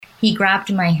he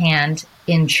grabbed my hand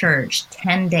in church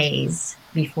 10 days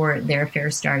before their affair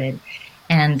started.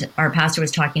 And our pastor was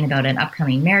talking about an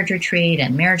upcoming marriage retreat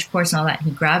and marriage course and all that.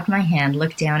 He grabbed my hand,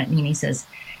 looked down at me, and he says,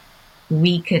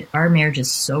 our marriage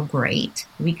is so great,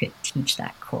 we could teach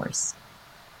that course.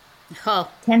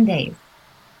 Oh. 10 days.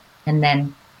 And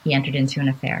then he entered into an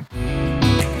affair.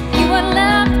 You were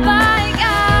loved by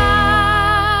God.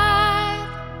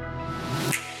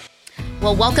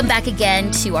 Well, welcome back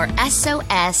again to our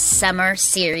SOS Summer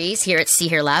Series here at See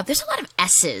Hear Love. There's a lot of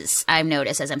S's I've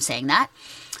noticed as I'm saying that.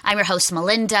 I'm your host,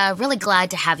 Melinda. Really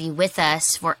glad to have you with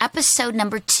us for episode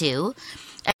number 2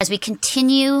 as we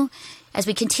continue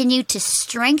to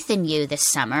strengthen you this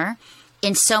summer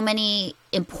in so many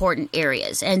important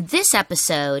areas. And this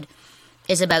episode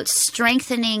is about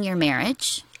strengthening your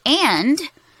marriage and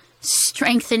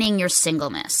strengthening your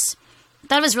singleness. I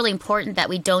thought it was really important that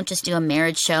we don't just do a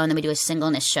marriage show and then we do a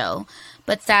singleness show,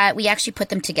 but that we actually put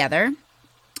them together.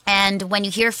 And when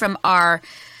you hear from our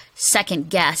second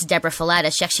guest, Deborah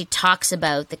Filletta, she actually talks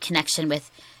about the connection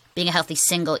with being a healthy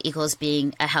single equals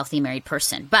being a healthy married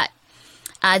person. But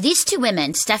these two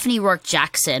women, Stephanie Rourke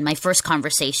Jackson, my first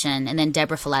conversation, and then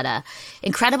Deborah Filletta,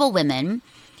 incredible women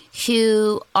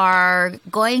who are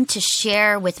going to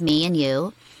share with me and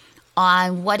you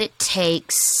on what it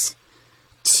takes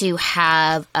to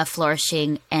have a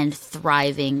flourishing and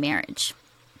thriving marriage.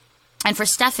 And for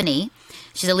Stephanie,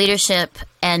 she's a leadership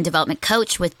and development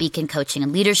coach with Beacon Coaching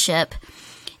and Leadership.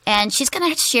 And she's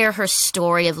going to share her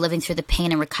story of living through the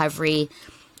pain and recovery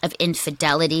of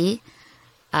infidelity.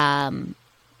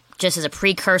 Just as a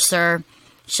precursor,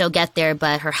 she'll get there,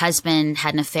 but her husband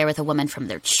had an affair with a woman from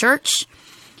their church.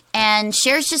 And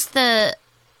shares just her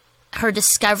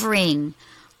discovering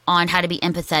on how to be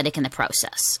empathetic in the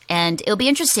process. And it'll be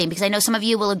interesting because I know some of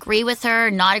you will agree with her,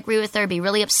 not agree with her, be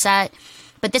really upset.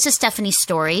 But this is Stephanie's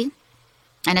story.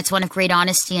 And it's one of great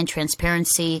honesty and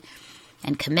transparency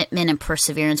and commitment and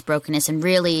perseverance, brokenness, and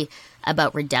really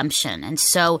about redemption. And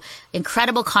so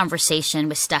incredible conversation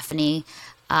with Stephanie.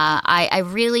 I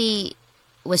really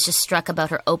was just struck about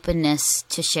her openness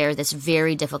to share this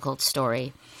very difficult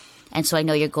story. And so I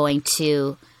know you're going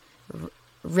to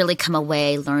really come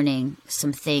away learning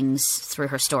some things through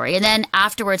her story. And then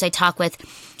afterwards, I talk with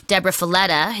Deborah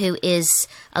Filletta, who is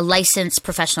a licensed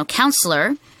professional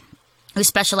counselor who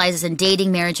specializes in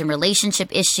dating, marriage, and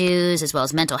relationship issues, as well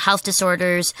as mental health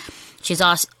disorders. She's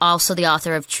also the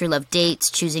author of True Love Dates,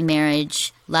 Choosing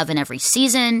Marriage, Love in Every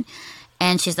Season.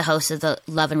 And she's the host of the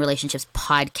Love and Relationships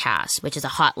podcast, which is a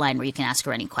hotline where you can ask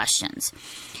her any questions.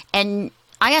 And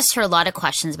I asked her a lot of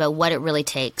questions about what it really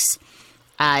takes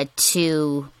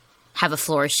to have a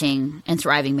flourishing and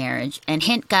thriving marriage. And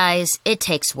hint, guys, it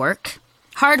takes work,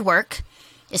 hard work,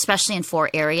 especially in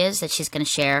 4 areas that she's going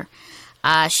to share.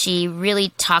 She really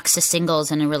talks to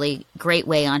singles in a really great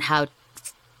way on how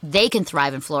they can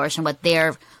thrive and flourish and what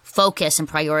their focus and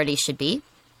priorities should be.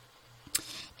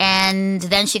 And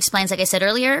then she explains, like I said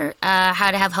earlier,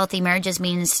 how to have healthy marriages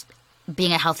means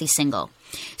being a healthy single.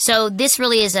 So this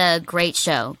really is a great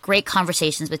show, great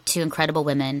conversations with 2 incredible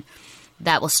women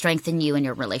that will strengthen you and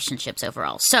your relationships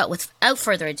overall. So without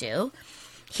further ado,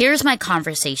 here's my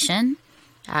conversation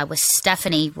with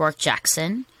Stephanie Rourke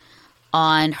Jackson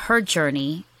on her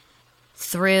journey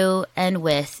through and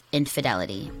with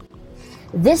infidelity.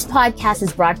 This podcast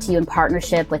is brought to you in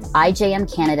partnership with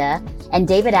IJM Canada and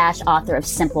David Ash, author of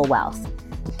Simple Wealth.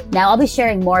 Now, I'll be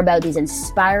sharing more about these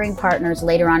inspiring partners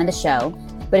later on in the show,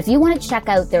 but if you want to check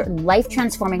out their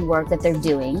life-transforming work that they're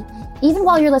doing, even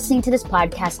while you're listening to this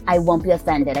podcast, I won't be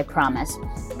offended, I promise.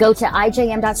 Go to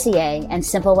ijm.ca and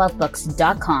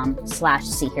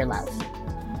simplewealthbooks.com/seehearlove.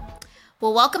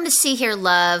 Well, welcome to See Hear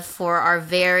Love for our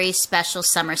very special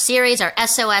summer series, our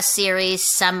SOS series,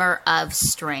 Summer of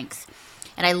Strength.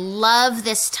 And I love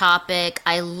this topic.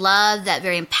 I love that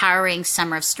very empowering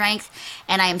Summer of Strength.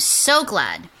 And I am so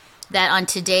glad that on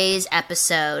today's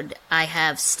episode, I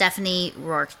have Stephanie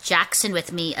Rourke Jackson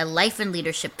with me, a life and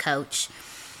leadership coach.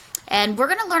 And we're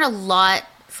going to learn a lot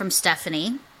from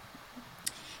Stephanie,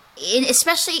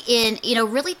 especially in,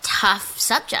 really tough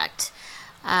subject.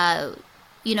 For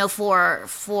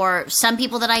some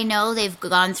people that I know, they've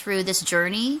gone through this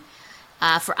journey.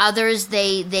 For others,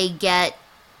 they get,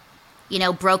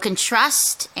 broken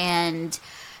trust and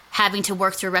having to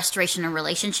work through restoration and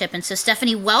relationship. And so,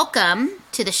 Stephanie, welcome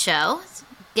to the show. It's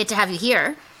good to have you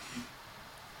here.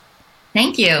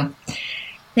 Thank you.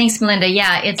 Thanks, Melinda.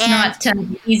 Yeah, it's not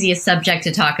the easiest subject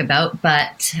to talk about,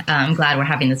 but I'm glad we're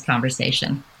having this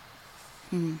conversation.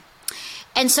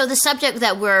 And so the subject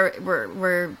that we're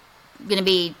going to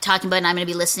be talking about and I'm going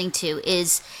to be listening to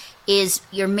is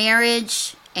your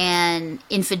marriage and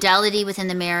infidelity within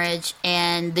the marriage,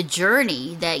 and the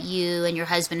journey that you and your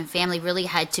husband and family really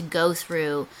had to go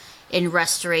through in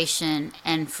restoration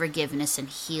and forgiveness and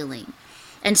healing.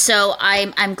 And so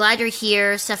I'm glad you're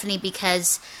here, Stephanie,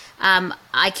 because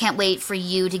I can't wait for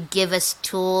you to give us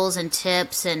tools and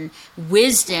tips and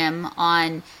wisdom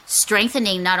on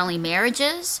strengthening not only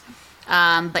marriages,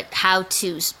 but how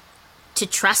to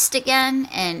trust again,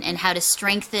 and how to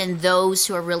strengthen those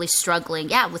who are really struggling,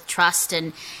 with trust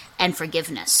and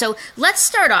forgiveness. So let's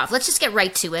start off. Let's just get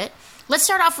right to it. Let's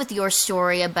start off with your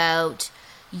story about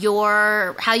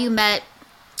how you met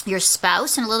your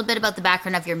spouse and a little bit about the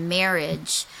background of your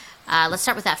marriage. Let's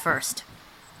start with that first.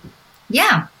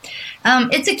 Yeah.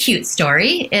 It's a cute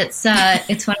story. It's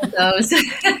one of those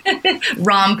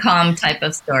rom-com type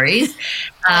of stories.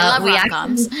 I love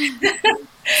rom-coms.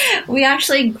 We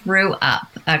actually grew up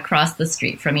across the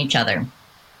street from each other.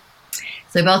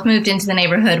 So we both moved into the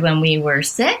neighborhood when we were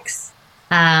 6.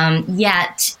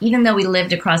 Yet, even though we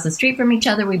lived across the street from each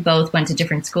other, we both went to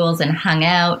different schools and hung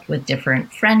out with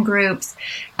different friend groups,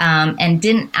 and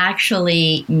didn't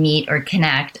actually meet or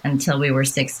connect until we were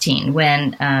 16,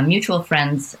 when mutual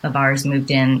friends of ours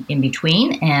moved in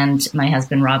between, and my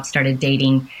husband Rob started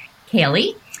dating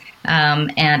Kaylee.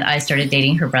 And I started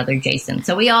dating her brother, Jason.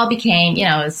 So we all became,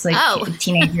 it's like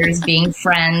teenagers being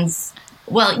friends.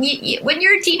 Well, when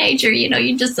you're a teenager,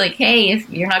 you just like, hey, if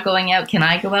you're not going out, can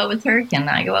I go out with her? Can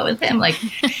I go out with him? Like,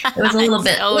 it was a little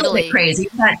bit crazy.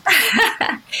 But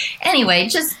anyway,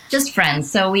 just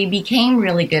friends. So we became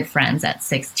really good friends at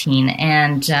 16,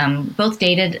 and both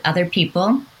dated other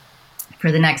people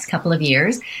for the next couple of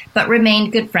years, but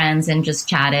remained good friends and just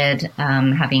chatted,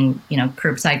 having,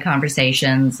 curbside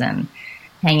conversations and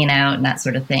hanging out and that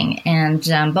sort of thing. And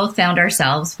both found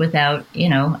ourselves without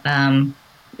being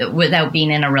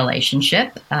in a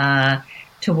relationship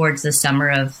towards the summer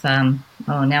of, now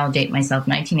I'll date myself,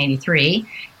 1983.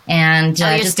 And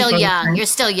you're still young. You're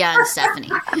still young, Stephanie.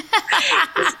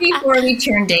 Just before we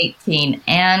turned 18.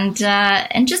 And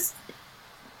just,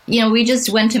 we just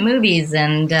went to movies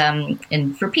and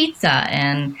for pizza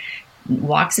and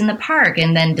walks in the park,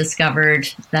 and then discovered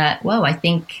that, whoa, I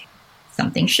think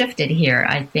something shifted here.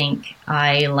 I think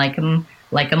I like him.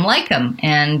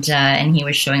 And he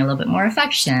was showing a little bit more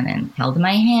affection and held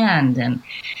my hand and,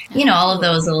 all of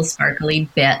those little sparkly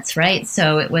bits, right?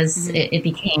 So it was, it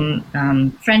became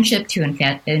friendship to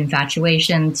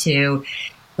infatuation to,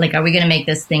 like, are we going to make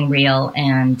this thing real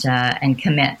and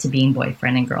commit to being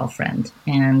boyfriend and girlfriend?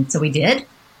 And so we did.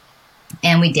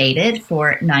 And we dated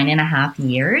for 9.5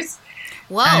 years.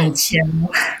 Whoa.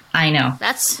 Until, I know.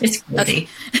 It's crazy. Okay.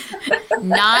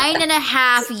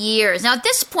 9.5 years. Now, at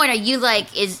this point, are you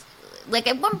at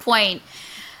one point,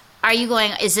 are you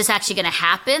going, is this actually going to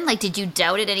happen? Like, did you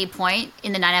doubt at any point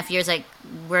in the 9.5 years, like,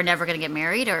 we're never going to get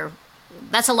married? Or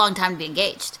that's a long time to be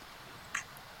engaged.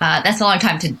 That's a long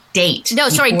time to date. No,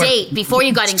 sorry, date before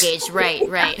you got engaged. Right.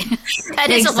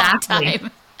 That is a long time.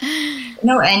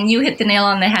 No, and you hit the nail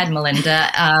on the head,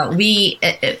 Melinda. We,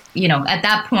 at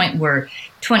that point, we're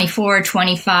 24,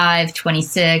 25,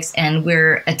 26, and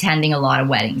we're attending a lot of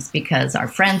weddings because our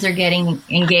friends are getting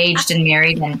engaged and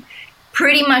married. And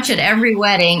pretty much at every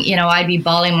wedding, I'd be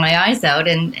bawling my eyes out.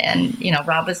 And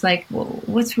Rob was like, well,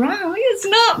 what's wrong? It's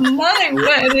not my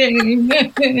wedding.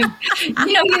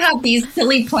 You have these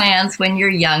silly plans when you're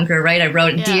younger, right? I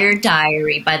wrote, Dear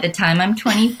Diary, by the time I'm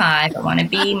 25, I want to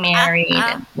be married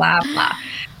and blah, blah.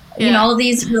 All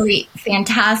these really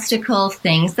fantastical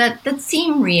things that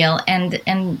seem real. And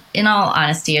in all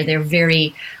honesty, they're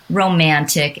very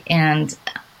romantic and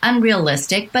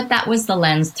unrealistic. But that was the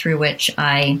lens through which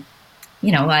I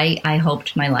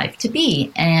hoped my life to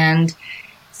be. And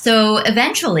so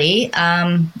eventually,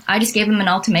 I just gave him an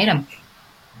ultimatum.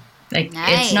 Like,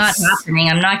 nice. It's not happening.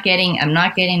 I'm not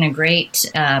getting a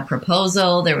great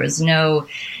proposal. There was no,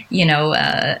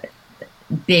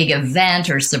 big event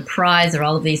or surprise or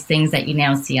all of these things that you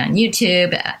now see on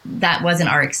YouTube. That wasn't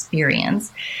our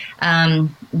experience.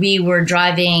 We were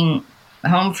driving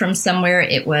home from somewhere.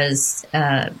 It was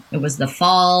the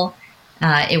fall.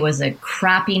 It was a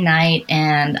crappy night,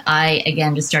 and I,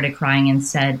 again, just started crying and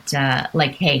said,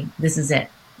 hey, this is it.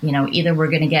 Either we're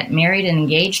going to get married and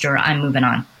engaged, or I'm moving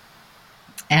on.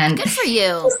 And good for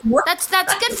you. That's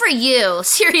good for you.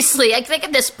 Seriously, I think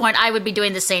at this point I would be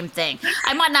doing the same thing.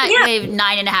 I might not wait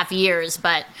 9.5 years,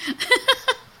 but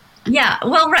yeah.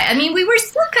 Well, right. I mean, we were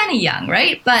still kind of young,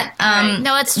 right? But right.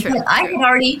 No, that's true. I had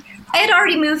already I had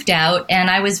already moved out and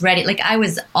I was ready. Like I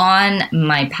was on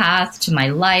my path to my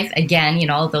life. Again,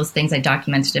 all those things I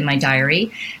documented in my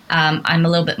diary. I'm a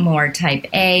little bit more type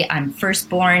A. I'm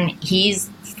firstborn. He's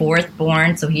fourth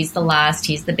born. So he's the last.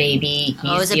 He's the baby.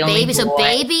 He's it's a the only baby. boy. So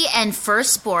baby and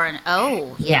firstborn.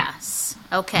 Oh, Yeah. yes.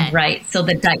 Okay. Right. So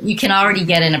you can already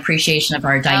get an appreciation of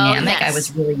our dynamic. yes. I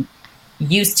was really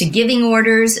used to giving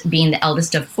orders, being the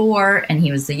eldest of four, and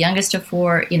he was the youngest of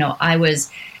four.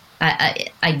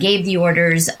 I gave the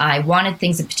orders. I wanted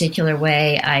things a particular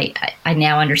way. I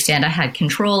now understand I had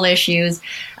control issues,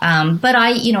 but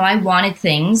I wanted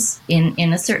things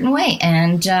in a certain way,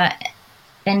 and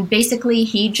basically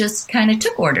he just kind of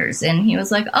took orders, and he was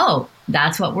like, "Oh,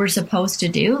 that's what we're supposed to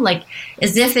do," like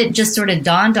as if it just sort of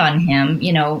dawned on him.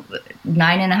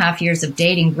 9.5 years of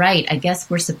dating, right? I guess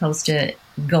we're supposed to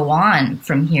go on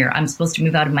from here. I'm supposed to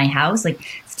move out of my house, like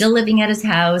still living at his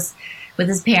house with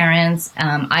his parents.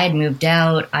 I had moved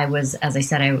out. As I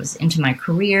said, I was into my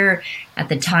career. At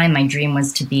the time, my dream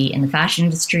was to be in the fashion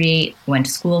industry, went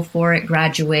to school for it,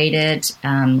 graduated,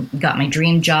 got my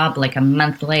dream job like a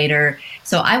month later.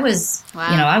 So I was, Wow.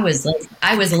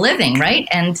 I was living, right?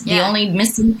 And the only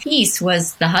missing piece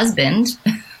was the husband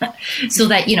so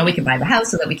that, we could buy the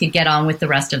house so that we could get on with the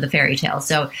rest of the fairy tale.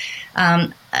 So,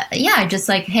 I just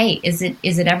like, hey, is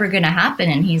it ever going to happen?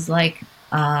 And he's like,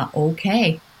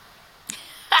 okay.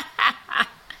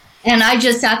 And I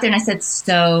just sat there and I said,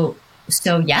 so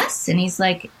yes. And he's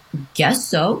like, guess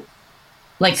so.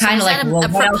 Like, So kind of was like, that well, a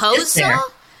what else is there?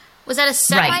 proposal? Was that a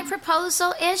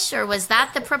semi-proposal-ish, or was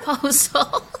that the proposal?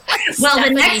 Well, the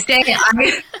Stephanie.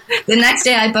 next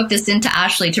day I booked us into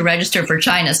Ashley to register for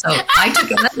China. So I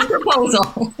took it as a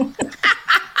proposal.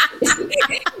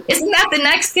 Isn't that the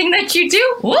next thing that you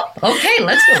do? Whoop, okay,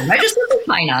 let's go register for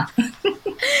China.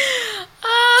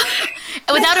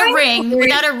 Without a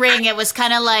ring, it was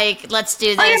kind of like, let's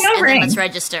do this, and then let's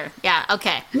register. Yeah,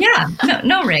 okay. Yeah,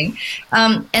 no ring.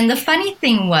 And the funny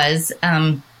thing was,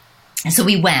 so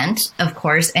we went, of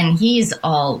course, and he's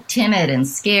all timid and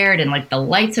scared, and like the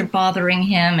lights are bothering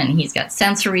him, and he's got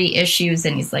sensory issues,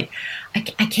 and he's like, I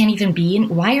can't even be in.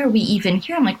 Why are we even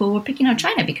here? I'm like, well, we're picking out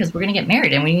China because we're going to get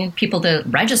married, and we need people to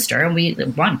register, and we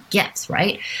want gifts,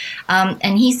 right?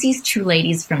 And he sees two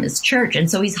ladies from his church, and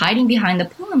so he's hiding behind the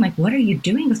pool. I'm like, what are you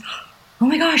doing? He goes, oh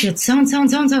my gosh, it's so and so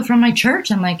and so and so from my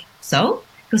church. I'm like, so?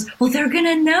 He goes, well, they're going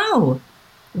to know.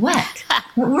 What?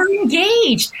 We're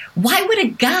engaged. Why would a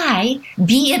guy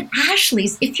be at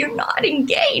Ashley's if you're not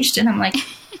engaged? And I'm like,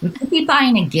 we could be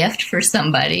buying a gift for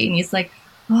somebody. And he's like,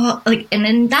 oh, like, and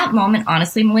in that moment,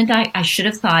 honestly, Melinda, I should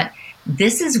have thought,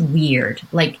 this is weird.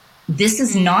 Like, this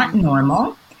is not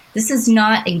normal. This is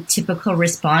not a typical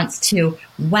response to,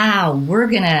 wow, we're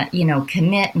going to,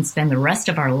 commit and spend the rest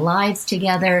of our lives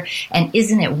together. And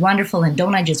isn't it wonderful? And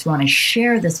don't I just want to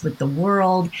share this with the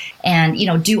world and,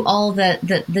 do all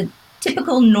the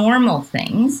typical normal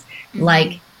things,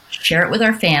 like share it with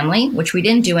our family, which we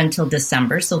didn't do until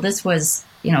December. So this was,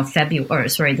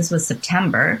 this was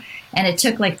September. And it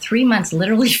took like 3 months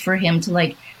literally for him to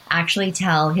like actually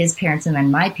tell his parents and then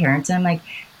my parents. And I'm like,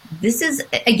 this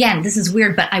is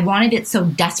weird, but I wanted it so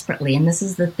desperately. And this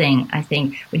is the thing, I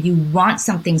think, when you want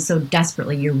something so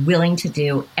desperately, you're willing to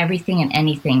do everything and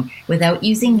anything without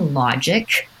using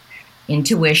logic,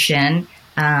 intuition,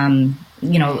 having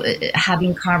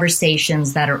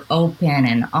conversations that are open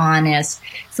and honest.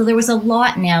 So there was a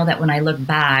lot now that when I look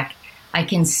back, I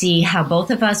can see how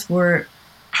both of us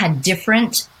had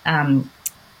different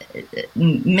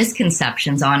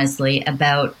misconceptions, honestly,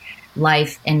 about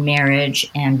life and marriage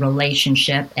and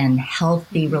relationship and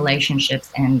healthy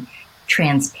relationships and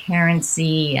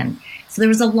transparency. And so there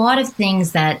was a lot of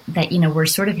things that were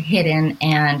sort of hidden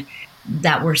and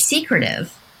that were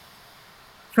secretive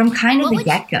from kind of the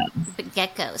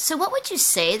get-go. So what would you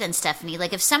say then, Stephanie?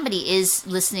 Like if somebody is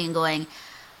listening and going,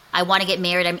 I want to get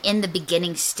married, I'm in the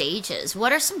beginning stages.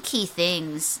 What are some key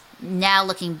things now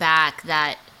looking back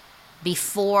that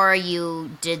before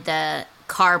you did the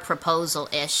car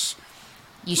proposal-ish,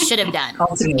 you should have done?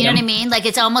 You know what I mean? Like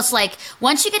it's almost like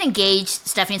once you get engaged,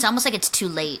 Stephanie, it's almost like it's too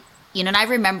late. And I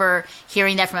remember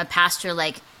hearing that from a pastor,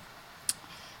 like,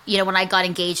 when I got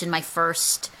engaged in my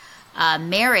first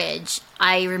marriage,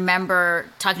 I remember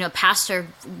talking to a pastor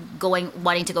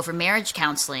wanting to go for marriage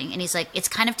counseling. And he's like, it's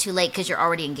kind of too late because you're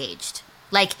already engaged.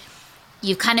 Like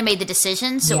you've kind of made the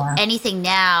decision. So anything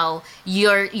now,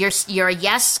 you're a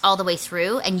yes all the way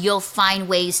through and you'll find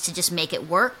ways to just make it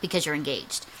work because you're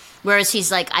engaged. Whereas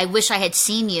he's like, I wish I had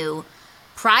seen you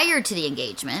prior to the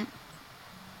engagement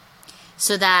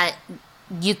so that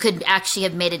you could actually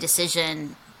have made a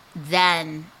decision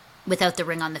then without the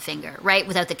ring on the finger, right?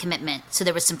 Without the commitment. So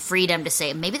there was some freedom to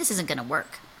say, maybe this isn't going to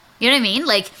work. You know what I mean?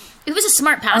 Like, he was a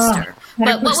smart pastor.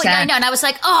 But what would I know? And I was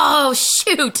like, oh,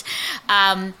 shoot.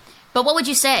 But what would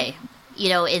you say,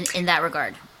 in that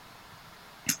regard?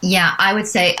 Yeah, I would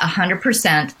say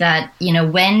 100% that,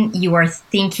 when you are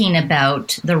thinking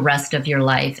about the rest of your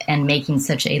life and making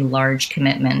such a large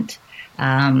commitment,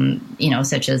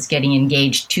 such as getting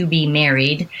engaged to be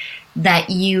married, that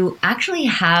you actually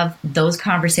have those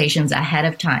conversations ahead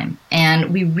of time.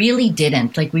 And we really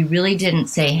didn't. Like, we really didn't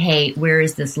say, hey, where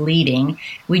is this leading?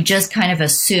 We just kind of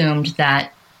assumed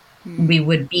that we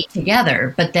would be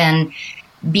together. But then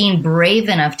being brave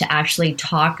enough to actually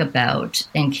talk about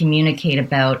and communicate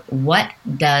about what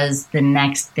does the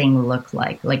next thing look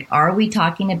like? Like, are we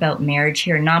talking about marriage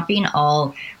here? Not being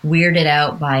all weirded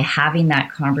out by having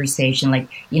that conversation, like,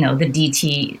 the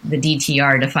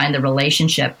DTR, define the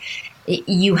relationship.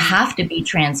 You have to be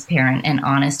transparent and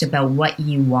honest about what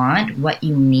you want, what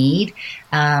you need,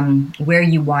 where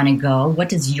you want to go. What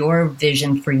does your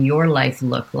vision for your life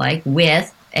look like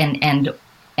with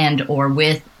or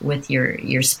with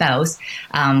your spouse,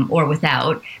 or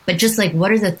without, but just like,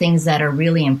 what are the things that are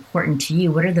really important to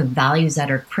you? What are the values that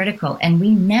are critical? And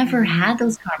we never had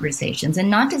those conversations.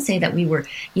 And not to say that we were,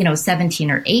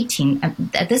 17 or 18.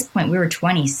 At this point, we were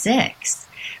 26.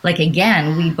 Like,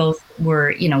 again, we both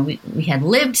were, we had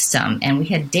lived some, and we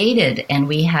had dated, and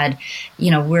we had,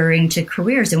 we're into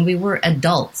careers, and we were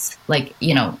adults, like,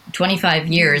 25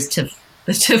 years to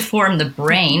form the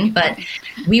brain, but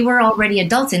we were already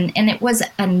adults, and it was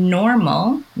a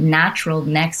normal, natural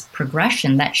next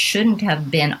progression that shouldn't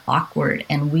have been awkward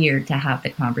and weird to have the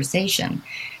conversation.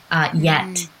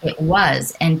 Yet it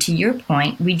was. And to your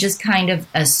point, we just kind of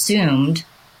assumed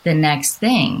the next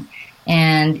thing.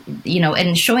 And,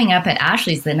 and showing up at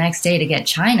Ashley's the next day to get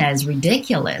china is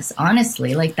ridiculous,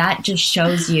 honestly. Like, that just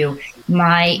shows you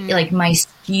my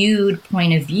skewed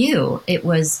point of view. It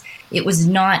was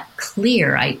not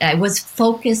clear. I was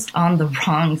focused on the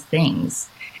wrong things.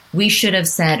 We should have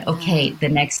said, okay, the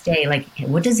next day, like,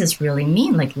 what does this really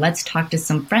mean? Like, let's talk to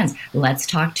some friends. Let's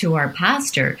talk to our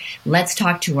pastor. Let's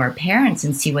talk to our parents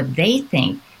and see what they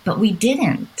think. But we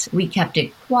didn't. We kept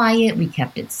it quiet. We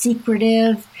kept it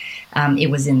secretive.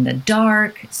 It was in the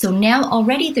dark. So now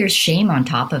already there's shame on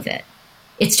top of it.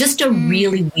 It's just a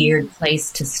really weird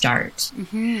place to start,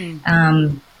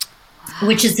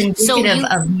 which is indicative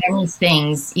of many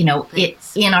things, in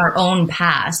our own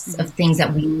pasts, of things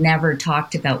that we never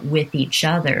talked about with each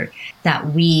other, that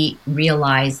we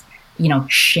realized,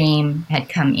 shame had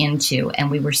come into, and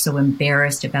we were so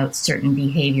embarrassed about certain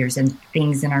behaviors and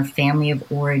things in our family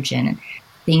of origin and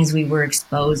things we were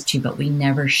exposed to, but we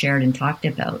never shared and talked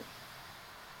about.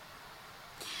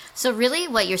 So really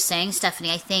what you're saying,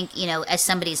 Stephanie, I think, as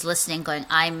somebody's listening going,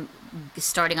 I'm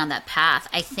starting on that path,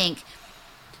 I think,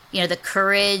 the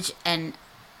courage and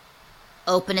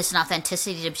openness and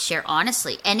authenticity to share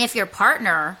honestly. And if your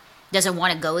partner doesn't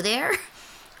want to go there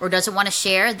or doesn't want to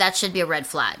share, that should be a red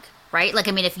flag, right? Like,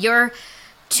 I mean, if you're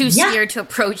too scared to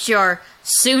approach your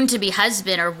soon-to-be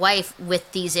husband or wife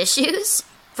with these issues,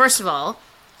 first of all.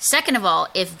 Second of all,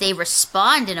 if they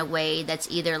respond in a way that's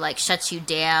either like shuts you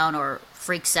down or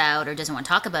freaks out or doesn't want to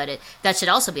talk about it, that should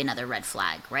also be another red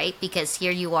flag, right? Because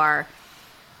here you are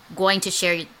going to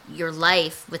share your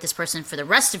life with this person for the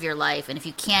rest of your life, and if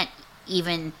you can't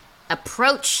even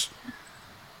approach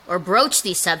or broach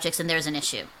these subjects, then there's an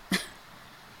issue.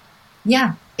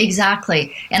 Yeah,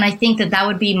 exactly. And I think that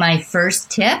would be my first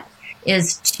tip,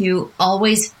 is to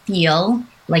always feel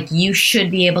like you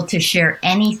should be able to share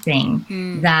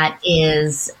anything that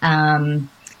is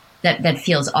that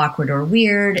feels awkward or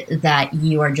weird, that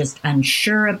you are just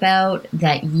unsure about,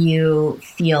 that you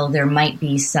feel there might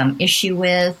be some issue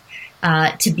with,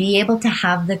 to be able to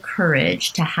have the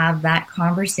courage to have that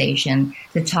conversation,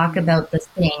 to talk about the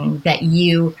thing that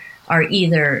you are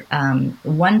either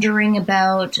wondering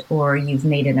about or you've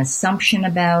made an assumption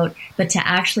about, but to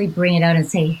actually bring it out and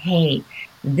say, hey,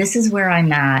 this is where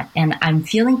I'm at, and I'm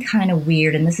feeling kind of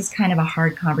weird, and this is kind of a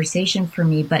hard conversation for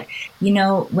me, but,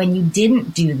 when you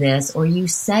didn't do this or you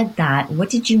said that, what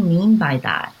did you mean by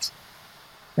that?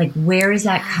 Like, where is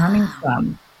that coming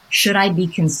from? Should I be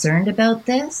concerned about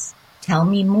this? Tell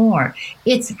me more.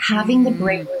 It's having the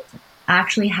bravery to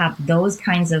actually have those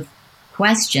kinds of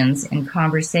questions and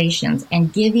conversations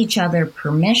and give each other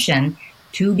permission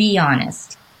to be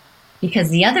honest. Because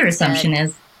the other assumption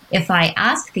is, if I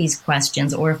ask these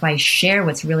questions or if I share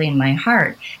what's really in my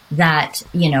heart, that,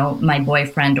 my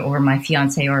boyfriend or my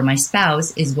fiance or my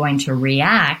spouse is going to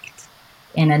react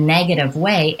in a negative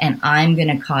way, and I'm going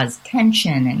to cause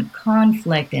tension and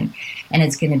conflict, and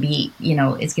it's going to be,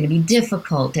 it's going to be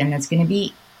difficult, and there's going to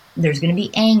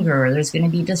be anger, or there's going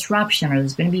to be disruption, or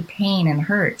there's going to be pain and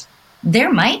hurt.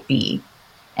 There might be,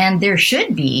 and there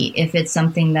should be if it's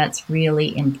something that's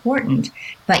really important,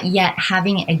 but yet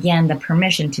having, again, the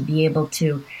permission to be able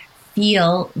to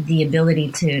feel the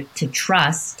ability to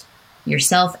trust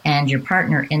yourself and your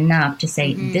partner enough to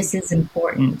say, this is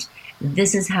important,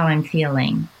 this is how I'm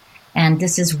feeling, and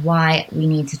this is why we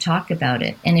need to talk about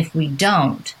it. And if we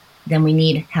don't, then we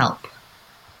need help.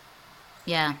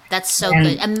 Yeah, that's so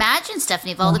good. Imagine,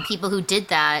 Stephanie, if all the people who did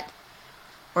that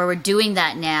or were doing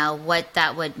that now, what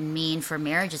that would mean for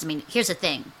marriages. I mean, here's the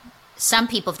thing. Some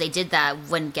people, if they did that,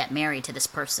 wouldn't get married to this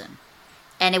person.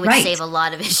 And it would save a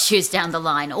lot of issues down the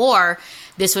line. Or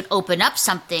this would open up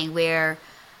something where,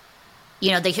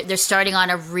 they're starting on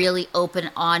a really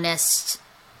open, honest,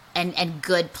 and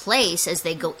good place as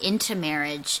they go into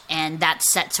marriage. And that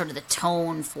sets sort of the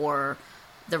tone for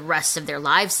the rest of their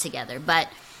lives together. But,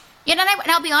 and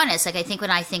I'll be honest, I think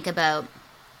when I think about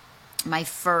my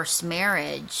first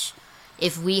marriage,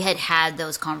 if we had had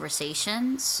those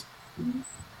conversations,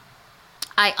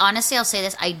 I'll say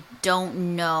this, I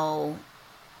don't know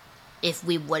if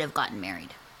we would have gotten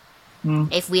married.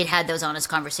 If we had had those honest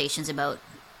conversations about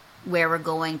where we're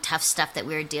going, tough stuff that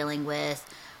we were dealing with,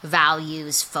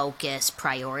 values, focus,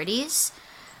 priorities.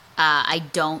 I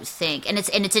don't think, and it's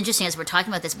interesting as we're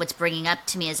talking about this, what's bringing up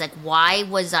to me is like, why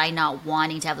was I not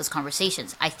wanting to have those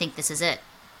conversations? I think this is it.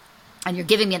 And you're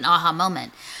giving me an aha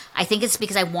moment. I think it's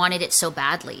because I wanted it so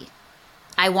badly.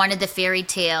 I wanted the fairy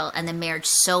tale and the marriage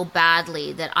so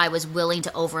badly that I was willing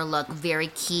to overlook very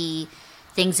key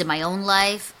things in my own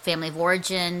life, family of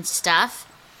origin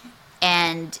stuff.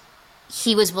 And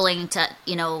he was willing to,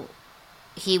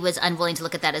 he was unwilling to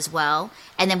look at that as well.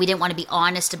 And then we didn't want to be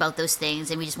honest about those things,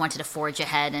 and we just wanted to forge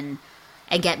ahead and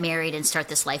get married and start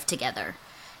this life together.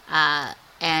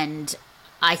 And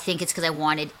I think it's because I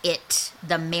wanted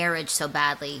the marriage so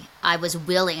badly. I was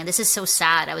willing, and this is so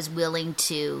sad, I was willing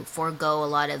to forego a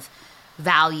lot of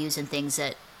values and things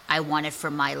that I wanted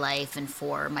for my life and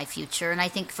for my future. And I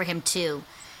think for him too.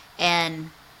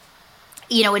 And,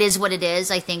 it is what it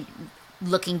is. I think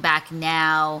looking back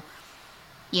now,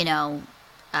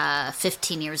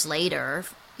 15 years later,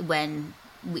 when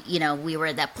we were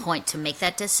at that point to make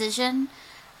that decision,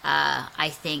 I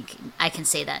think I can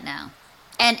say that now.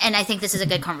 And I think this is a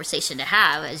good conversation to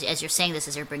have as you're saying this,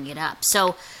 as you're bringing it up.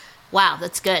 So, wow,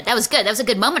 that's good. That was good. That was a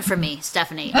good moment for me,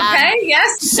 Stephanie. Okay,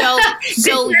 yes. So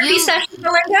you, session,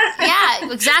 Melinda.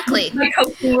 Yeah, exactly. My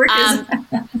coaching work is.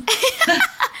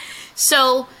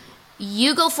 So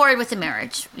you go forward with the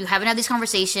marriage. You haven't had these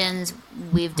conversations.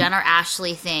 We've done our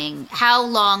Ashley thing. How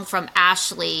long from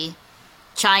Ashley,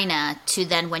 China, to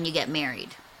then when you get married?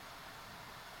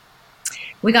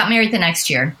 We got married the next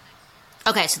year.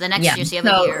 Okay, so the next year, so you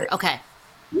have a year. Okay.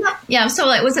 Yeah,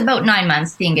 so it was about 9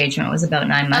 months. The engagement was about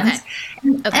 9 months.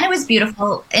 Okay. And it was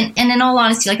beautiful. And in all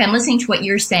honesty, like, I'm listening to what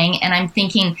you're saying, and I'm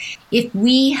thinking, if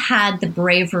we had the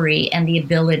bravery and the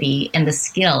ability and the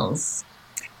skills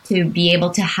to be able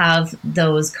to have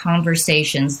those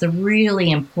conversations, the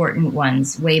really important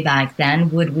ones way back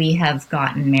then, would we have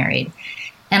gotten married?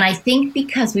 And I think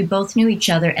because we both knew each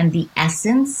other and the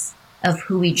essence of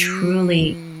who we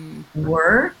truly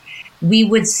were, we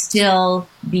would still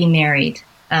be married.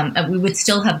 We would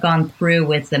still have gone through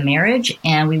with the marriage,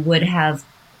 and we would have,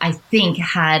 I think,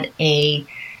 had a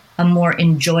more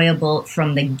enjoyable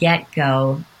from the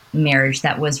get-go marriage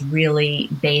that was really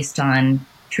based on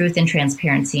truth and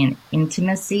transparency and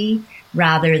intimacy,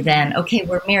 rather than, okay,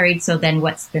 we're married, so then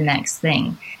what's the next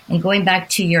thing? And going back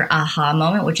to your aha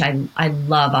moment, which I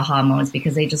love aha moments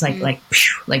because they just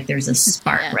like there's a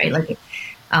spark, right? Like,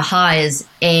 aha is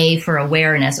A for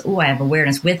awareness. Oh, I have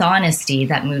awareness with honesty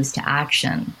that moves to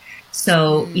action.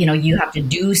 So, you have to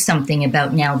do something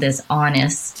about now this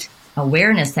honest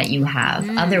awareness that you have.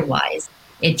 Otherwise,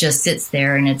 it just sits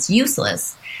there and it's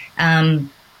useless.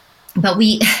 But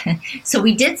we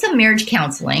did some marriage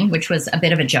counseling, which was a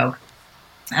bit of a joke.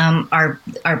 Our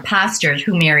pastor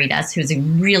who married us, who's a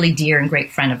really dear and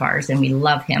great friend of ours, and we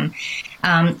love him.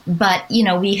 But,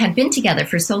 we had been together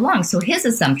for so long. So his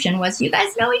assumption was, you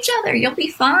guys know each other. You'll be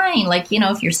fine. Like,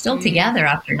 if you're still together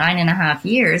after 9.5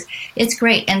 years, it's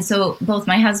great. And so both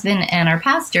my husband and our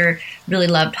pastor really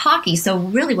loved hockey. So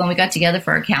really, when we got together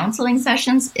for our counseling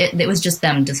sessions, it was just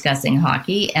them discussing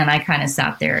hockey. And I kind of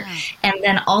sat there. Yeah. And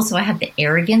then also I had the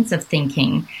arrogance of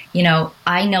thinking,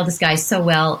 I know this guy so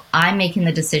well. I'm making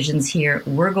the decisions here.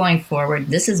 We're going forward.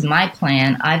 This is my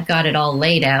plan. I've got it all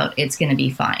laid out. It's going to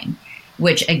be fine.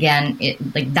 which again,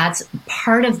 that's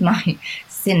part of my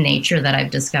sin nature that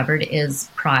I've discovered is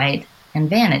pride and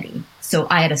vanity. So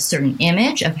I had a certain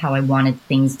image of how I wanted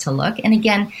things to look. And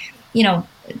again,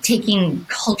 taking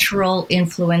cultural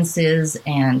influences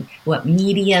and what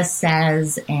media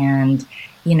says and,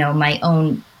 my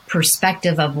own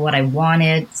perspective of what I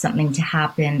wanted something to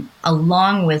happen,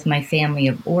 along with my family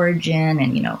of origin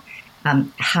and,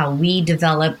 how we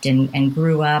developed and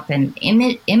grew up. And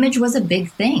image was a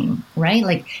big thing, right?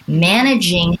 Like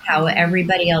managing how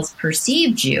everybody else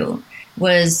perceived you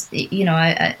was,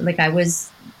 that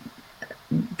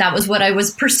was what I was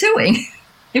pursuing.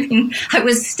 I mean, I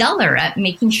was stellar at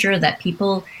making sure that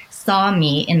people saw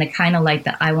me in the kind of light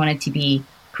that I wanted to be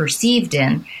perceived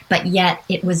in. But yet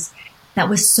that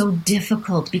was so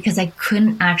difficult because I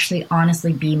couldn't actually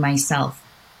honestly be myself.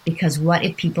 Because what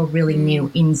if people really knew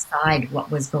inside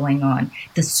what was going on,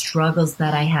 the struggles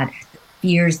that I had, the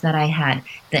fears that I had,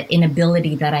 the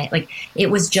inability that it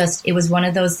was one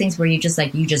of those things where you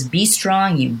just be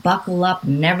strong, you buckle up,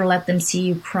 never let them see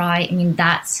you cry. I mean,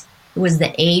 it was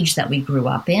the age that we grew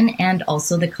up in and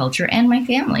also the culture and my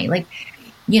family.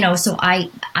 So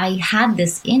I had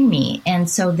this in me. And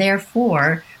so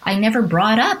therefore I never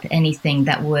brought up anything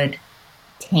that would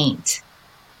taint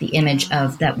the image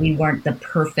of that we weren't the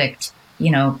perfect,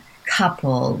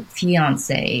 couple,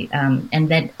 fiance, and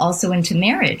then also into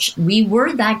marriage. We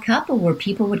were that couple where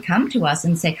people would come to us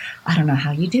and say, I don't know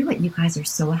how you do it. You guys are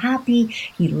so happy.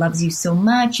 He loves you so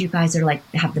much. You guys are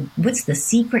what's the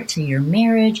secret to your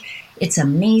marriage? It's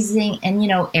amazing. And,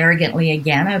 arrogantly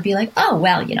again, I would be like, oh,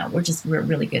 well, we're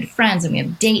really good friends and we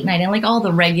have date night and all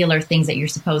the regular things that you're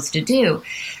supposed to do.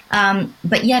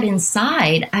 But yet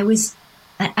inside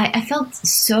I felt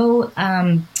so,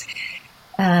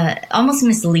 almost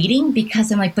misleading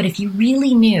because I'm like, but if you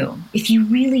really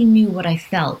knew what I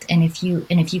felt and if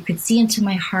you could see into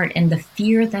my heart and the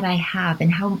fear that I have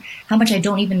and how much I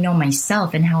don't even know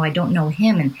myself and how I don't know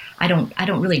him and I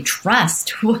don't really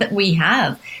trust what we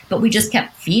have, but we just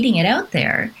kept feeding it out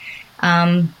there.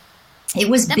 It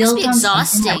was that built must be on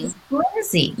exhausting.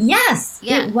 Crazy. Yes,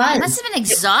 yeah, it was. It must have been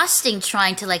exhausting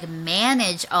trying to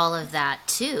manage all of that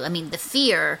too. I mean, the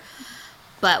fear.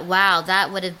 But wow,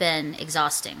 that would have been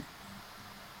exhausting.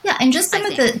 Yeah, and just some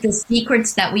of the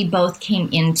secrets that we both came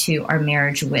into our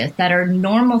marriage with that are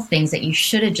normal things that you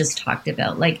should have just talked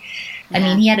about. I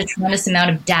mean, he had a tremendous amount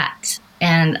of debt,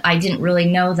 and I didn't really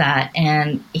know that.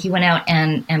 And he went out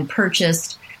and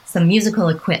purchased some musical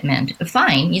equipment.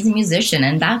 Fine, he's a musician,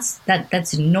 and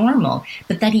that's normal.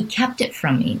 But that he kept it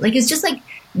from me. It's just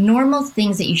normal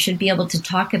things that you should be able to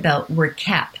talk about were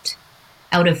kept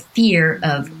out of fear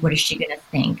of what is she going to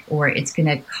think, or it's going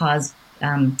to cause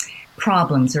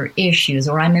problems or issues,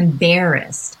 or I'm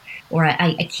embarrassed, or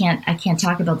I can't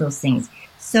talk about those things.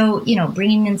 So,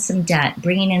 bringing in some debt,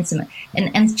 bringing in some,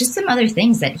 and just some other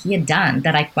things that he had done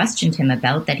that I questioned him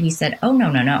about that he said, oh,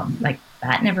 no,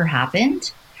 that never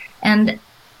happened. And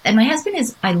my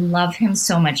husband I love him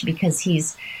so much because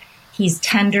he's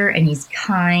tender and he's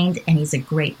kind and he's a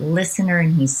great listener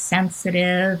and he's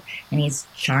sensitive and he's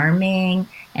charming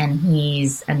and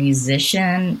he's a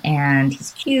musician and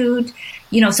he's cute.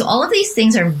 So all of these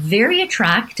things are very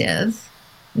attractive,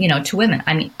 to women.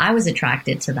 I mean, I was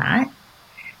attracted to that.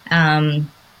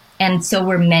 And so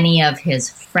were many of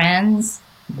his friends,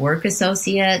 work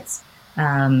associates,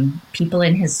 people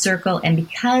in his circle. And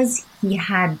because he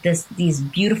had these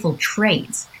beautiful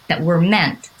traits that were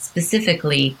meant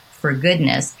specifically for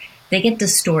goodness, they get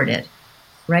distorted,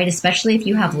 right? Especially if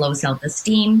you have low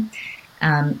self-esteem.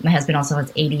 My husband also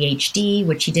has ADHD,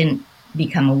 which he didn't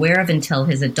become aware of until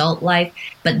his adult life.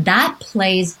 But that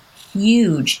plays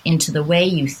huge into the way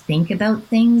you think about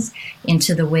things,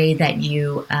 into the way that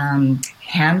you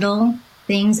handle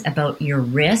things, about your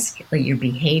risk, your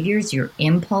behaviors, your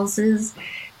impulses.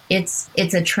 It's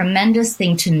a tremendous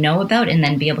thing to know about and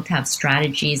then be able to have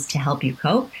strategies to help you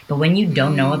cope. But when you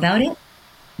don't know about it,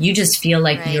 you just feel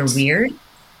like you're weird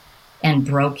and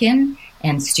broken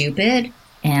and stupid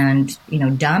and,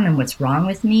 dumb and what's wrong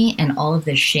with me and all of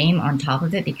this shame on top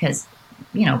of it because,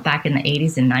 back in the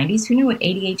 80s and 90s, who knew what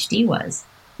ADHD was?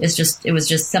 It was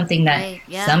just something that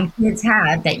some kids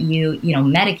had that you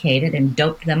medicated and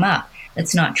doped them up.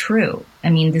 That's not true. I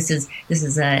mean, this is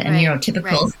a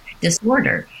neurotypical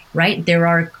disorder, right? There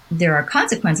are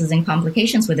consequences and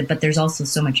complications with it, but there's also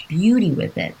so much beauty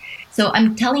with it. So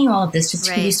I'm telling you all of this just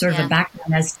to give you sort of a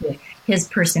background as to his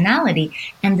personality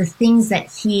and the things that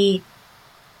he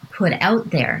put out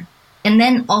there. And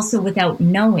then also without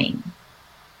knowing.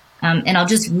 And I'll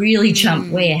just really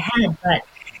jump way ahead. But,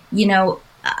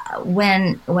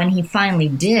 when he finally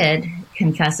did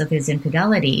confess of his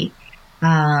infidelity,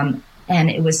 and and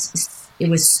it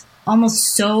was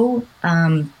almost so,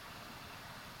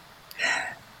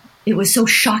 it was so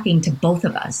shocking to both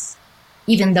of us,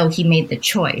 even though he made the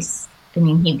choice. I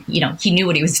mean, he knew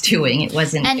what he was doing. It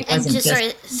wasn't. And just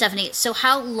sorry, Stephanie. So,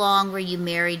 how long were you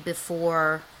married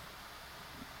before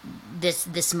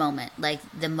this moment? Like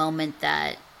the moment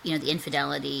that the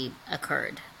infidelity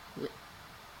occurred.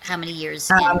 How many years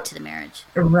into the marriage?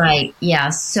 Right. Yeah.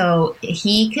 So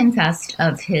he confessed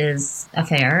of his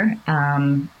affair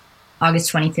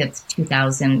August 25th,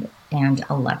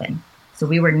 2011. So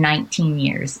we were 19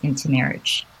 years into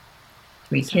marriage.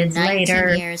 3 kids 19 later.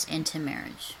 19 years into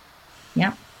marriage.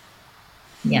 Yep.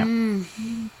 Yep.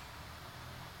 Mm.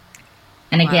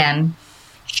 And again,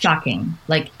 shocking,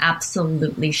 like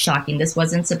absolutely shocking. This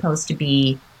wasn't supposed to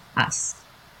be us.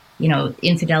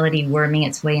 Infidelity worming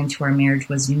its way into our marriage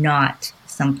was not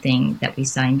something that we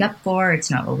signed up for.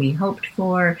 It's not what we hoped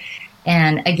for.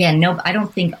 And again, no, I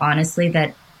don't think honestly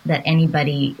that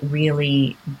anybody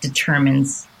really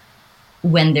determines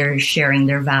when they're sharing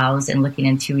their vows and looking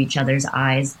into each other's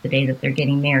eyes the day that they're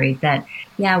getting married, that,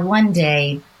 yeah, one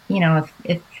day,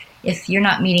 if you're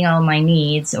not meeting all my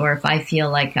needs, or if I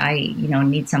feel like I,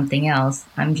 need something else,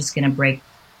 I'm just going to break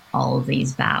all of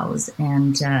these vows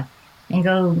and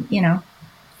go,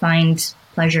 find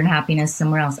pleasure and happiness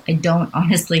somewhere else. I don't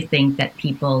honestly think that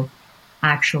people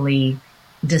actually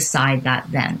decide that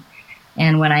then.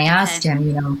 And when I asked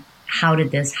him, how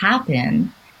did this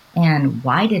happen and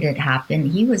why did it happen?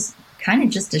 He was kind of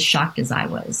just as shocked as I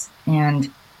was. And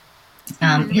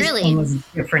his pain was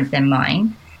different than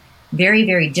mine. Very,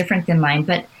 very different than mine.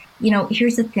 But,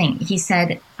 here's the thing. He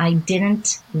said, I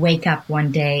didn't wake up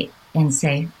one day and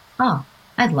say, oh,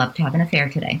 I'd love to have an affair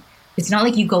today. It's not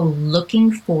like you go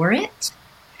looking for it.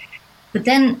 But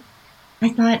then I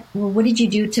thought, well, what did you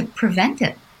do to prevent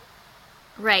it?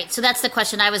 Right. So that's the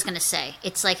question I was going to say.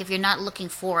 It's like, if you're not looking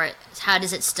for it, how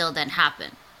does it still then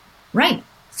happen? Right.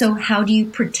 So how do you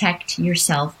protect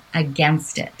yourself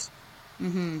against it?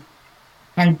 Mm-hmm.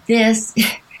 And this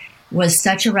was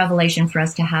such a revelation for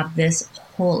us to have this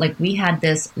whole, we had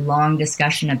this long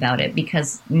discussion about it,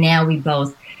 because now we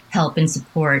both help and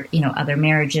support, other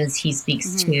marriages. He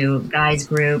speaks to guys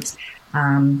groups.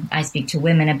 I speak to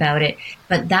women about it.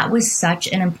 But that was such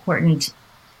an important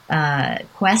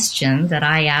question that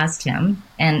I asked him,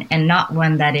 and not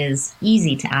one that is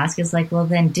easy to ask. Is like, well,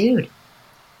 then, dude,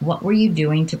 what were you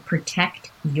doing to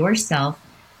protect yourself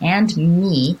and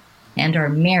me and our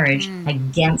marriage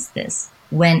against this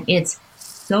when it's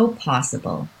so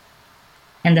possible?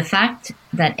 And the fact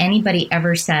that anybody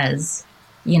ever says,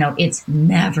 it's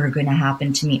never going to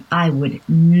happen to me, I would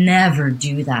never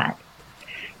do that.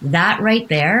 That right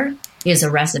there is a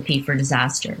recipe for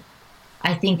disaster.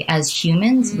 I think as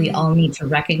humans, we all need to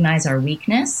recognize our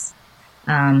weakness,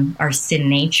 our sin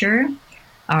nature,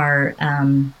 our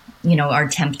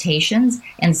temptations,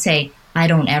 and say, I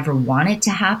don't ever want it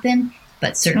to happen,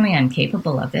 but certainly I'm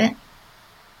capable of it.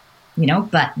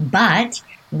 But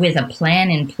with a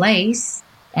plan in place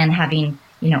and having,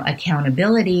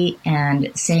 accountability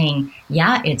and saying,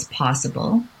 yeah, it's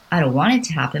possible. I don't want it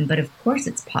to happen, but of course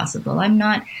it's possible. I'm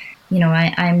not,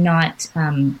 I'm not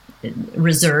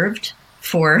reserved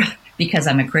for, because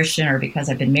I'm a Christian or because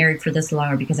I've been married for this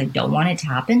long or because I don't want it to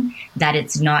happen, that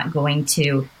it's not going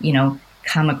to,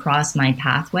 come across my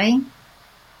pathway.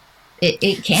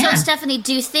 It can. So, Stephanie,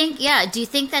 do you think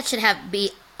that should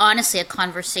be honestly a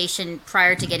conversation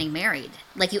prior to getting married?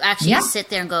 Like, you actually sit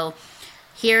there and go,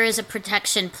 here is a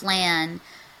protection plan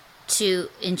to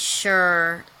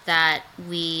ensure that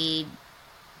we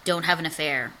don't have an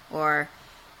affair, or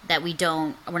that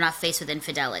we're not faced with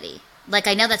infidelity. Like,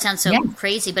 I know that sounds so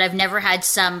crazy, but I've never had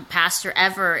some pastor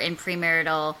ever in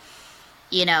premarital,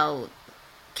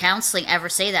 counseling ever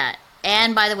say that.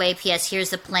 And by the way, P.S., here's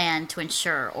the plan to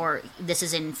ensure, or this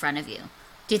is in front of you.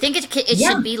 Do you think it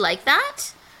should be like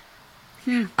that?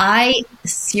 I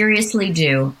seriously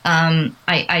do.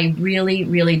 I really,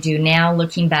 really do. Now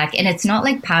looking back, and it's not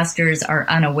like pastors are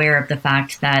unaware of the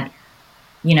fact that,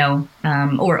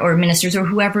 or ministers or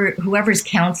whoever's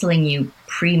counseling you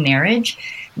pre-marriage,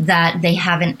 that they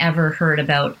haven't ever heard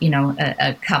about,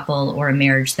 a couple or a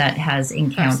marriage that has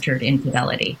encountered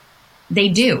infidelity. They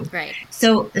do. Right.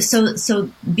 So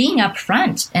being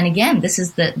upfront, and again, this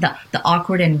is the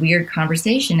awkward and weird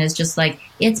conversation, is just like,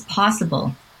 it's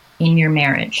possible in your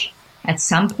marriage. At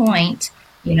some point,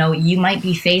 You might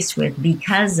be faced with,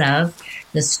 because of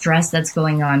the stress that's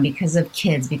going on, because of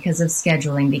kids, because of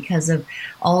scheduling, because of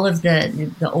all of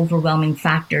the overwhelming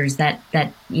factors that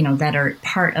are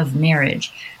part of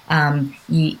marriage.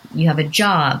 You have a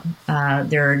job.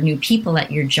 There are new people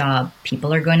at your job.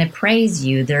 People are going to praise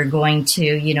you. They're going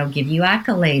to, give you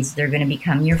accolades. They're going to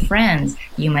become your friends.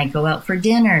 You might go out for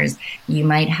dinners. You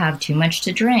might have too much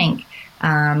to drink.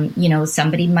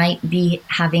 Somebody might be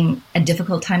having a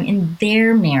difficult time in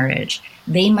their marriage.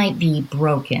 They might be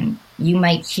broken. You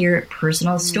might hear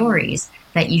personal stories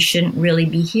that you shouldn't really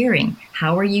be hearing.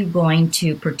 How are you going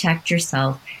to protect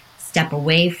yourself, step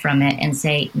away from it and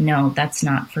say, no, that's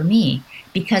not for me?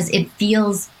 Because it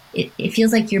feels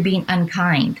like you're being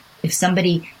unkind. If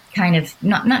somebody kind of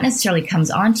not necessarily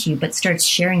comes onto you, but starts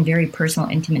sharing very personal,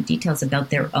 intimate details about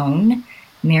their own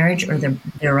marriage or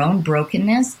their own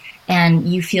brokenness, and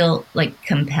you feel like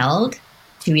compelled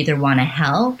to either want to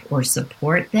help or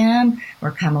support them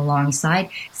or come alongside,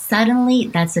 suddenly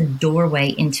that's a doorway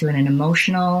into an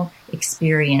emotional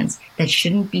experience that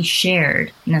shouldn't be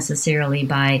shared necessarily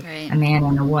by a man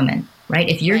and a woman, right?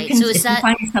 If you're you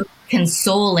find yourself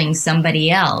consoling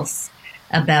somebody else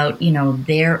about,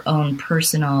 their own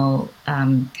personal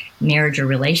marriage or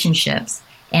relationships,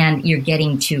 and you're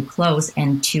getting too close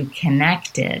and too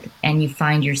connected, and you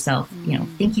find yourself,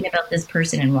 thinking about this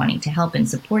person and wanting to help and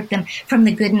support them from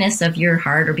the goodness of your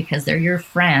heart or because they're your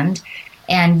friend,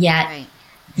 and yet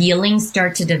feelings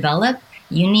start to develop,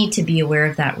 you need to be aware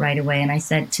of that right away. And I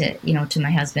said to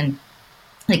my husband,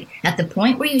 like, at the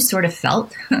point where you sort of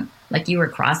felt like you were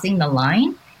crossing the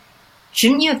line,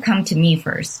 shouldn't you have come to me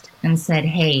first and said,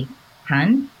 hey,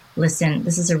 hun, listen,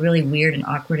 this is a really weird and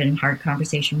awkward and hard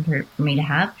conversation for me to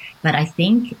have, but I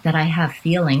think that I have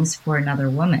feelings for another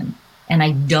woman, and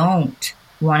I don't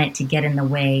want it to get in the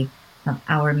way of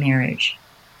our marriage.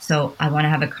 So I want to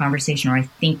have a conversation, or I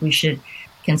think we should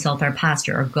consult our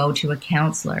pastor or go to a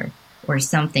counselor or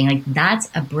something. Like, that's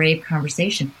a brave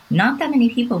conversation. Not that many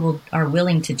people are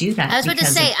willing to do that. I was about to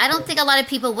say, I don't think a lot of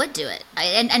people would do it.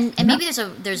 And maybe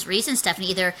there's reasons, Stephanie.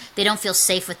 Either they don't feel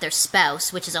safe with their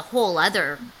spouse, which is a whole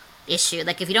other issue.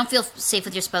 Like, if you don't feel safe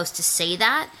with your spouse to say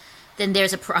that, then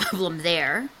there's a problem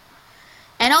there.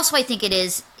 And also, I think it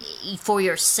is for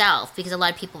yourself, because a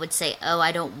lot of people would say, oh,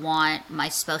 I don't want my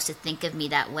spouse to think of me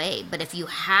that way. But if you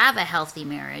have a healthy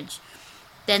marriage,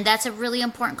 then that's a really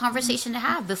important conversation to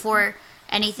have before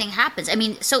anything happens. I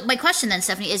mean, so my question then,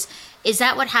 Stephanie, is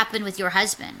that what happened with your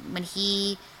husband when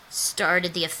he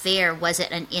started the affair? Was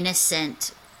it an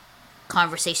innocent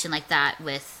conversation like that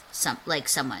with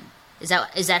someone? Is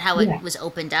that how it was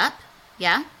opened up?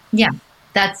 Yeah? Yeah,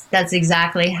 that's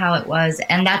exactly how it was.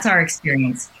 And that's our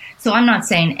experience. So I'm not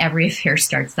saying every affair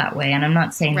starts that way. And I'm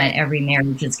not saying that every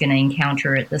marriage is going to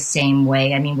encounter it the same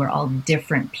way. I mean, we're all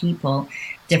different people,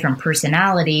 different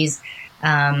personalities,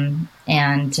 and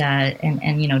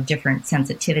different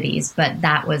sensitivities. But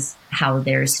that was how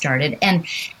theirs started. And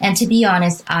to be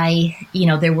honest,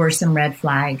 there were some red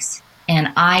flags,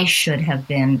 and I should have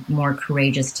been more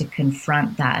courageous to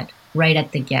confront that right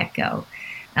at the get-go.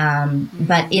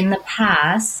 But in the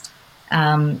past,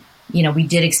 we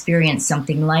did experience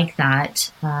something like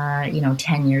that,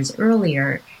 10 years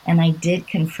earlier. And I did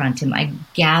confront him. I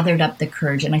gathered up the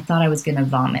courage, and I thought I was going to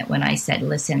vomit when I said,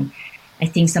 listen, I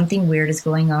think something weird is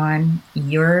going on.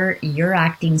 You're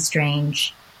acting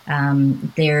strange.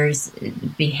 There's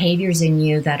behaviors in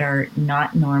you that are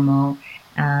not normal.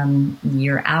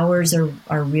 Your hours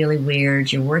are really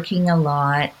weird. You're working a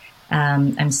lot.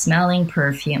 I'm smelling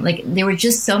perfume. Like, there were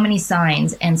just so many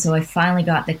signs. And so I finally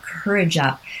got the courage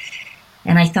up.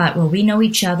 And I thought, well, we know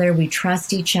each other, we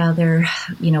trust each other,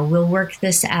 we'll work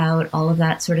this out, all of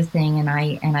that sort of thing. And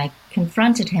I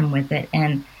confronted him with it,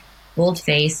 and bold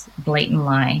face, blatant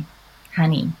lie.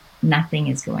 Honey, nothing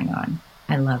is going on.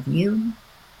 I love you.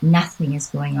 Nothing is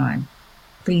going on.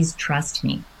 Please trust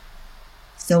me.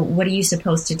 So what are you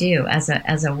supposed to do as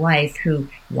a wife who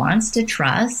wants to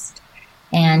trust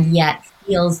and yet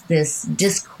feels this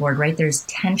discord, right? There's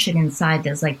tension inside.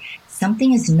 There's like,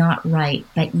 something is not right,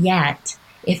 but yet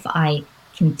if I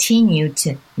continue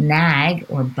to nag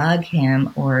or bug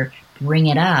him or bring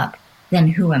it up, then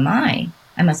who am I?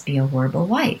 I must be a horrible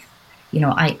wife.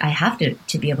 I have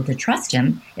to be able to trust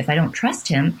him. If I don't trust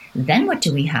him, then what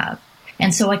do we have?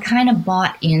 And so I kind of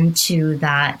bought into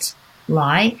that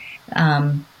lie.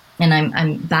 And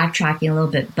I'm backtracking a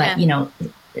little bit, but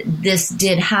this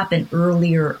did happen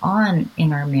earlier on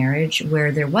in our marriage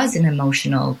where there was an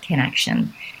emotional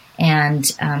connection. And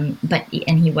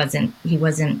he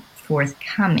wasn't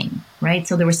forthcoming, right?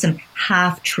 So there were some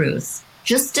half truths,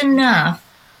 just enough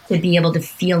to be able to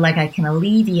feel like I can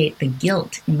alleviate the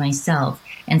guilt in myself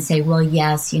and say, well,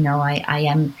 yes,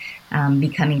 I am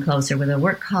becoming closer with a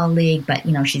work colleague, but,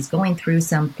 she's going through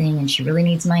something and she really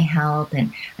needs my help,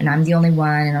 and I'm the only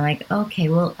one. And I'm like, okay,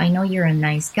 well, I know you're a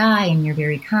nice guy and you're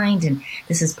very kind, and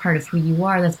this is part of who you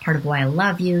are. That's part of why I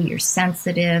love you. You're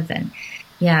sensitive. And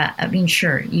yeah, I mean,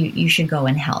 sure, you should go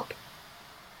and help.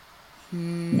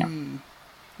 No.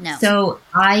 So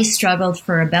I struggled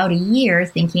for about a year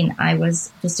thinking I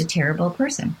was just a terrible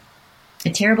person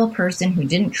who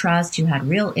didn't trust, who had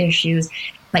real issues,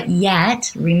 but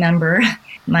yet remember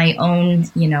my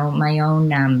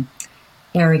own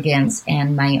arrogance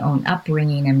and my own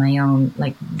upbringing and my own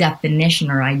definition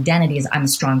or identity is I'm a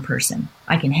strong person.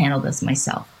 I can handle this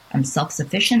myself. I'm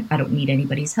self-sufficient. I don't need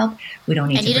anybody's help. We don't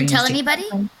need to. And you didn't tell anybody?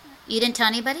 You didn't tell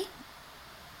anybody?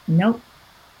 Nope.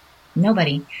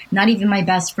 Nobody, not even my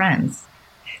best friends.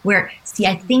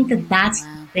 I think that's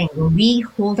the thing. When we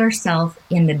hold ourselves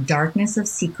in the darkness of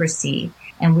secrecy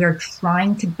and we're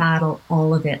trying to battle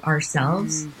all of it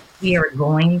ourselves, we are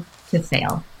going to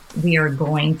fail. We are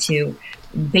going to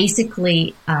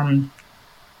basically, in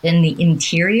the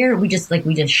interior, we just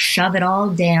shove it all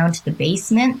down to the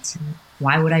basement.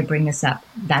 Why would I bring this up?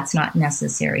 That's not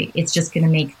necessary. It's just going to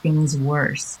make things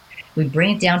worse. We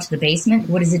bring it down to the basement.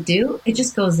 What does it do? It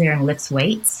just goes there and lifts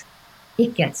weights.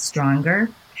 It gets stronger.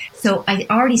 So I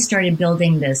already started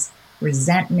building this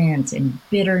resentment and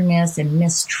bitterness and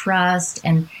mistrust.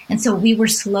 And so we were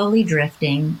slowly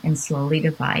drifting and slowly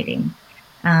dividing.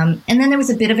 And then there was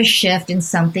a bit of a shift and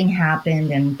something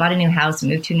happened, and bought a new house,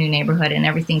 moved to a new neighborhood, and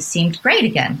everything seemed great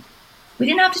again. We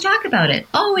didn't have to talk about it.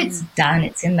 Oh, it's done.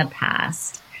 It's in the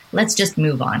past. Let's just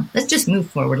move on. Let's just move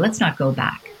forward. Let's not go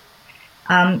back.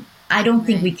 I don't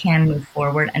think we can move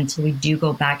forward until we do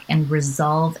go back and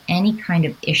resolve any kind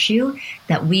of issue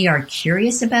that we are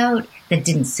curious about, that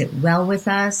didn't sit well with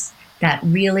us, that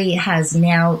really has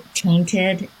now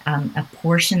tainted a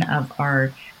portion of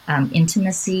our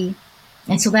intimacy.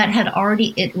 And so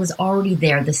it was already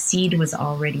there. The seed was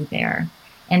already there.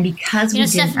 And because we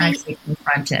didn't actually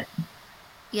confront it.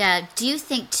 Yeah. Do you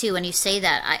think too, when you say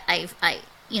that, I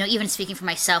even speaking for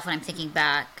myself, when I'm thinking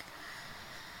back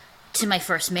to my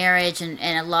first marriage and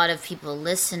a lot of people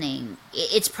listening,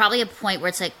 it's probably a point where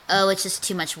it's like, oh, it's just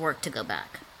too much work to go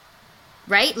back.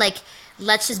 Right? Like,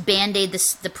 let's just Band-Aid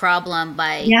the problem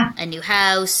by a new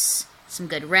house, some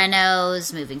good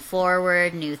renos, moving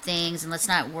forward, new things, and let's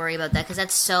not worry about that because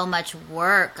that's so much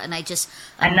work. And I just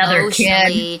another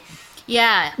kid.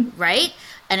 Yeah, right?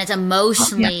 And it's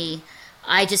emotionally,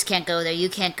 I just can't go there. You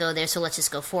can't go there. So let's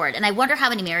just go forward. And I wonder how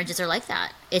many marriages are like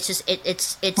that. It's just,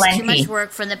 it's too much work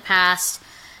from the past.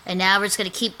 And now we're just going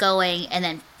to keep going and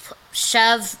then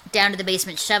shove down to the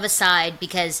basement, shove aside,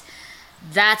 because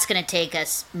that's going to take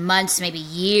us months, maybe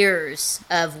years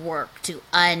of work to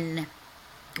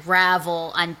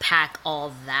unravel, unpack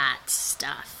all that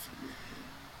stuff.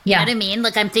 You know what I mean?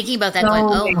 Like, I'm thinking about that going,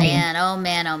 oh man, oh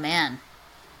man, oh man.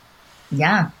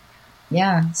 Yeah.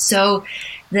 Yeah. So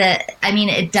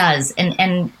it does.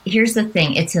 And here's the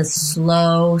thing. It's a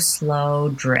slow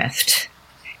drift.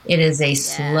 It is a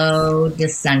slow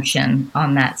descension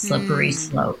on that slippery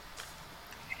slope.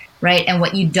 Right. And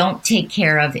what you don't take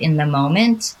care of in the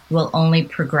moment will only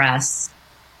progress.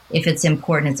 If it's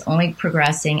important, it's only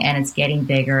progressing and it's getting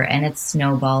bigger and it's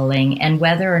snowballing. And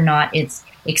whether or not it's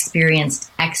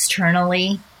experienced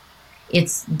externally,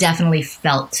 it's definitely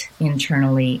felt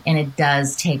internally, and it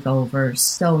does take over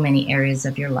so many areas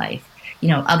of your life.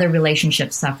 Other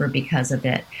relationships suffer because of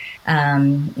it.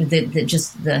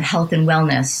 Just the health and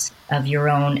wellness of your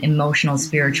own emotional,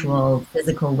 spiritual,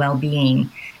 physical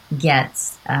well-being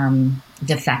gets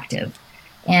defective.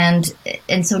 And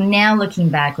so now looking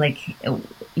back,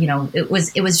 it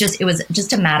was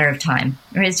just a matter of time.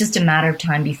 Right? It's just a matter of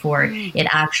time before it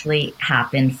actually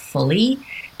happened fully.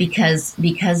 Because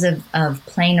of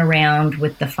playing around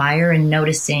with the fire and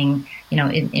noticing,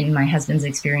 in my husband's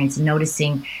experience,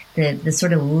 noticing the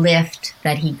sort of lift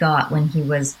that he got when he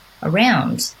was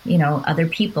around, other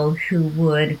people who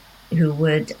would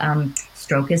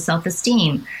stroke his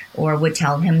self-esteem or would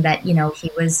tell him that,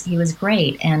 he was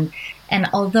great. And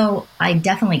although I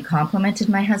definitely complimented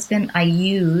my husband, I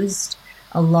used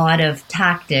a lot of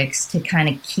tactics to kind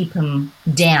of keep him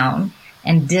down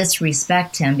and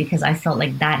disrespect him, because I felt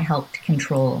like that helped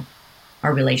control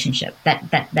our relationship.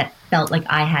 That felt like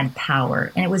I had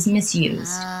power, and it was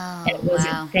misused, and it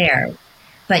wasn't fair.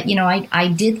 But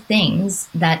I did things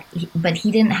but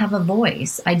he didn't have a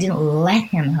voice. I didn't let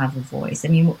him have a voice. I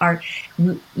mean,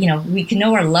 we can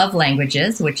know our love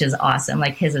languages, which is awesome.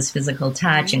 Like his is physical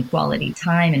touch and quality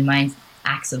time, and mine's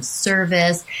acts of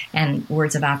service and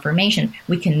words of affirmation.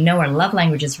 We can know our love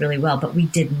languages really well, but we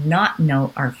did not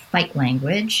know our fight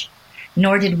language,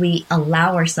 nor did we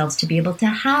allow ourselves to be able to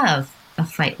have a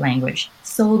fight language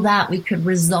so that we could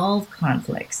resolve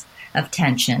conflicts of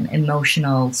tension,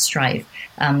 emotional strife,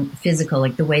 physical,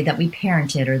 like the way that we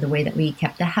parented or the way that we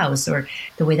kept the house or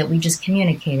the way that we just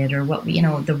communicated or what we,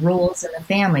 the roles in the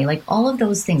family, like all of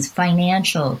those things,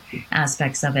 financial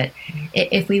aspects of it.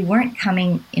 If we weren't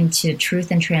coming into truth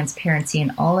and transparency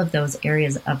in all of those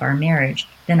areas of our marriage,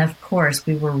 then of course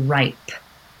we were ripe.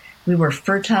 We were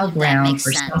fertile ground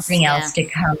for something else to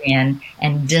come in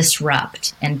and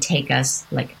disrupt and take us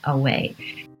like away.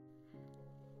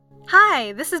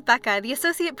 Hi, this is Becca, the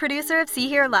associate producer of See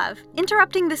Hear Love,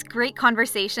 interrupting this great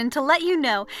conversation to let you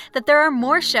know that there are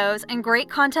more shows and great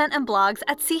content and blogs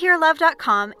at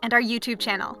seehearlove.com and our YouTube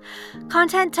channel.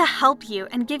 Content to help you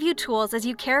and give you tools as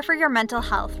you care for your mental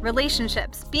health,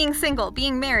 relationships, being single,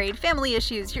 being married, family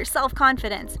issues, your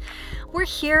self-confidence. We're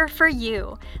here for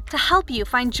you, to help you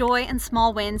find joy and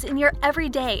small wins in your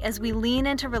everyday as we lean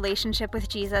into relationship with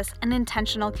Jesus and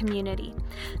intentional community.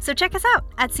 So check us out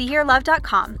at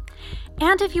seehearlove.com.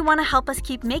 And if you want to help us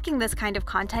keep making this kind of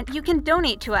content, you can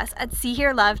donate to us at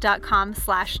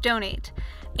seehearlove.com/donate.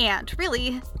 And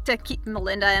really, to keep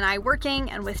Melinda and I working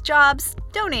and with jobs,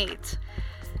 donate.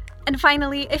 And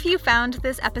finally, if you found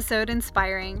this episode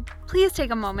inspiring, please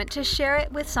take a moment to share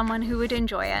it with someone who would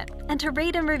enjoy it and to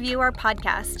rate and review our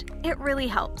podcast. It really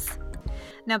helps.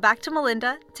 Now back to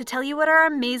Melinda to tell you what our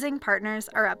amazing partners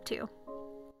are up to.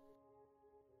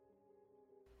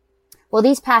 Well,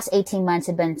 these past 18 months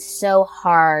have been so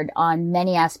hard on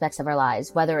many aspects of our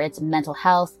lives, whether it's mental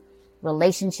health,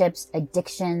 relationships,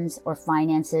 addictions, or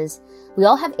finances. We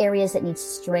all have areas that need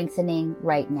strengthening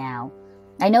right now.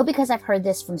 I know because I've heard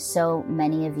this from so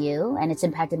many of you, and it's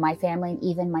impacted my family and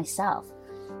even myself.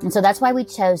 And so that's why we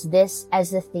chose this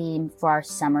as the theme for our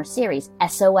summer series,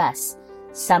 SOS,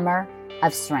 Summer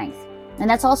of Strength. And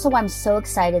that's also why I'm so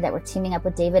excited that we're teaming up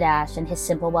with David Ash and his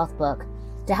Simple Wealth book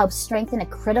to help strengthen a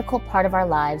critical part of our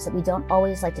lives that we don't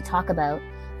always like to talk about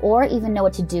or even know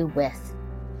what to do with.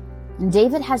 And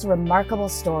David has a remarkable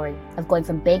story of going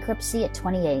from bankruptcy at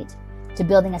 28 to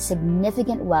building a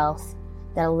significant wealth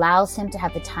that allows him to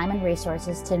have the time and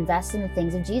resources to invest in the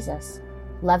things of Jesus,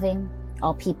 loving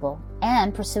all people,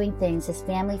 and pursuing things his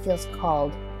family feels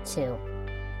called to.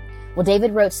 Well,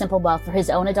 David wrote Simple Wealth for his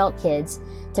own adult kids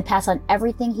to pass on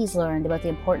everything he's learned about the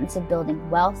importance of building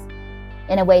wealth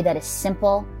in a way that is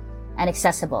simple and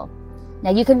accessible.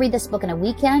 Now, you can read this book in a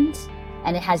weekend,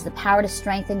 and it has the power to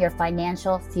strengthen your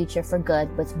financial future for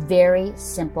good with very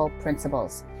simple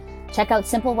principles. Check out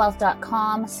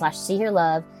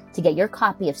simplewealth.com/seehearlove to get your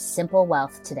copy of Simple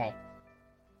Wealth today.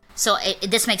 So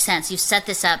this makes sense. You set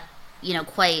this up,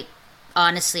 quite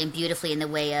honestly and beautifully in the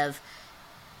way of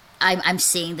I'm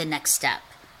seeing the next step,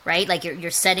 right? Like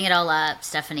you're setting it all up,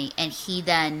 Stephanie, and he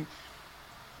then,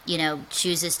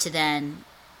 chooses to then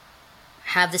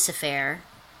have this affair.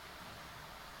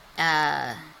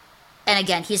 And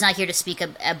again, he's not here to speak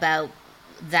about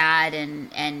that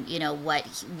and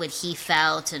what he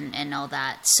felt and all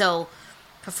that. So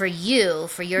for you,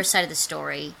 for your side of the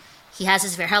story, he has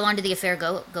this affair. How long did the affair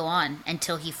go on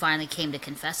until he finally came to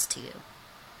confess to you?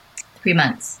 3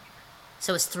 months.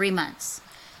 So it's 3 months.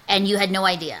 And you had no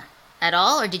idea at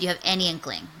all, or did you have any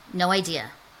inkling? No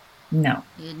idea? No.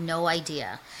 You had no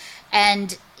idea.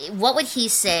 And what would he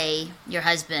say, your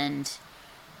husband,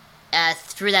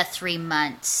 through that 3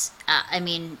 months?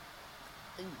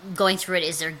 Going through it,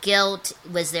 is there guilt?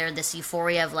 Was there this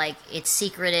euphoria of like, it's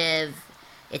secretive,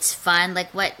 it's fun?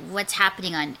 Like what's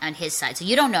happening on his side? So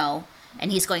you don't know,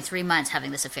 and he's going 3 months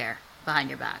having this affair behind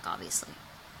your back, obviously.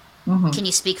 Mm-hmm. Can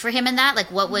you speak for him in that?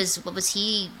 Like what's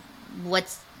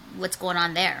going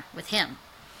on there with him?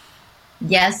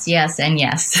 Yes, and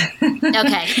yes.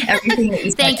 Okay. Everything that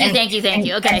you said. Thank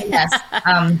you. Okay. Yes.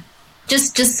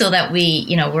 Just so that we,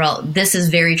 this is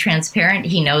very transparent.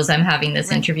 He knows I'm having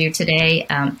this interview today.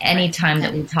 Anytime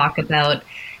that we talk about,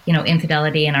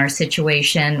 infidelity in our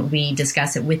situation, we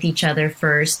discuss it with each other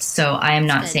first. So I am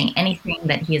not saying anything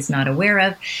that he is not aware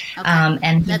of. Okay.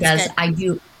 And he That's does,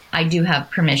 good. I do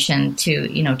have permission to,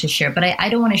 to share, but I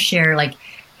don't want to share like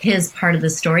his part of the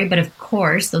story. But of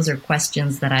course, those are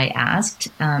questions that I asked.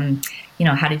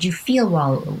 How did you feel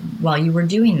while you were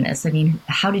doing this? I mean,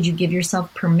 how did you give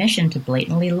yourself permission to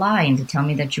blatantly lie and to tell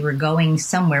me that you were going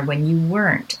somewhere when you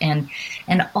weren't? And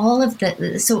all of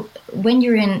the, so when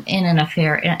you're in an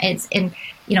affair,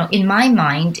 in my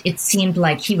mind, it seemed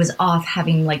like he was off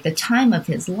having like the time of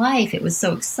his life. It was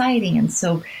so exciting and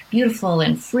so beautiful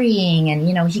and freeing. And,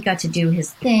 he got to do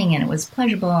his thing and it was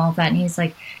pleasurable and all that. And he's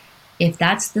like, if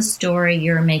that's the story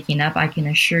you're making up, I can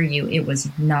assure you it was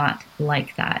not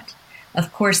like that.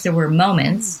 Of course, there were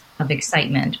moments of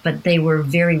excitement, but they were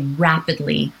very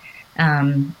rapidly,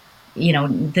 the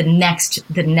next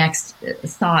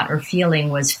thought or feeling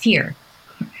was fear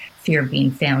of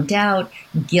being found out,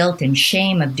 guilt and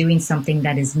shame of doing something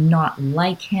that is not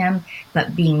like him,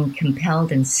 but being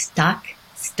compelled and stuck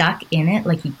in it,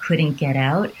 like he couldn't get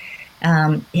out.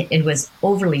 It was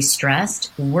overly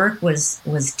stressed. Work was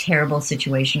terrible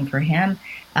situation for him.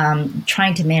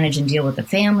 Trying to manage and deal with the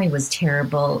family was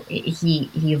terrible.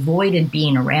 He avoided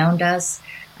being around us.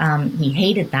 He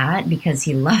hated that because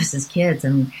he loves his kids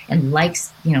and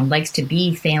likes to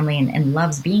be family and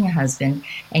loves being a husband.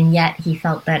 And yet he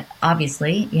felt that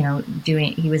obviously,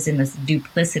 he was in this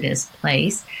duplicitous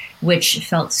place, which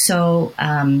felt so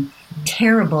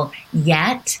terrible,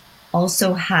 yet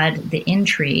also had the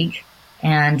intrigue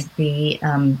and the,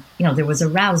 there was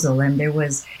arousal and there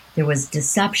was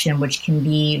deception, which can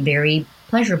be very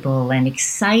pleasurable and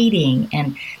exciting.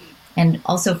 And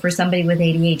also for somebody with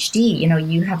ADHD,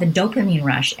 you have a dopamine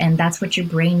rush, and that's what your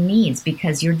brain needs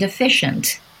because you're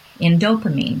deficient in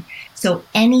dopamine. So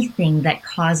anything that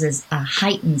causes a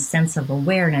heightened sense of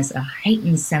awareness, a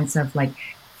heightened sense of like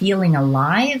feeling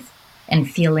alive and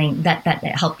feeling that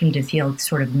helped him to feel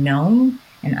sort of known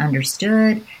and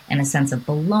understood and a sense of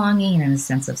belonging and a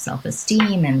sense of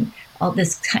self-esteem and all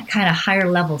this kind of higher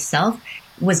level self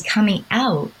was coming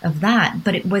out of that,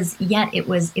 but it was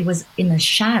in the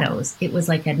shadows. It was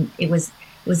like it was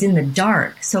in the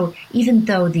dark. So even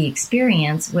though the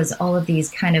experience was all of these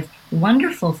kind of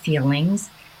wonderful feelings,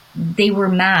 they were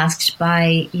masked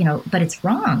by, but it's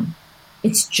wrong.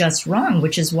 It's just wrong,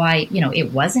 which is why,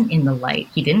 it wasn't in the light.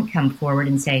 He didn't come forward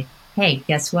and say, hey,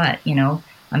 guess what?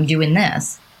 I'm doing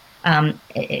this.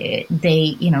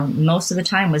 They, most of the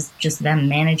time was just them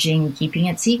managing, keeping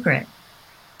it secret.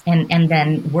 And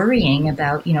then worrying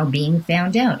about, being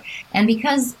found out. And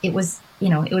because it was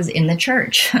in the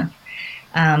church,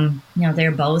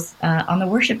 they're both on the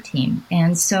worship team.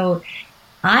 And so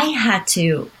I had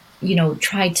to,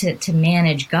 try to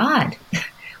manage God.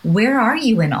 Where are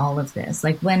you in all of this?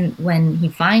 Like when he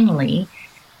finally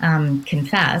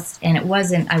confessed, and it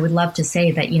wasn't, I would love to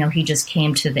say that, he just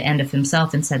came to the end of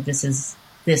himself and said, this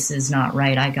is not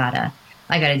right. I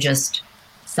gotta just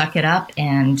suck it up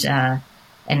and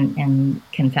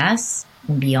confess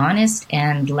and be honest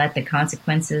and let the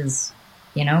consequences,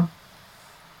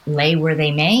 lay where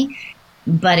they may.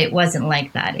 But it wasn't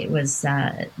like that. It was,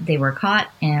 they were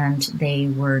caught and they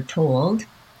were told,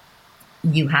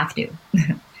 you have to,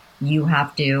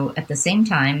 at the same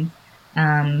time,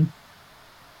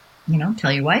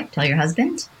 tell your wife, tell your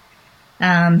husband.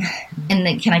 And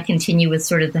then can I continue with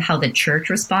sort of how the church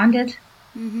responded?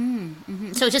 Mm-hmm,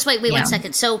 mm-hmm. So just wait 1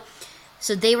 second. So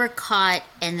they were caught,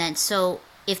 and then, so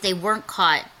if they weren't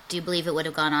caught, do you believe it would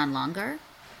have gone on longer?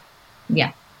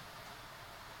 Yeah.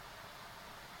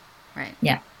 Right.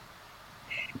 Yeah.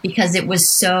 Because it was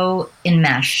so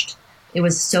enmeshed. It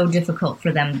was so difficult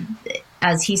for them.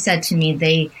 As he said to me,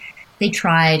 they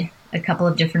tried a couple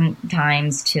of different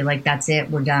times to like, that's it,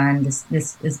 we're done. This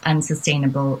is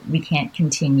unsustainable. We can't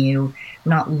continue. We're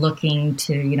not looking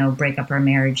to, break up our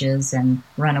marriages and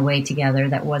run away together.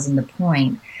 That wasn't the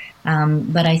point.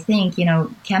 But I think,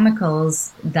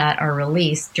 chemicals that are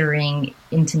released during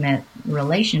intimate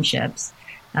relationships,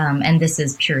 and this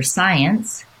is pure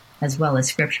science as well as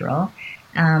scriptural,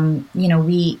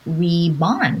 we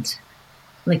bond.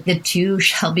 Like the two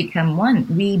shall become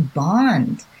one. We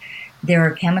bond. There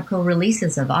are chemical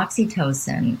releases of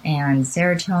oxytocin and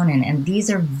serotonin, and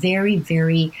these are very,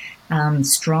 very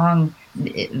strong,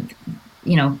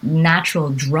 natural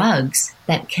drugs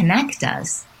that connect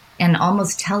us and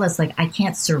almost tell us, like, I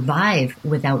can't survive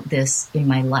without this in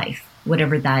my life,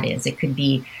 whatever that is. It could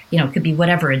be, it could be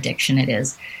whatever addiction it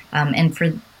is. And for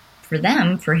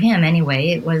him anyway,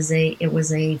 it was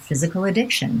a physical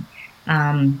addiction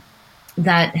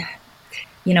that,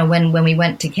 when we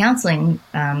went to counseling,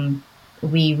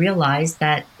 we realized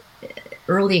that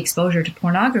early exposure to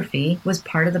pornography was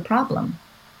part of the problem,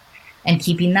 and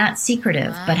keeping that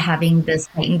secretive, but having this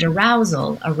heightened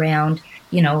arousal around,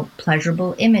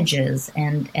 pleasurable images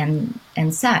and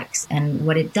sex and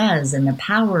what it does and the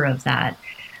power of that.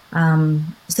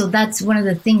 So that's one of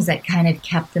the things that kind of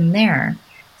kept them there.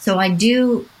 So I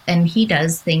do, and he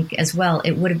does think as well,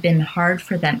 it would have been hard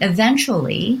for them.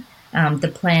 Eventually,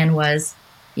 the plan was,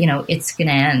 it's going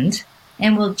to end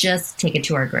and we'll just take it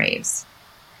to our graves.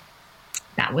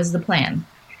 That was the plan.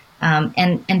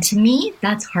 And to me,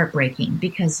 that's heartbreaking,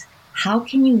 because how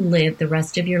can you live the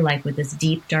rest of your life with this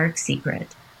deep, dark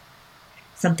secret?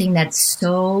 Something that's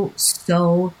so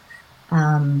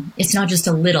it's not just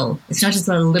a little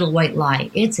white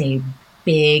lie. It's a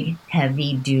big,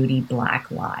 heavy duty black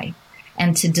lie.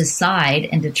 And to decide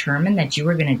and determine that you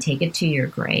were going to take it to your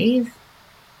grave,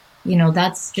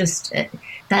 that's just,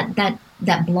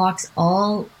 that blocks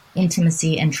all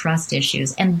intimacy and trust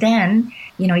issues. And then,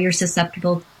 you're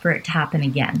susceptible for it to happen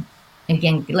again.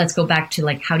 Again, let's go back to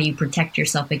how do you protect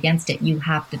yourself against it? You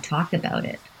have to talk about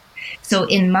it. So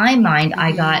in my mind,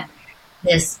 I got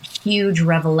this huge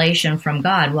revelation from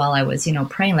God while I was,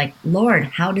 praying, Lord,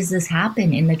 how does this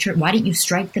happen in the church? Why didn't you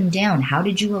strike them down? How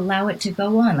did you allow it to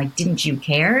go on? Didn't you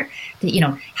care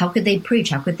that, how could they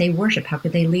preach? How could they worship? How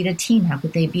could they lead a team? How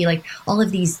could they be all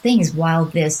of these things while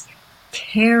this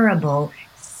terrible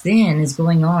sin is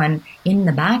going on in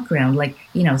the background,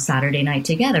 Saturday night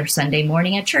together, Sunday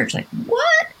morning at church?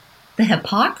 What? The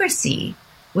hypocrisy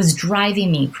was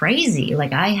driving me crazy.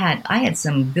 I had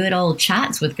some good old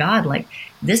chats with God.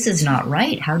 This is not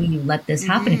right. How do you let this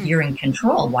happen if you're in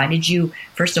control? Why did you,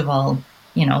 first of all,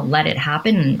 let it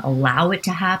happen and allow it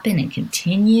to happen and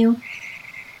continue?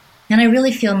 And I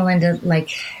really feel, Melinda,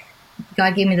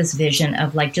 God gave me this vision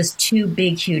of just two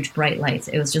big, huge, bright lights.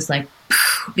 It was just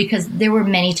because there were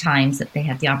many times that they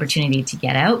had the opportunity to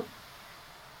get out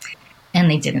and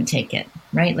they didn't take it,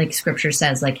 right? Scripture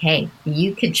says, hey,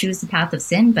 you could choose the path of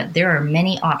sin, but there are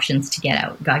many options to get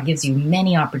out. God gives you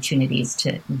many opportunities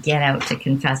to get out, to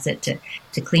confess it,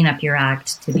 to clean up your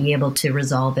act, to be able to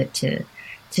resolve it,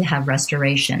 to have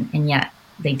restoration. And yet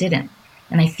they didn't.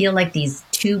 And I feel these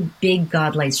two big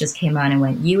God lights just came on and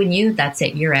went, you and you, that's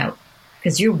it, you're out.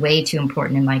 Because you're way too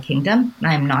important in my kingdom.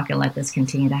 I'm not going to let this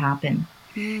continue to happen.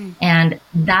 And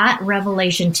that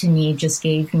revelation to me just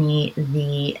gave me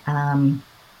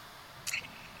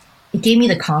it gave me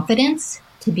the confidence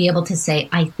to be able to say,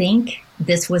 I think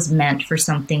this was meant for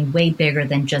something way bigger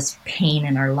than just pain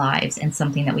in our lives and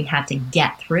something that we had to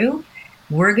get through.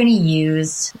 We're going to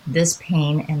use this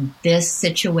pain and this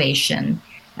situation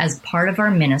as part of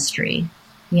our ministry,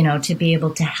 to be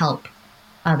able to help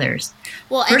others.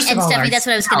 Well, and Stephanie, that's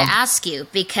what I was going to ask you,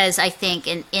 because I think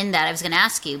in that I was going to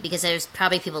ask you, because there's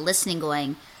probably people listening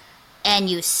going, and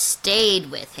you stayed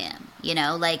with him,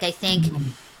 I think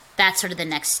that's sort of the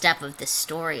next step of this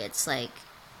story. It's I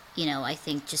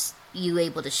think just you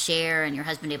able to share and your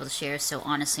husband able to share so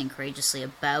honestly and courageously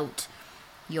about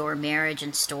your marriage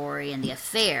and story and the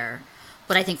affair.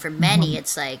 But I think for many,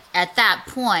 it's at that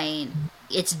point,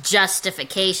 it's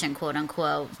justification, quote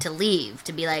unquote, to leave,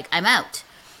 to be I'm out.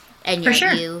 And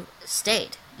yet you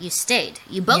stayed. You stayed.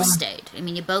 You both stayed. I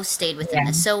mean, you both stayed within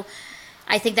this. So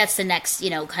I think that's the next,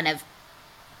 kind of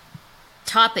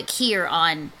topic here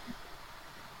on,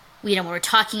 when we're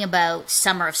talking about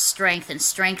summer of strength and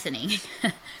strengthening.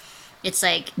 It's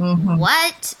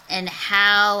what and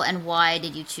how and why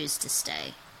did you choose to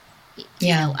stay?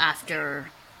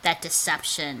 After that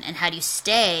deception, and how do you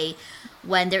stay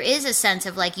when there is a sense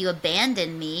of you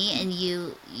abandoned me and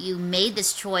you made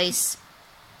this choice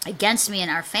against me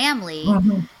and our family,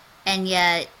 and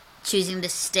yet choosing to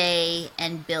stay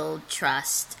and build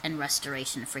trust and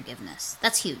restoration and forgiveness.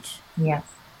 That's huge. Yes.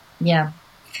 Yeah.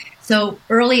 So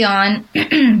early on,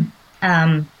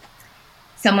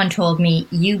 someone told me,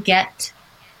 you get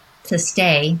to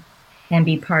stay and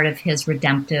be part of his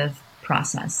redemptive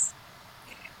process.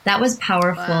 That was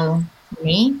powerful to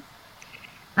me.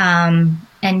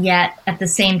 And yet at the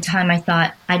same time, I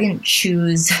thought, I didn't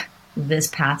choose this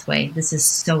pathway. This is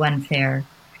so unfair.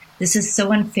 This is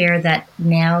so unfair that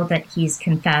now that he's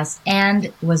confessed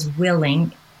and was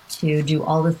willing to do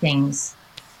all the things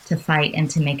to fight and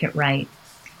to make it right,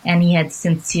 and he had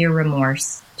sincere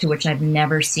remorse, to which I've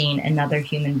never seen another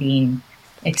human being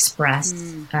expressed,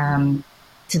 to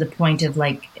the point of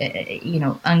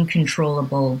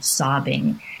uncontrollable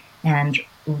sobbing and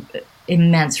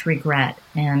immense regret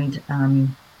and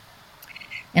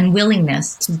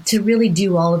willingness to really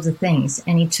do all of the things.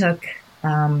 And he took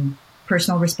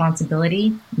personal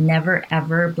responsibility, never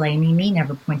ever blaming me,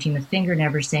 never pointing the finger,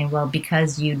 never saying, well,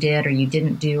 because you did or you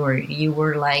didn't do or you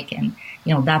were and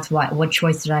that's what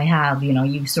choice did I have?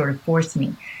 You sort of forced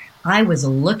me. I was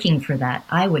looking for that.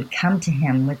 I would come to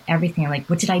him with everything.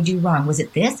 What did I do wrong? Was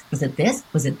it this? Was it this?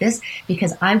 Was it this?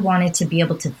 Because I wanted to be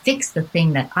able to fix the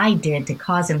thing that I did to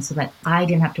cause him so that I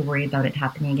didn't have to worry about it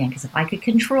happening again. Because if I could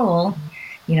control,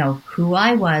 who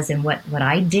I was and what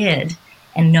I did,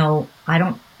 and know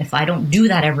if I don't do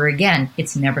that ever again,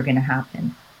 it's never going to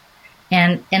happen.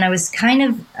 And I was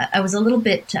I was a little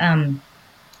bit,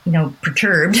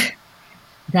 perturbed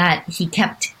that he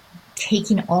kept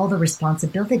taking all the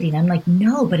responsibility. And I'm like,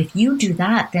 no, but if you do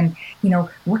that, then,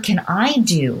 what can I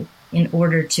do in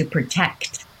order to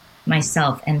protect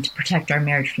myself and to protect our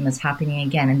marriage from this happening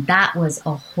again. And that was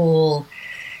a whole,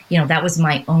 that was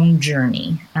my own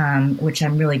journey, which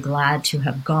I'm really glad to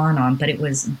have gone on, but it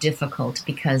was difficult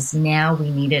because now we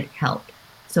needed help.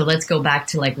 So let's go back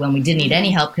to like when we didn't need any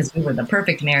help because we were the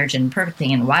perfect marriage and perfect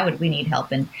thing. And why would we need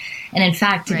help? And in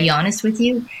fact, to be honest with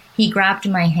you, he grabbed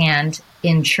my hand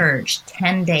in church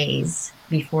 10 days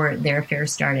before their affair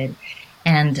started.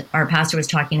 And our pastor was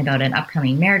talking about an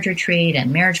upcoming marriage retreat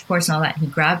and marriage course and all that. He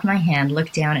grabbed my hand,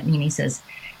 looked down at me, and he says,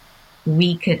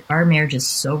 our marriage is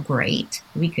so great,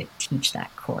 we could teach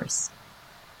that course.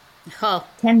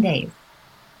 10 days.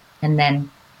 And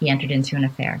then he entered into an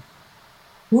affair.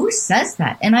 Who says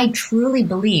that? And I truly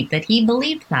believe that he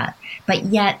believed that. But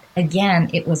yet,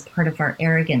 again, it was part of our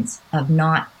arrogance of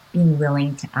not being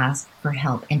willing to ask for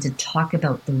help and to talk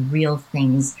about the real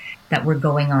things that were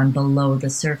going on below the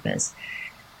surface.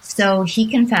 So he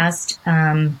confessed,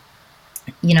 it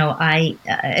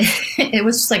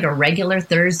was just like a regular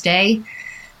Thursday,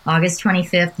 August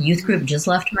 25th, youth group just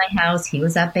left my house. He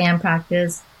was at band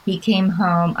practice. He came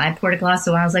home. I poured a glass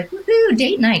of wine. I was like, woohoo,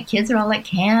 date night. Kids are all at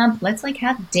camp. Let's like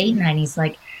have date night. He's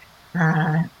like,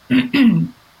 no.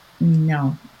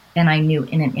 And I knew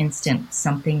in an instant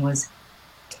something was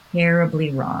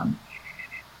terribly wrong.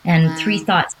 And three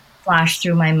thoughts flashed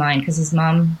through my mind because his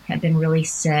mom had been really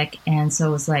sick. And so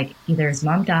it was like either his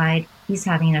mom died, he's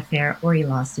having an affair, or he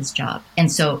lost his job.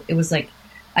 And so it was like,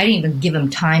 I didn't even give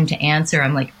him time to answer.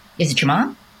 I'm like, is it your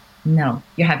mom? No.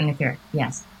 You're having an affair?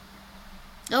 Yes.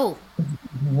 Oh.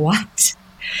 What?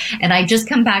 And I just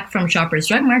come back from Shoppers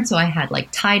Drug Mart, so I had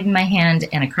like Tide in my hand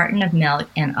and a carton of milk,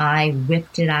 and I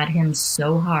whipped it at him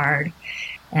so hard,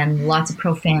 and lots of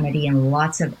profanity and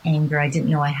lots of anger. I didn't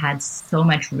know I had so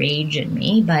much rage in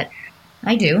me, but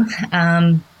I do.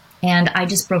 And I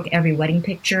just broke every wedding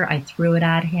picture. I threw it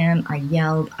at him. I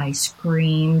yelled. I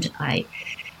screamed.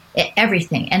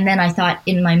 Everything. And then I thought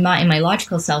in my mind, in my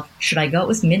logical self, should I go? It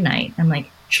was midnight. I'm like,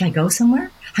 should I go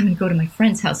somewhere? I'm going to go to my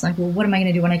friend's house. I'm like, well, what am I going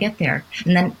to do when I get there?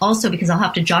 And then also because I'll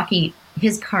have to jockey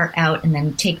his car out and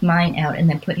then take mine out and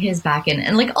then put his back in.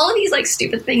 And like all of these like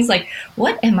stupid things, like,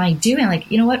 what am I doing?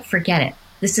 Like, you know what? Forget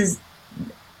it.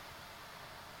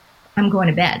 I'm going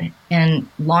to bed. And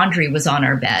laundry was on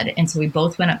our bed. And so we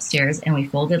both went upstairs and we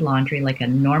folded laundry like a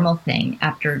normal thing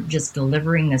after just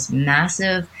delivering this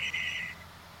massive,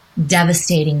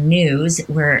 devastating news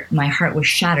where my heart was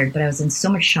shattered, but I was in so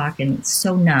much shock and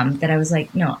so numb that I was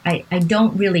like, no, I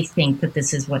don't really think that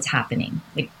this is what's happening.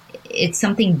 Like, it's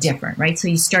something different, right? So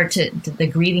you start to the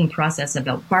grieving process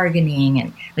about bargaining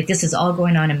and like, this is all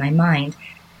going on in my mind.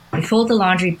 I fold the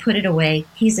laundry, put it away.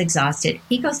 He's exhausted.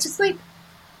 He goes to sleep.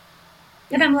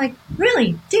 And I'm like,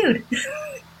 really, dude,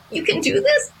 you can do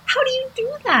this? How do you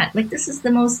do that? Like, this is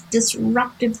the most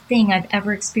disruptive thing we've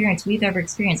ever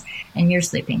experienced, and you're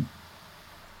sleeping.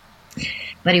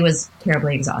 But he was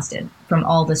terribly exhausted from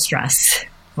all the stress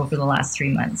over the last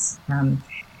 3 months.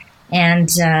 And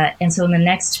so in the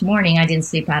next morning, I didn't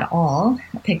sleep at all.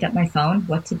 I picked up my phone,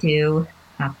 what to do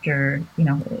after,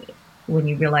 when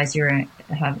you realize you're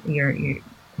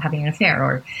having an affair,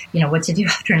 or, what to do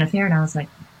after an affair. And I was like,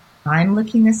 I'm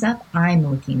looking this up.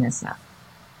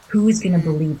 Who's going to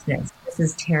believe this? This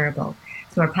is terrible.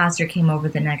 So our pastor came over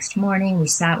the next morning. We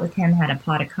sat with him, had a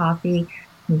pot of coffee.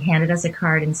 He handed us a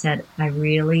card and said, I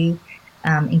really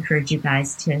encourage you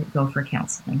guys to go for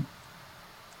counseling.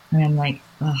 And I'm like,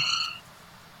 oh,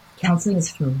 counseling is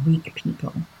for weak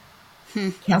people.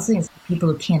 Counseling is for people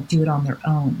who can't do it on their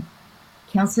own.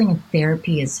 Counseling and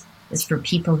therapy is for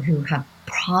people who have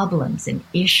problems and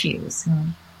issues.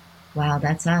 Wow,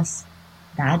 that's us.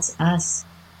 That's us.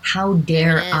 How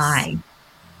dare I?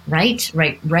 Right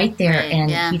there. Right,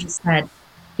 and yeah.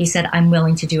 He said, I'm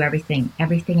willing to do everything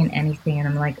and anything. And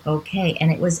I'm like, okay. And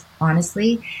it was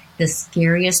honestly the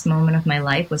scariest moment of my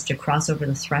life was to cross over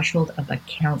the threshold of a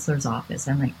counselor's office.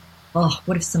 I'm like, oh,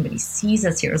 what if somebody sees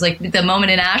us here? It was like the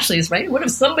moment in Ashley's, right? What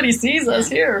if somebody sees us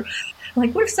here? I'm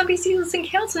like, what if somebody sees us in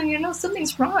counseling?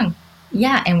 Something's wrong.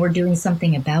 Yeah. And we're doing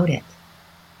something about it.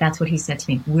 That's what he said to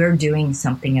me. We're doing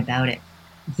something about it.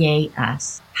 Yay,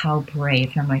 us. How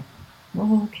brave. And I'm like,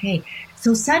 oh, okay.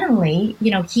 So suddenly,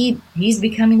 he's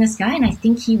becoming this guy, and I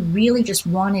think he really just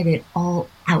wanted it all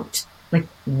out. Like,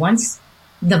 once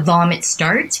the vomit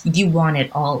starts, you want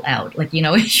it all out. Like,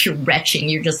 you're retching.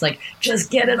 You're just like,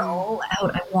 just get it all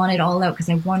out. I want it all out because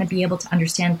I want to be able to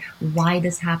understand why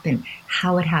this happened,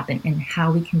 how it happened, and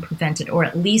how we can prevent it, or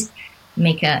at least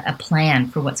make a plan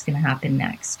for what's going to happen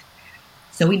next.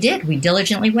 So we did. We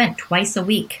diligently went twice a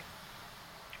week.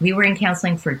 We were in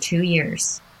counseling for 2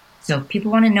 years. So if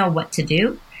people want to know what to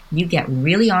do, you get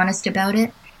really honest about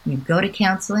it. You go to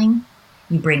counseling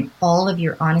You bring all of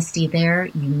your honesty there.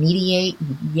 You mediate,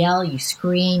 you yell, you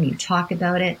scream, you talk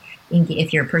about it.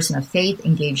 If you're a person of faith,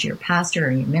 engage your pastor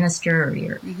or your minister or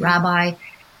your rabbi.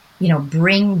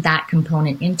 Bring that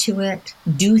component into it.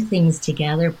 Do things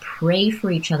together. Pray for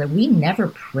each other. We never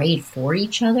prayed for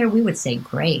each other. We would say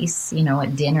grace,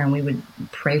 at dinner, and we would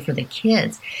pray for the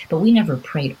kids. But we never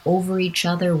prayed over each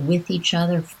other, with each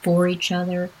other, for each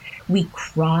other. We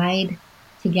cried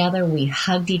together. We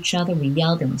hugged each other. We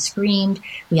yelled and we screamed.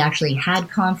 We actually had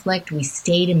conflict. We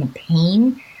stayed in the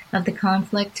pain of the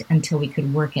conflict until we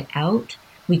could work it out.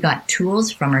 We got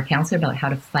tools from our counselor about how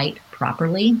to fight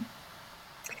properly.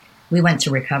 We went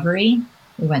to recovery.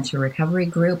 We went to a recovery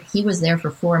group. He was there for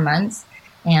 4 months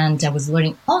and was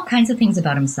learning all kinds of things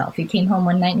about himself. He came home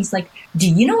one night and he's like, do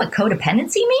you know what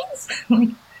codependency means? I'm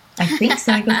like, I think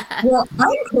so. I go, well,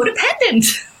 I'm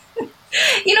codependent.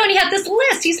 And he had this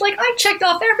list. He's like, I checked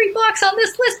off every box on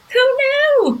this list. Who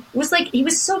knew? It was like, he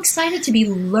was so excited to be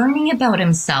learning about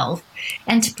himself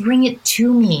and to bring it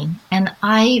to me. And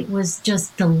I was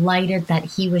just delighted that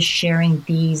he was sharing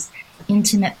these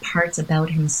intimate parts about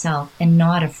himself and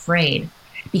not afraid,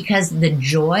 because the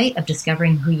joy of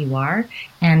discovering who you are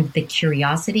and the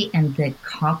curiosity and the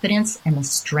confidence and the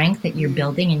strength that you're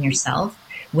building in yourself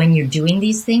when you're doing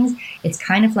these things, it's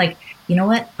kind of like, you know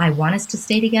what? I want us to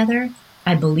stay together.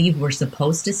 I believe we're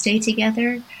supposed to stay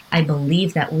together. I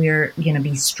believe that we're going to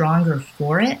be stronger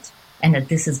for it and that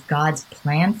this is God's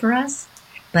plan for us.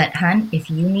 But hun, if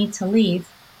you need to leave,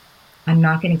 I'm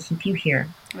not going to keep you here.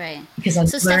 Right. Because I'm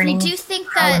Stephanie, learning. do you think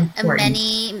how that important.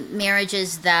 many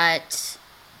marriages that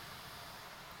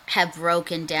have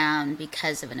broken down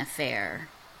because of an affair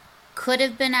could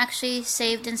have been actually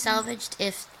saved and salvaged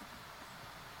if...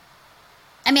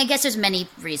 I guess there's many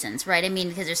reasons, right?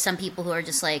 Because there's some people who are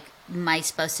just like, my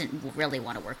spouse didn't really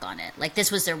want to work on it. Like,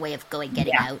 this was their way of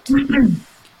getting out. And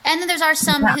then there's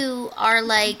some who are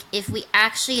like, if we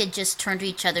actually had just turned to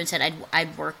each other and said,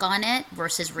 I'd work on it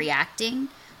versus reacting,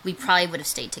 we probably would have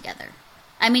stayed together.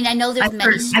 I know there's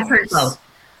many stories. I've heard both.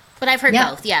 But I've heard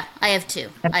both. Yeah, I have too.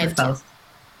 I've heard both.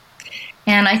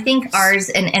 And I think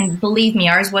ours, and believe me,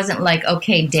 ours wasn't like,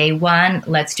 okay, day one,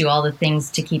 let's do all the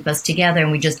things to keep us together.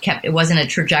 And we just kept, it wasn't a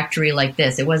trajectory like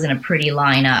this. It wasn't a pretty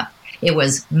line up. It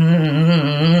was,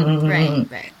 right.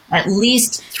 At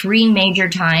least 3 major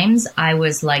times, I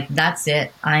was like, that's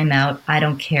it. I'm out. I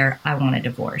don't care. I want a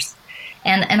divorce.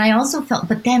 And I also felt,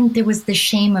 but then there was the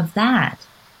shame of that,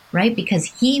 right?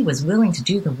 Because he was willing to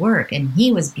do the work and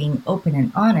he was being open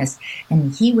and honest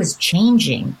and he was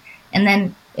changing. And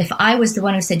then if I was the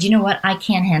one who said, you know what, I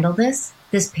can't handle this.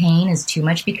 This pain is too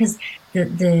much, because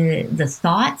the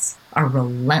thoughts are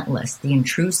relentless. The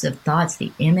intrusive thoughts,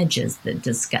 the images, the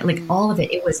disgust, like all of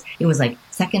it. It was like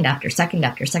second after second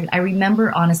after second. I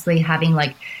remember honestly having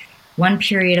like one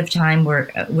period of time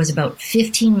where it was about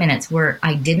 15 minutes where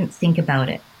I didn't think about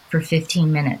it for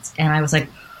 15 minutes. And I was like,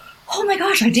 oh my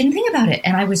gosh, I didn't think about it.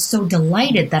 And I was so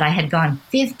delighted that I had gone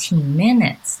 15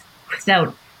 minutes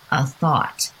without a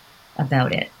thought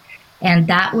about it. And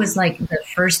that was like the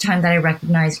first time that I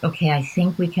recognized, okay, I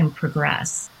think we can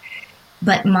progress.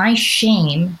 But my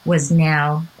shame was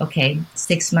now, okay,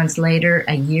 6 months later,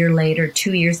 a year later,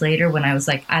 2 years later, when I was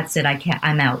like, that's it,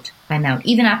 I'm out.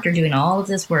 Even after doing all of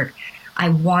this work, I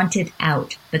wanted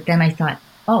out. But then I thought,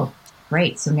 oh,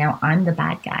 great. So now I'm the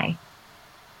bad guy,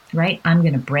 right? I'm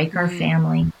going to break our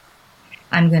family.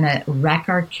 I'm going to wreck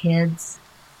our kids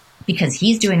because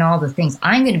he's doing all the things.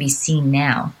 I'm going to be seen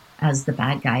now as the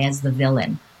bad guy, as the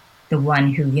villain, the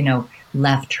one who,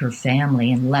 left her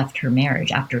family and left her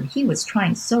marriage after he was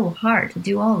trying so hard to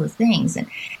do all the things. And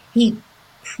he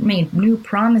made new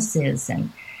promises.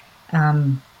 And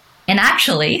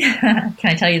actually, can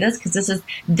I tell you this? Because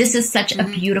this is such a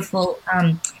beautiful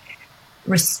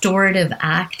restorative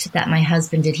act that my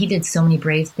husband did. He did so many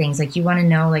brave things. Like, you want to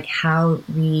know like how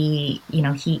he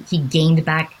gained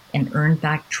back and earned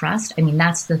back trust.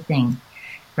 That's the thing,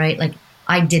 right? Like,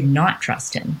 I did not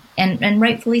trust him, and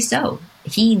rightfully so.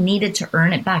 He needed to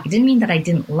earn it back. It didn't mean that I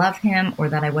didn't love him or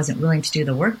that I wasn't willing to do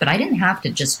the work, but I didn't have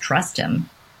to just trust him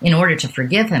in order to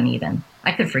forgive him even.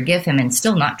 I could forgive him and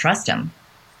still not trust him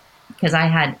because I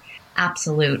had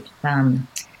absolute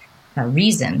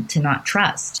reason to not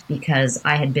trust because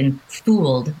I had been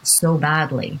fooled so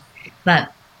badly.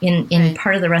 But in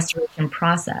part of the restoration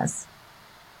process,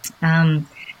 and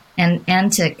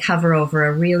to cover over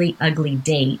a really ugly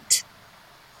date,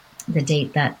 the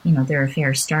date that, their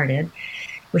affair started,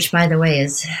 which by the way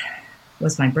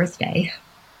was my birthday.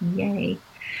 Yay.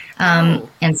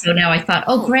 And so now I thought,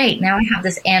 oh, great. Now I have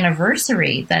this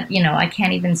anniversary that, I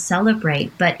can't even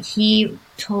celebrate. But he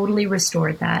totally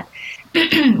restored that.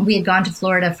 We had gone to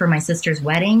Florida for my sister's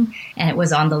wedding, and it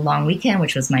was on the long weekend,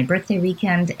 which was my birthday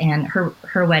weekend. And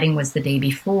her wedding was the day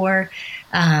before.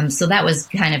 So that was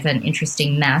kind of an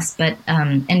interesting mess, but,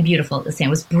 and beautiful at the same.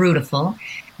 It was brutal.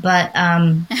 But,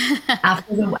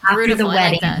 after the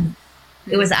wedding, like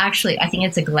it was actually, I think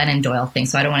it's a Glennon Doyle thing,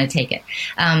 so I don't want to take it.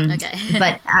 Okay.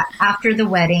 But after the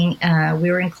wedding,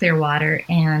 we were in Clearwater,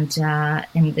 and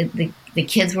the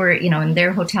kids were, in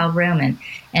their hotel room,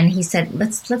 and he said,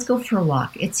 let's go for a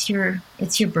walk. It's your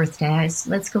birthday.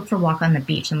 Let's go for a walk on the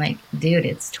beach. I'm like, dude,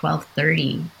 it's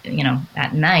 12:30,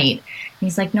 at night. And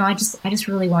he's like, no, I just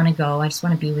really want to go. I just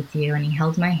want to be with you. And he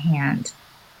held my hand,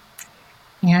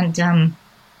 and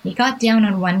he got down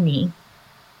on one knee.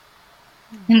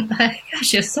 And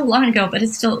gosh, it was so long ago, but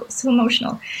it's still so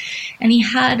emotional. And he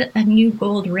had a new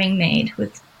gold ring made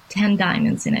with 10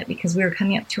 diamonds in it because we were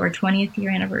coming up to our 20th year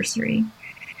anniversary.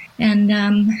 And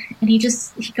he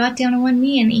got down on one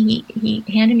knee, and he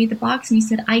handed me the box, and he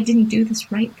said, I didn't do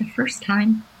this right the first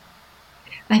time.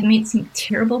 I've made some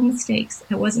terrible mistakes.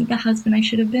 I wasn't the husband I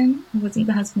should have been. I wasn't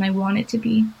the husband I wanted to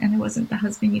be. And I wasn't the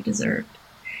husband you deserved.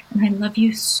 And I love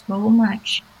you so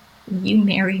much. Will you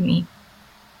marry me?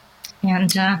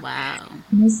 And wow.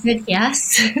 And I said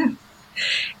yes.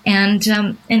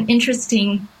 And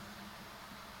interesting,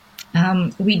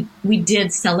 we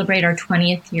did celebrate our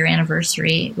 20th year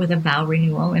anniversary with a vow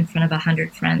renewal in front of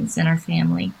 100 friends and our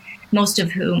family, most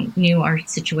of whom knew our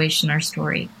situation, our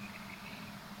story.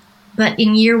 But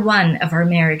in year one of our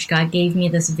marriage, God gave me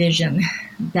this vision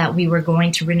that we were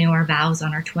going to renew our vows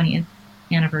on our 20th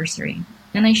anniversary.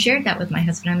 And I shared that with my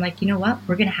husband. I'm like, you know what?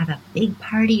 We're going to have a big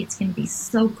party. It's going to be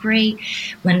so great.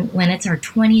 When it's our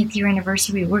 20th year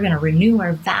anniversary, we're going to renew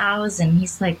our vows. And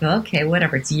he's like, okay,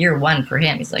 whatever. It's year one for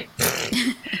him. He's like,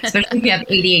 especially if you have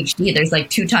ADHD, there's like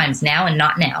 2 times now and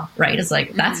not now, right? It's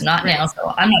like, that's not now.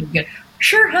 So I'm not good.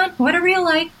 Sure, hon, whatever you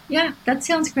like. Yeah, that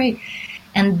sounds great.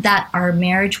 And that our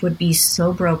marriage would be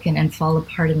so broken and fall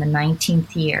apart in the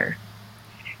 19th year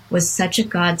was such a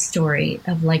God story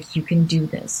of like, you can do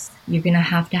this. You're going to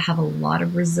have a lot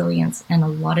of resilience and a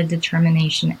lot of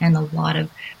determination and a lot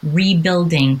of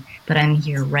rebuilding, but I'm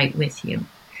here right with you.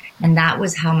 And that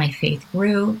was how my faith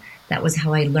grew. That was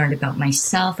how I learned about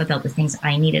myself, about the things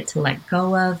I needed to let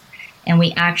go of. And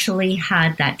we actually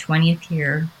had that 20th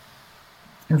year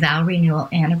vow renewal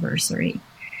anniversary.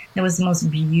 It was the most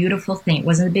beautiful thing. It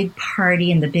wasn't a big party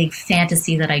and the big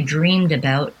fantasy that I dreamed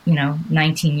about,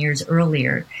 19 years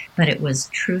earlier, but it was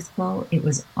truthful. It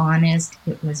was honest.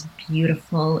 It was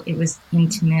beautiful. It was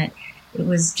intimate. It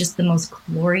was just the most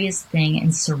glorious thing,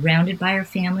 and surrounded by our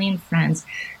family and friends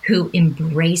who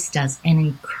embraced us and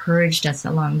encouraged us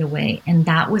along the way. And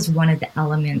that was one of the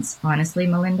elements, honestly,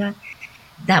 Melinda,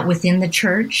 that within the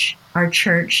church, our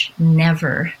church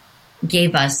never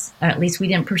gave us, or at least we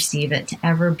didn't perceive it to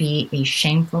ever be a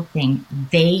shameful thing.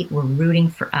 They were rooting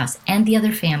for us and the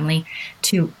other family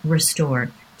to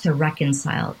restore, to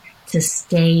reconcile, to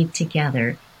stay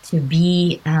together, to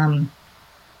be, to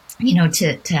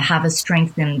have a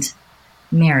strengthened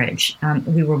marriage.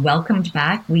 We were welcomed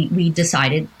back. We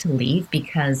decided to leave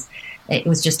because it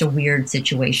was just a weird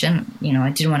situation. I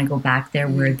didn't want to go back there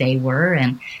where they were.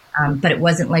 And, but it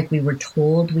wasn't like we were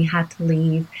told we had to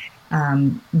leave.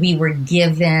 We were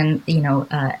given,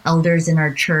 elders in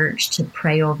our church to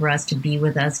pray over us, to be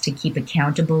with us, to keep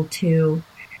accountable to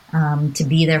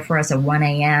be there for us at 1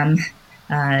 a.m.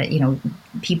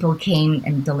 People came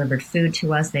and delivered food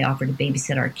to us. They offered to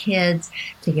babysit our kids,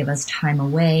 to give us time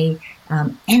away.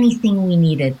 Anything we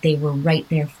needed, they were right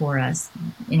there for us,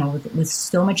 with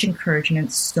so much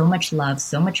encouragement, so much love,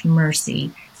 so much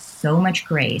mercy, so much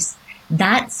grace.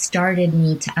 That started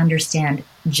me to understand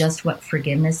just what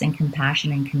forgiveness and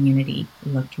compassion and community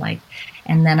looked like.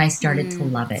 And then I started to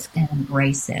love it and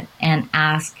embrace it and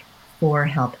ask for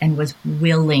help, and was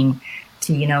willing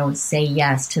to, say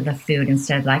yes to the food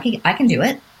instead of like, I can do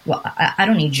it. Well, I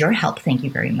don't need your help. Thank you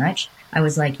very much. I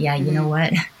was like, yeah, you know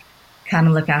what? Come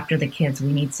and look after the kids.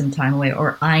 We need some time away,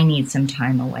 or I need some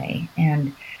time away.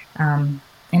 And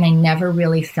I never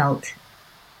really felt,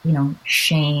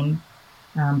 shame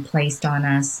placed on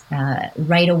us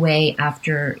right away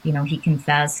after, he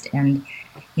confessed, and,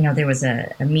 there was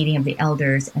a meeting of the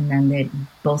elders, and then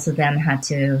both of them had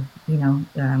to,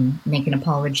 make an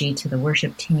apology to the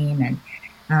worship team.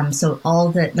 And so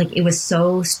it was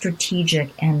so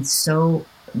strategic and so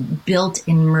built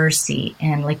in mercy,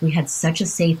 and like we had such a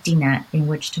safety net in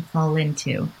which to fall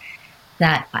into,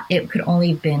 that it could only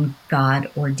have been God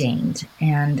ordained.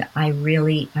 And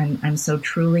I'm so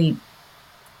truly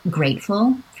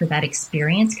grateful for that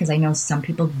experience, because I know some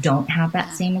people don't have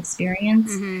that same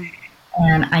experience. Mm-hmm.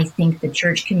 And I think the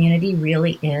church community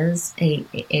really is a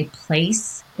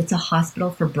place, it's a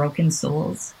hospital for broken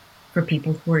souls, for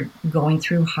people who are going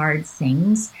through hard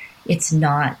things. It's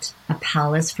not a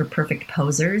palace for perfect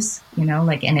posers, you know,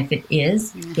 like, and if it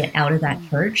is, get out of that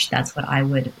church. That's what I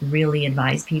would really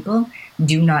advise people.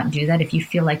 Do not do that. If you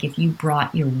feel like if you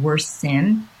brought your worst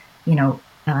sin, you know,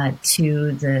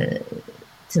 to the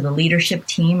leadership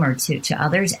team or to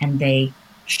others, and they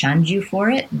shunned you for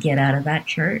it, get out of that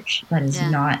church. That is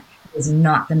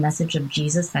not the message of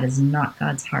Jesus. That is not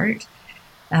God's heart.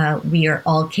 We are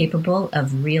all capable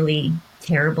of really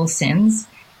terrible sins,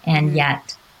 and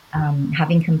yet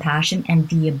having compassion and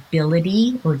the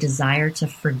ability or desire to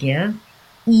forgive,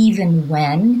 even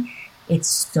when it's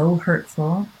so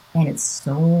hurtful. And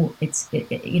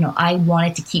I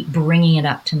wanted to keep bringing it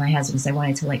up to my husband, because I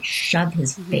wanted to like shove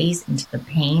his face into the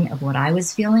pain of what I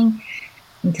was feeling,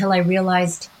 until I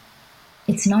realized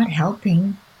it's not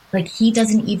helping. Like he's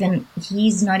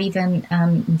not even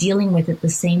dealing with it the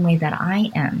same way that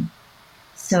I am.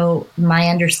 So my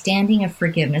understanding of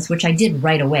forgiveness, which I did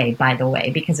right away, by the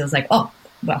way, because it was like, oh,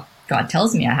 well, God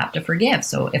tells me I have to forgive.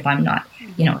 So if I'm not,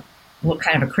 you know, what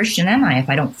kind of a Christian am I if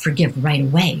I don't forgive right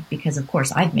away? Because of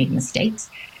course I've made mistakes,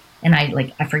 and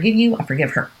I forgive you, I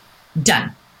forgive her,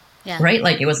 done. Yeah. Right?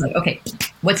 Like it was like, okay,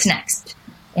 what's next?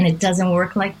 And it doesn't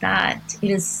work like that. It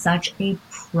is such a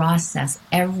process.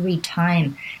 Every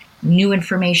time new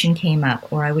information came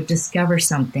up, or I would discover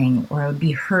something, or I would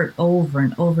be hurt over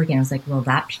and over again, I was like, well,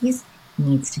 that piece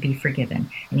needs to be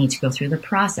forgiven. I need to go through the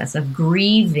process of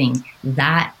grieving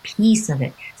that piece of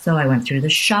it. So I went through the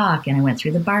shock, and I went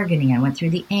through the bargaining, I went through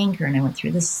the anger, and I went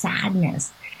through the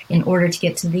sadness in order to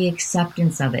get to the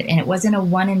acceptance of it. And it wasn't a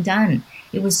one and done.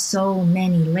 It was so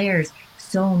many layers,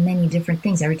 so many different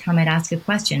things. Every time I'd ask a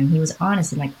question, he was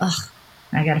honest and like, ugh,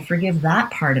 I got to forgive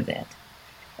that part of it.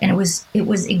 And it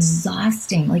was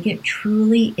exhausting. Like it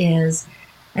truly is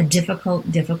a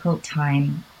difficult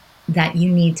time that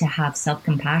you need to have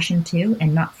self-compassion too,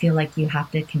 and not feel like you have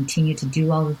to continue to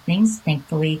do all the things.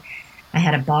 Thankfully, I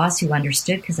had a boss who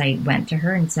understood, because I went to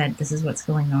her and said, this is what's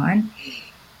going on.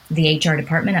 The HR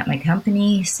department at my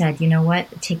company said, you know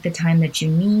what, take the time that you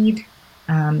need.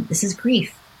 This is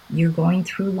grief. You're going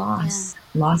through loss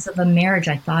of a marriage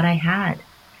I thought I had.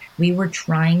 We were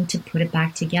trying to put it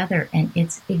back together, and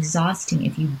it's exhausting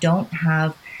if you don't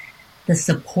have the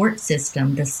support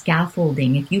system, the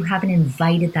scaffolding. If you haven't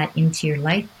invited that into your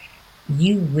life,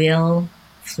 you will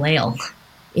flail.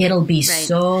 It'll be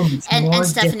so much more and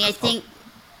Stephanie, difficult.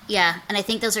 I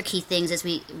think those are key things as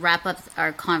we wrap up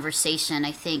our conversation.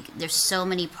 I think there's so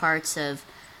many parts of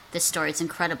this story. It's an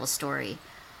incredible story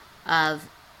of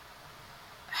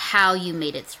how you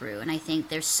made it through. And I think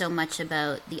there's so much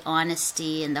about the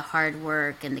honesty and the hard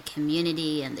work and the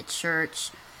community and the church.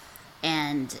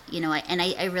 And, you know,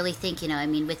 I really think, you know, I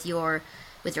mean, with your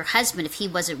husband, if he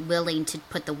wasn't willing to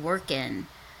put the work in,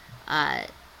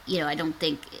 you know, I don't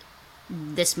think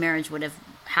this marriage would have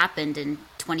happened, and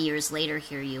 20 years later,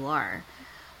 here you are.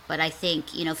 But I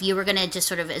think, you know, if you were going to just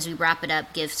sort of, as we wrap it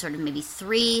up, give sort of maybe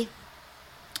 3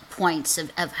 points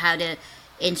of how to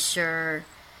ensure,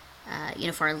 you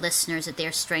know, for our listeners that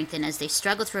they're strengthened as they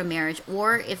struggle through a marriage,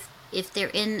 or if they're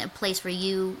in a place where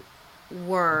you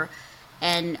were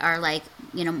and are like,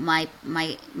 you know, my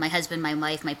husband, my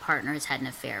wife, my partner has had an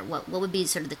affair, what would be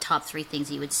sort of the top 3 things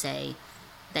you would say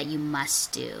that you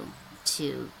must do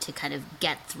to kind of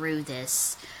get through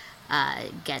this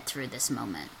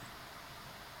moment?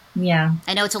 Yeah.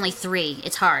 I know it's only 3.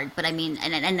 It's hard, but I mean,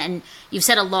 and you've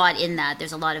said a lot in that.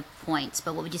 There's a lot of points,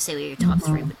 but what would you say your top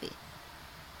 3 would be?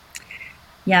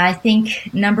 Yeah, I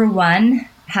think number 1,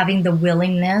 having the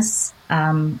willingness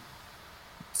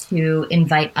to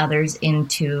invite others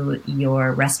into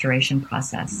your restoration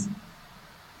process.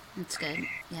 That's good.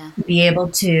 Yeah. Be able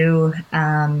to,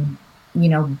 you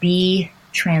know, be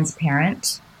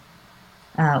transparent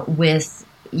with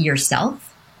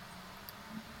yourself,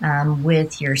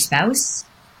 with your spouse,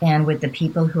 and with the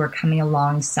people who are coming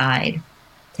alongside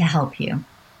to help you.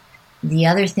 The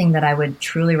other thing that I would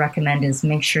truly recommend is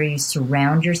make sure you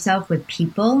surround yourself with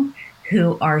people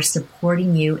who are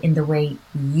supporting you in the way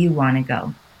you want to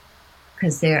go.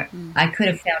 Because I could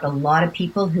have found a lot of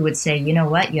people who would say, you know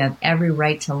what, you have every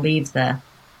right to leave the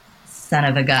son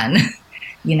of a gun.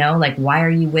 You know, like, why are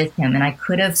you with him? And I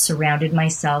could have surrounded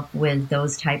myself with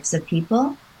those types of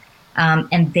people,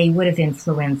 and they would have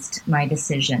influenced my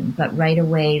decision. But right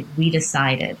away, we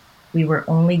decided we were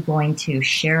only going to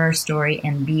share our story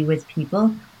and be with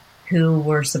people who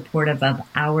were supportive of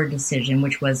our decision,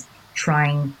 which was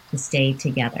trying to stay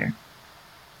together.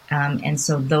 And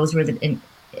so those were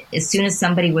as soon as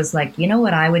somebody was like, you know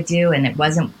what I would do, and it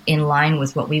wasn't in line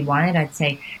with what we wanted, I'd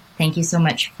say, thank you so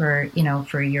much for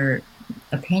your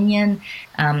opinion.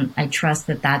 I trust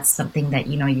that that's something that,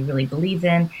 you really believe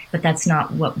in, but that's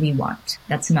not what we want.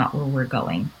 That's not where we're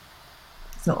going.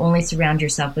 So only surround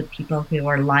yourself with people who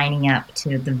are lining up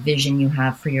to the vision you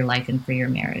have for your life and for your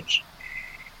marriage.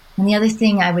 And the other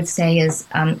thing I would say is,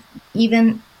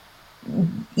 even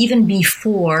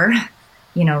before,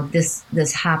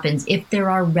 this happens, if there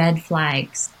are red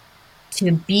flags,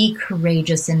 to be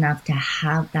courageous enough to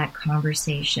have that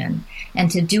conversation and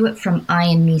to do it from I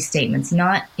and me statements,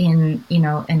 not in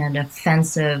an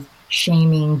offensive,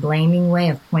 shaming, blaming way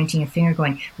of pointing a finger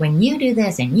going, when you do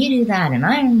this and you do that and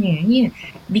I don't and you,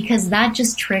 because that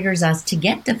just triggers us to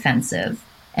get defensive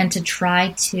and to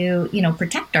try to,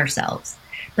 protect ourselves.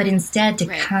 But instead to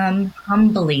come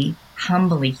humbly,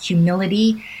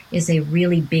 humility is a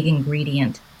really big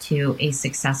ingredient to a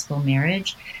successful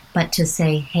marriage. But to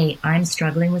say, hey, I'm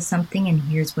struggling with something and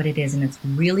here's what it is. And it's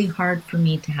really hard for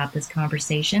me to have this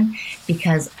conversation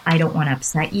because I don't want to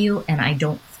upset you and I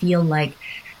don't feel like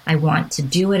I want to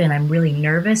do it and I'm really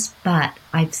nervous, but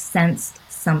I've sensed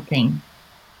something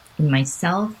in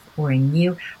myself or in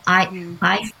you.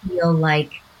 I feel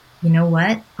like, you know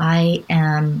what?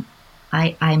 I'm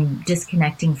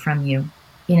disconnecting from you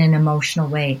in an emotional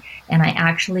way. And I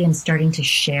actually am starting to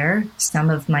share some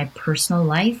of my personal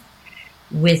life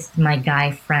with my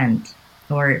guy friend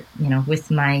or, with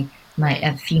my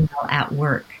female at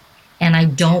work. And I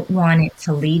don't want it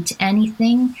to lead to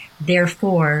anything.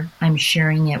 Therefore, I'm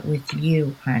sharing it with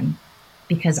you, hun,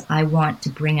 because I want to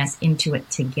bring us into it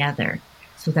together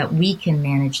so that we can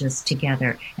manage this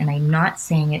together. And I'm not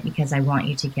saying it because I want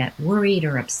you to get worried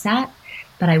or upset,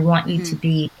 but I want you to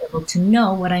be able to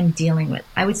know what I'm dealing with.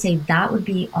 I would say that would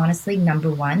be honestly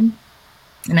number one.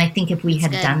 And I think if we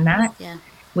had done that,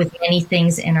 with many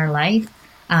things in our life,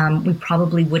 we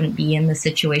probably wouldn't be in the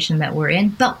situation that we're in,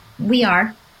 but we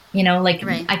are,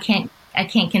 I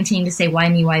can't continue to say, why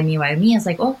me, why me, why me? It's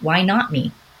like, oh, why not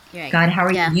me? Right. God, how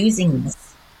are you using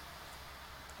this?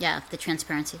 Yeah. The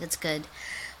transparency. That's good.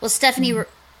 Well, Stephanie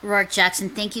Rourke Jackson,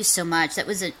 thank you so much. That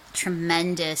was a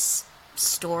tremendous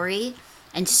story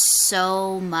and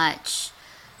so much,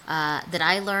 that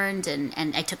I learned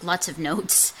and I took lots of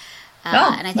notes.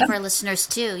 And I think for our listeners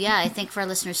too,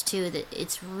 that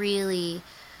it's really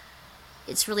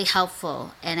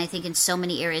helpful. And I think in so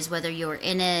many areas, whether you're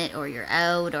in it or you're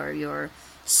out or you're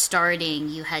starting,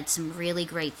 you had some really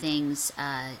great things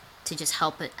to just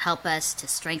help us, to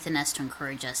strengthen us, to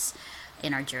encourage us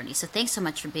in our journey. So thanks so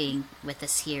much for being with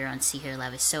us here on See Hear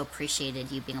Love. I so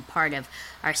appreciated you being a part of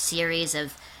our series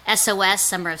of SOS,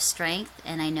 Summer of Strength.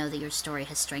 And I know that your story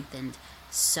has strengthened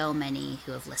so many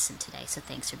who have listened today. So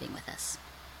thanks for being with us.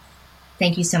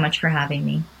 Thank you so much for having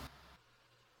me.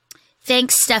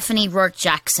 Thanks, Stephanie Rourke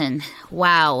Jackson.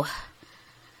 Wow.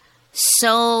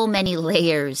 So many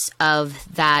layers of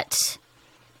that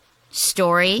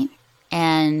story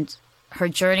and her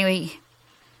journey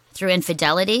through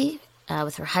infidelity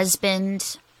with her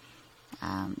husband.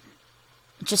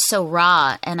 Just so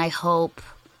raw. And I hope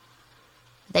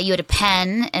that you had a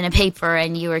pen and a paper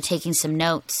and you were taking some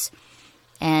notes.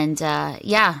 And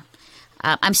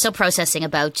I'm still processing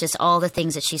about just all the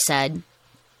things that she said.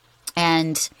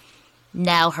 And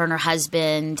now her and her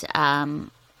husband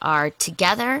are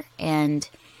together and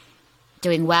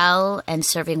doing well and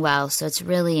serving well. So it's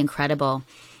really incredible.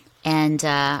 And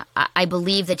I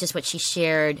believe that just what she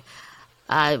shared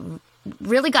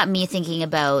really got me thinking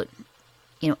about,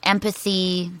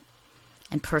 empathy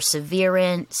and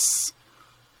perseverance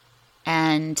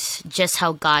and just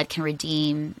how God can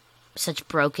redeem such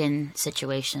broken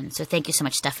situations. So thank you so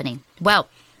much, Stephanie. Well,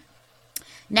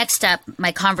 next up,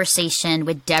 my conversation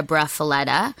with Deborah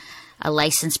Fileta, a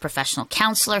licensed professional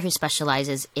counselor who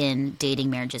specializes in dating,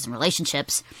 marriages, and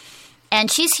relationships. And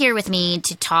she's here with me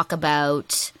to talk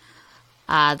about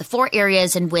the 4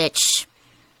 areas in which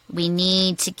we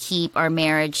need to keep our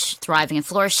marriage thriving and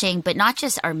flourishing, but not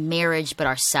just our marriage, but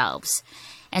ourselves.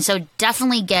 And so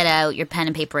definitely get out your pen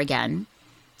and paper again,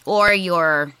 or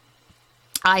your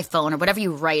iPhone or whatever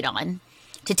you write on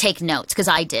to take notes, because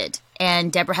I did.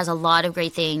 And Deborah has a lot of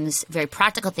great things, very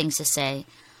practical things to say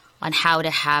on how to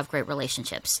have great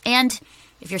relationships. And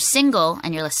if you're single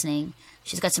and you're listening,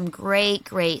 she's got some great,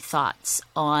 great thoughts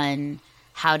on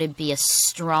how to be a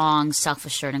strong,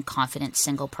 self-assured, and confident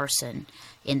single person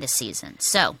in this season.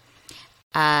 So,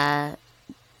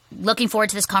 looking forward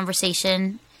to this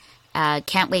conversation.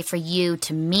 Can't wait for you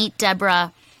to meet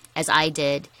Deborah as I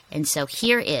did. And so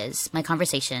here is my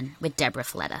conversation with Deborah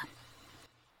Fileta.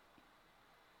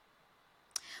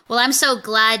 Well, I'm so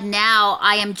glad now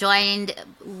I am joined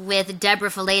with Deborah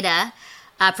Fileta,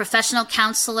 a professional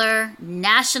counselor,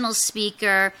 national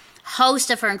speaker, host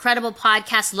of her incredible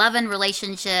podcast, Love and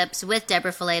Relationships with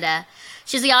Deborah Fileta.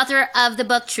 She's the author of the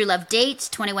book, True Love Dates,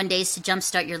 21 Days to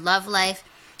Jumpstart Your Love Life,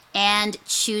 and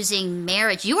Choosing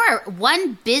Marriage. You are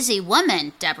one busy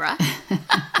woman, Deborah.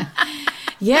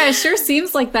 Yeah, it sure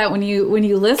seems like that when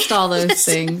you list all those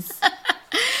things.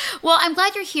 Well, I'm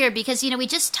glad you're here because, we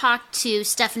just talked to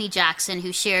Stephanie Jackson,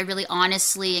 who shared really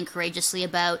honestly and courageously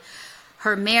about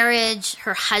her marriage,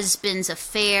 her husband's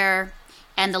affair,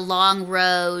 and the long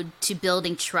road to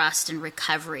building trust and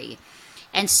recovery.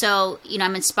 And so,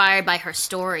 I'm inspired by her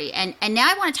story. And now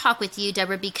I want to talk with you,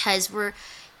 Deborah, because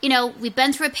we've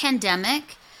been through a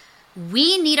pandemic.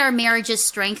 We need our marriages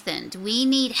strengthened. We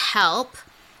need help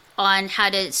on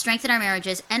how to strengthen our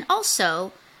marriages and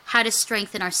also how to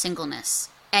strengthen our singleness.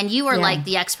 And you are like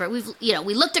the expert. We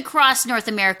looked across North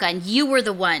America and you were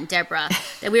the one, Deborah,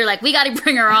 that we were like, we got to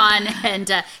bring her on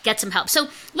and get some help. So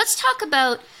let's talk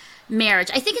about marriage.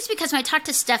 I think it's because when I talked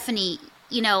to Stephanie,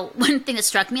 one thing that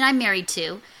struck me, and I'm married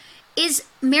too, is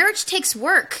marriage takes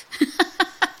work.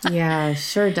 Yeah,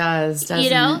 sure does,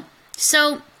 doesn't it?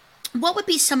 So what would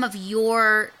be some of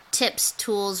your tips,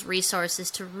 tools, resources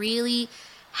to really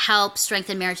help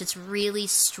strengthen marriage that's really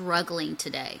struggling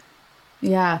today?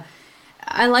 Yeah.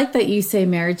 I like that you say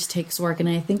marriage takes work, and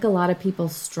I think a lot of people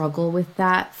struggle with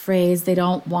that phrase. They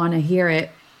don't want to hear it.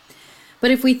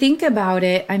 But if we think about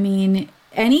it,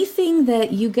 anything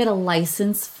that you get a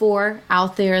license for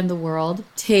out there in the world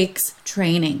takes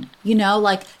training.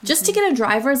 Just to get a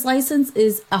driver's license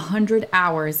is 100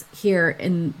 hours here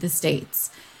in the States.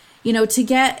 To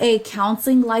get a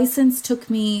counseling license took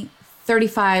me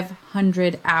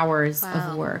 3,500 hours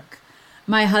of work.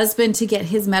 My husband, to get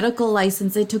his medical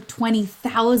license, it took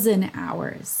 20,000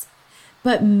 hours.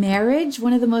 But marriage,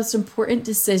 one of the most important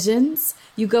decisions,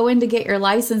 you go in to get your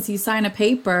license, you sign a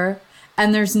paper,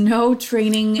 and there's no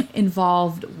training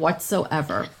involved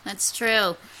whatsoever. That's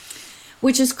true.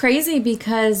 Which is crazy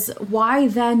because why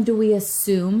then do we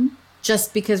assume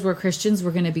just because we're Christians,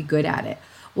 we're going to be good at it?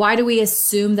 Why do we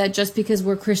assume that just because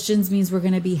we're Christians means we're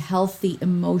going to be healthy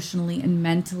emotionally and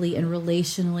mentally and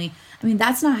relationally?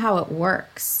 That's not how it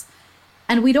works.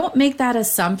 And we don't make that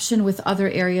assumption with other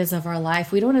areas of our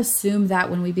life. We don't assume that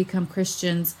when we become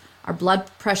Christians, our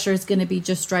blood pressure is going to be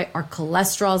just right, our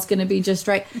cholesterol is going to be just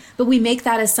right. But we make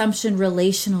that assumption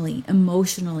relationally,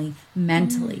 emotionally,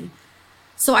 mentally.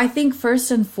 So I think first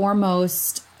and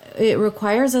foremost, it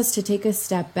requires us to take a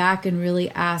step back and really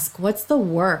ask, what's the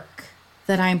work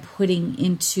that I'm putting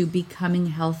into becoming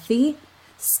healthy,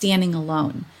 standing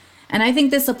alone? And I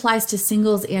think this applies to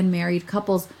singles and married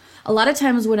couples. A lot of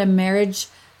times when a married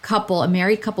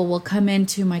couple will come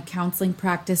into my counseling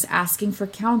practice asking for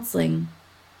counseling,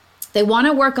 they want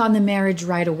to work on the marriage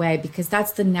right away because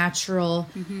that's the natural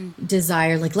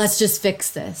desire. Like, let's just fix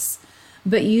this.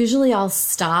 But usually I'll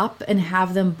stop and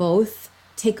have them both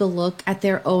take a look at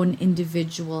their own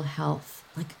individual health.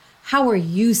 Like, how are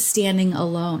you standing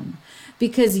alone?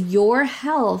 Because your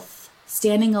health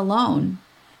standing alone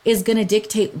is going to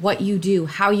dictate what you do,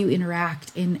 how you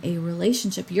interact in a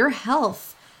relationship. Your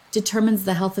health determines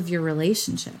the health of your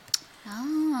relationship.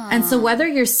 Oh. And so whether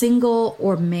you're single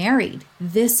or married,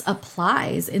 this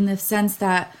applies in the sense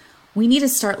that we need to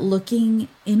start looking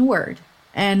inward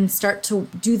and start to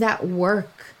do that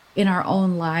work in our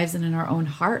own lives and in our own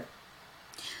heart.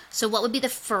 So what would be the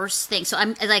first thing? So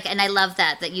I'm like, and I love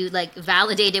that you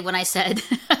validated when I said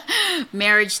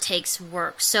marriage takes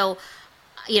work. So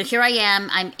here I am,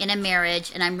 I'm in a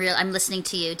marriage and I'm listening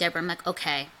to you, Deborah. I'm like,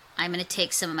 okay, I'm going to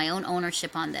take some of my own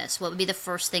ownership on this. What would be the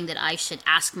first thing that I should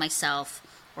ask myself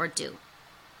or do?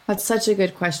 That's such a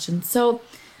good question. So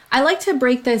I like to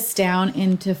break this down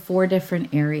into 4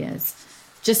 different areas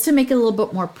just to make it a little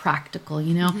bit more practical.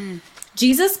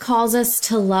 Jesus calls us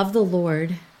to love the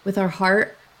Lord with our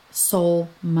heart, soul,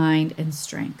 mind, and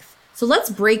strength. So let's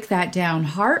break that down.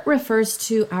 Heart refers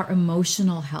to our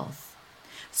emotional health.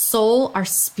 Soul, our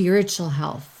spiritual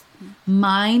health.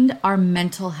 Mind, our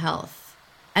mental health.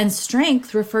 And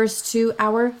strength refers to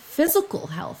our physical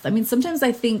health. Sometimes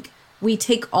I think we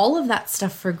take all of that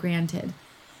stuff for granted.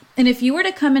 And if you were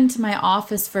to come into my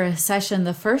office for a session,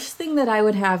 the first thing that I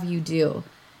would have you do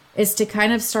is to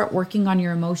kind of start working on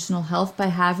your emotional health by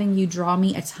having you draw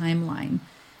me a timeline.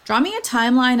 Draw me a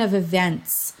timeline of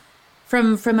events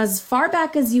from as far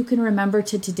back as you can remember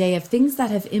to today, of things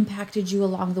that have impacted you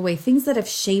along the way, things that have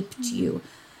shaped you,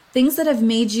 things that have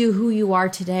made you who you are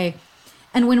today.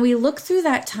 And when we look through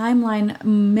that timeline,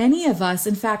 many of us,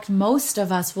 in fact, most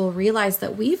of us, will realize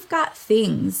that we've got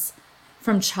things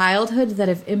from childhood that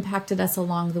have impacted us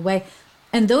along the way.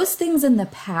 And those things in the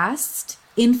past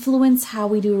influence how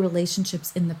we do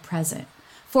relationships in the present.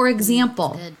 For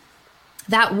example,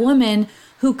 that woman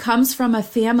who comes from a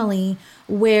family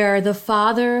where the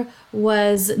father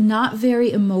was not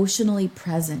very emotionally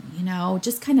present,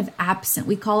 just kind of absent.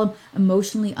 We call him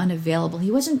emotionally unavailable.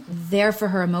 He wasn't there for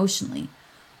her emotionally.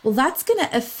 Well, that's going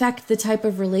to affect the type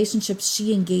of relationships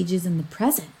she engages in the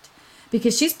present,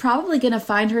 because she's probably going to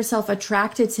find herself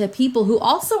attracted to people who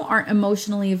also aren't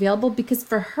emotionally available, because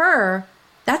for her,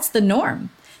 that's the norm.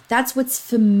 That's what's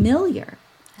familiar.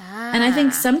 And I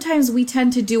think sometimes we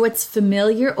tend to do what's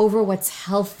familiar over what's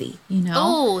healthy,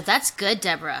 Oh, that's good,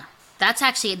 Deborah. That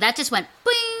just went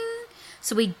bing.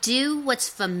 So we do what's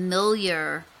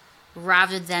familiar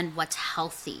rather than what's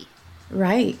healthy.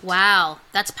 Right. Wow,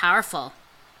 that's powerful.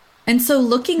 And so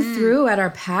looking through at our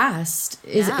past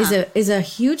is a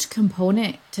huge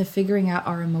component to figuring out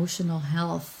our emotional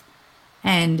health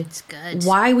and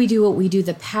why we do what we do,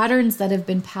 the patterns that have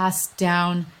been passed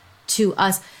down to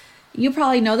us. You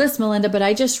probably know this, Melinda, but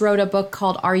I just wrote a book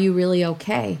called Are You Really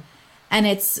Okay? And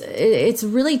it's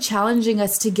really challenging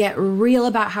us to get real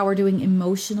about how we're doing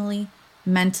emotionally,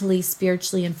 mentally,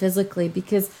 spiritually, and physically,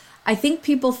 because I think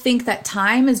people think that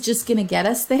time is just going to get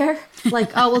us there.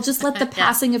 Like, oh, we'll just let the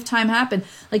passing of time happen.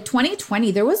 Like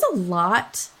 2020, there was a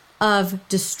lot of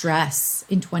distress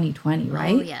in 2020,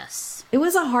 right? Oh, yes. It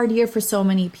was a hard year for so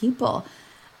many people.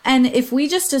 And if we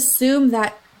just assume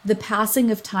that the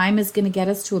passing of time is going to get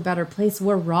us to a better place,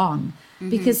 we're wrong.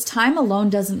 Because time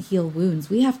alone doesn't heal wounds.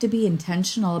 We have to be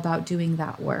intentional about doing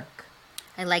that work.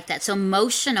 I like that. So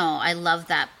emotional, I love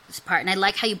that part. And I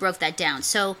like how you broke that down.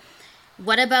 So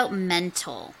what about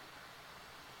mental?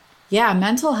 Yeah,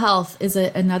 mental health is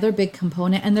another big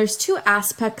component. And there's two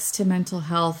aspects to mental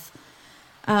health.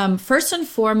 First and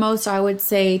foremost, I would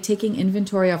say taking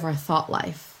inventory of our thought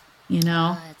life.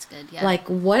 That's good. Yeah. Like,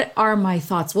 what are my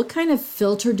thoughts? What kind of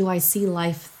filter do I see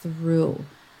life through?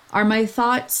 Are my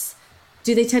thoughts,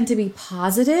 do they tend to be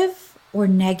positive or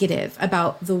negative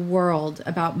about the world,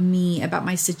 about me, about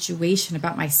my situation,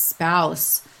 about my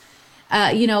spouse?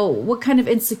 What kind of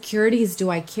insecurities do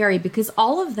I carry? Because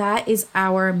all of that is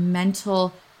our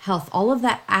mental health. All of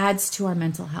that adds to our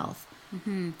mental health.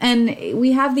 And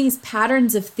we have these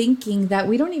patterns of thinking that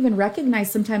we don't even recognize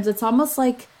sometimes. It's almost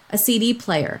like a CD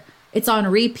player. It's on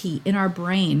repeat in our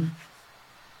brain.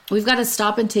 We've got to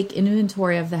stop and take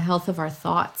inventory of the health of our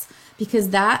thoughts, because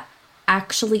that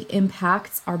actually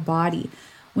impacts our body.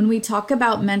 When we talk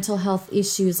about mental health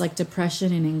issues like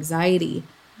depression and anxiety,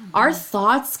 our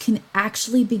thoughts can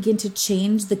actually begin to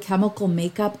change the chemical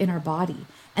makeup in our body.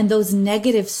 And those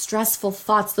negative, stressful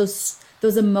thoughts,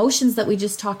 those emotions that we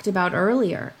just talked about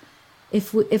earlier,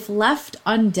 if left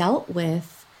undealt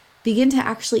with, begin to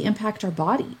actually impact our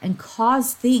body and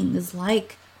cause things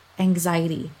like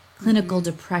anxiety, clinical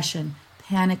depression,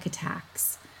 panic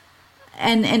attacks,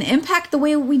 and impact the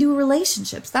way we do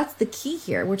relationships. That's the key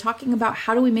here. We're talking about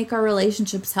how do we make our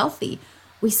relationships healthy?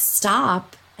 We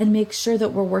stop and make sure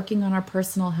that we're working on our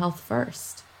personal health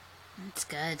first. That's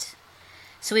good.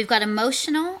 So we've got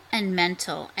emotional and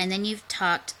mental, and then you've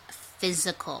talked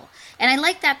physical. And I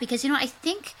like that because, I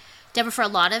think, Deborah, for a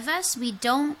lot of us, we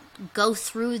don't go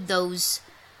through those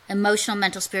emotional,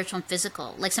 mental, spiritual, and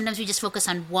physical. Like sometimes we just focus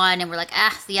on one and we're like,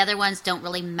 the other ones don't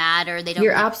really matter. They don't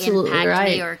impact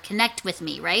me or connect with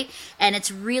me, right? And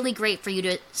it's really great for you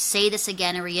to say this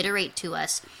again and reiterate to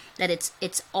us that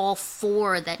it's all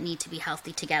four that need to be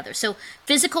healthy together. So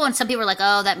physical, and some people are like,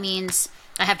 oh, that means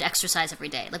I have to exercise every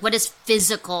day. Like, what does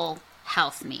physical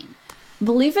health mean?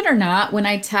 Believe it or not, when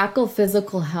I tackle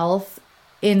physical health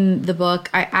in the book,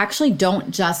 I actually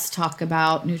don't just talk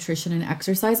about nutrition and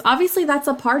exercise. Obviously, that's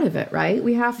a part of it, right?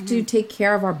 We have to take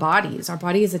care of our bodies. Our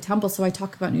body is a temple. So I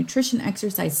talk about nutrition,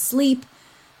 exercise, sleep,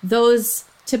 those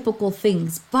typical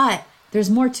things. But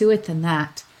there's more to it than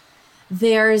that.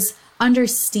 There's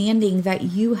understanding that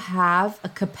you have a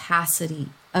capacity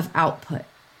of output.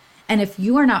 And if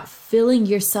you are not filling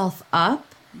yourself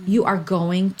up, you are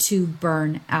going to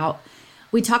burn out.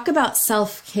 We talk about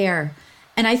self-care.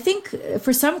 And I think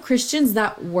for some Christians,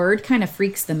 that word kind of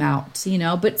freaks them out,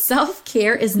 but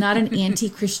self-care is not an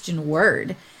anti-Christian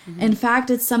word. In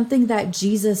fact, it's something that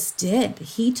Jesus did.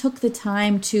 He took the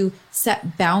time to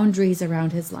set boundaries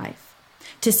around his life,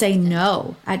 to say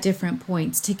no at different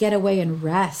points, to get away and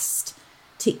rest,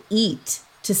 to eat,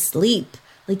 to sleep.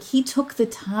 Like, he took the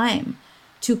time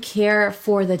to care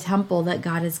for the temple that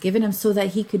God has given him so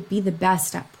that he could be the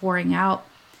best at pouring out.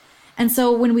 And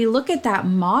so when we look at that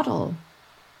model,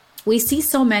 we see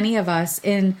so many of us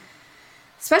in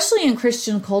especially in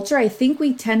Christian culture, I think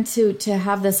we tend to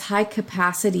have this high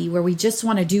capacity where we just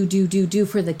want to do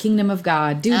for the kingdom of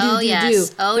God, do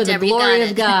for the glory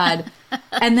of God.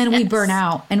 And then we burn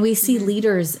out, and we see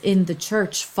leaders in the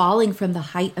church falling from the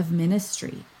height of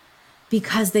ministry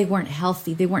because they weren't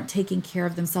healthy. They weren't taking care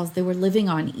of themselves. They were living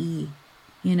on E,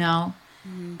 you know,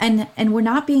 and we're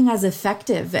not being as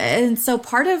effective. And so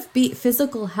part of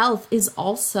physical health is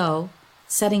also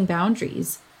setting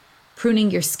boundaries, pruning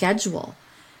your schedule,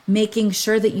 making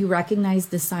sure that you recognize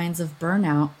the signs of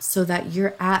burnout so that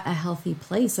you're at a healthy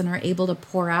place and are able to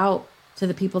pour out to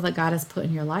the people that God has put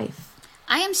in your life.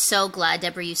 I am so glad,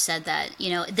 Deborah, you said that. You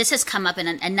know, this has come up in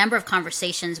a number of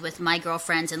conversations with my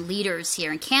girlfriends and leaders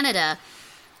here in Canada,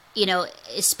 you know,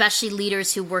 especially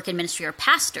leaders who work in ministry or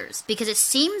pastors, because it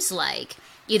seems like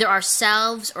either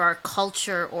ourselves or our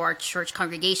culture or our church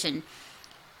congregation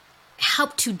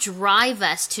help to drive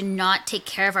us to not take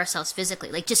care of ourselves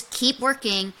physically. Like, just keep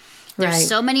working. There's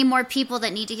so many more people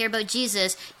that need to hear about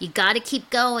Jesus. You got to keep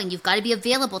going. You've got to be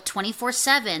available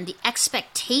 24/7. The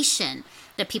expectation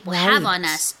that people have on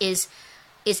us is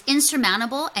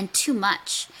insurmountable and too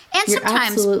much. And You're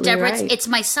sometimes, Deborah, right. it's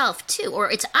myself too, or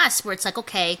it's us, where it's like,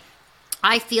 okay,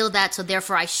 I feel that, so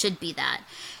therefore I should be that.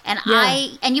 And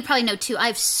and you probably know too, I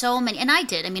have so many, and I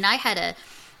did. I mean, I had a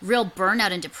real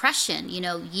burnout and depression, you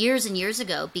know, years and years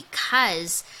ago,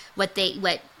 because what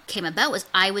came about was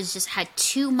I was just had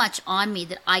too much on me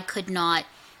that I could not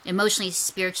emotionally,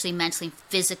 spiritually, mentally,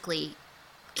 physically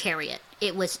carry it.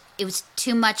 It was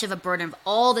too much of a burden of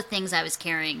all the things I was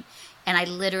carrying, and I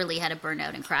literally had a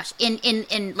burnout and crash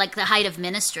in like the height of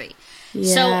ministry.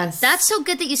 Yes. So that's so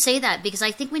good that you say that, because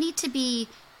I think we need to be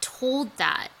told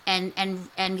that and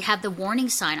have the warning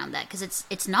sign on that, because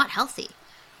it's not healthy.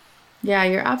 Yeah,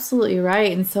 you're absolutely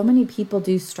right. And so many people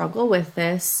do struggle with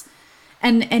this.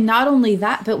 And not only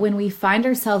that, but when we find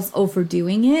ourselves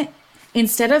overdoing it,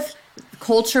 instead of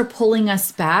culture pulling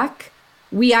us back,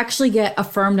 we actually get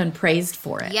affirmed and praised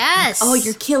for it. Yes. Like, oh,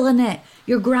 you're killing it.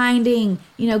 You're grinding.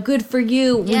 You know, good for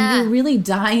you. When you're really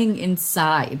dying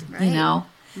inside, you know?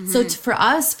 Mm-hmm. So for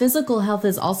us, physical health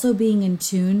is also being in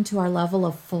tune to our level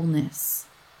of fullness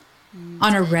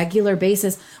on a regular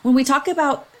basis. When we talk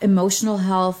about emotional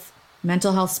health,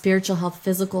 mental health, spiritual health,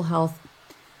 physical health,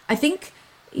 I think,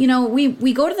 you know,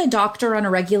 we go to the doctor on a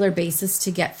regular basis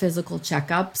to get physical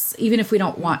checkups, even if we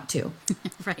don't want to.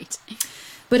 Right.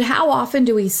 But how often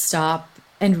do we stop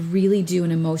and really do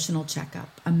an emotional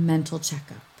checkup, a mental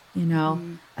checkup, you know,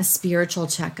 a spiritual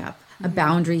checkup, a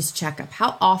boundaries checkup?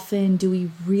 How often do we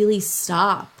really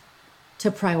stop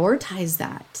to prioritize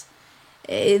that?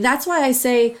 That's why I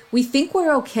say we think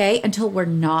we're okay until we're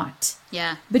not.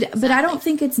 Yeah. But I don't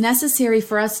think it's necessary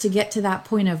for us to get to that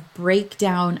point of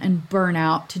breakdown and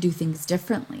burnout to do things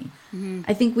differently.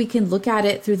 I think we can look at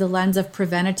it through the lens of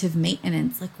preventative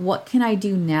maintenance. Like, what can I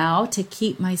do now to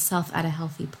keep myself at a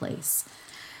healthy place?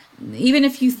 Even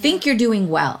if you think you're doing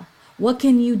well, what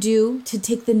can you do to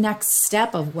take the next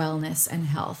step of wellness and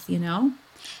health, you know?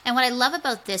 And what I love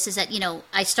about this is that, you know,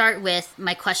 I start with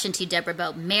my question to you, Deborah,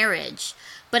 about marriage.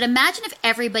 But imagine if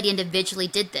everybody individually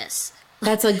did this.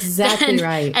 That's exactly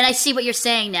right. And I see what you're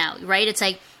saying now, right? It's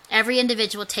like every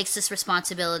individual takes this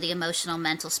responsibility, emotional,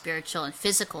 mental, spiritual, and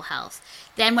physical health.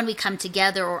 Then when we come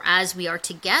together, or as we are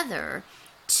together,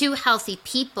 two healthy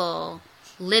people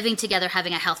living together,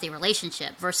 having a healthy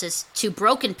relationship, versus two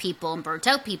broken people and burnt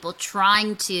out people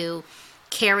trying to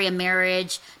carry a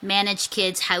marriage, manage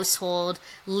kids, household,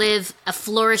 live a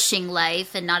flourishing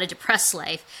life and not a depressed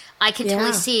life. I can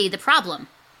totally see the problem.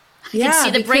 I can see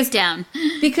the breakdown.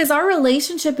 Because our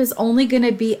relationship is only going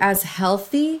to be as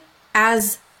healthy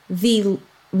as the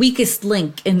weakest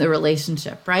link in the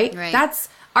relationship, right? That's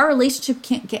our relationship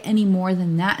can't get any more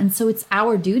than that. And so it's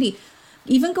our duty.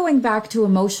 Even going back to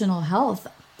emotional health,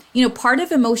 you know, part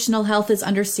of emotional health is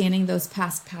understanding those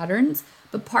past patterns,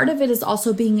 but part of it is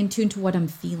also being in tune to what I'm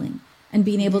feeling and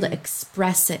being able to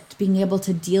express it, being able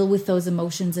to deal with those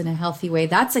emotions in a healthy way.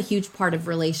 That's a huge part of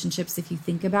relationships if you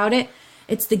think about it.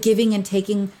 It's the giving and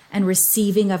taking and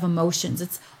receiving of emotions.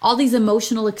 It's all these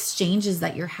emotional exchanges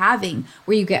that you're having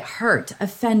where you get hurt,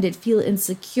 offended, feel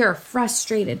insecure,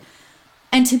 frustrated.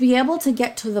 And to be able to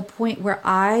get to the point where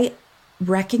I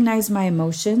recognize my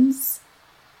emotions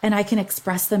and I can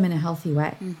express them in a healthy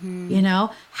way, you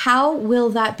know, how will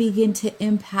that begin to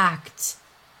impact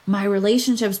my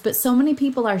relationships? But so many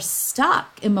people are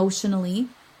stuck emotionally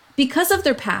because of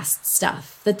their past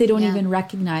stuff that they don't even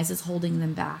recognize as holding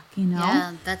them back, you know?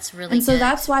 Yeah, that's really And so good.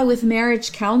 that's why with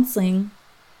marriage counseling,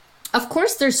 of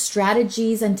course, there's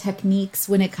strategies and techniques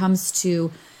when it comes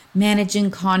to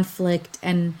managing conflict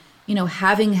and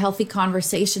having healthy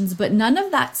conversations, but none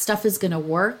of that stuff is going to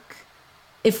work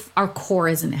if our core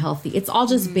isn't healthy. It's all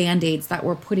just Band-Aids that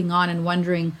we're putting on and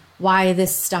wondering why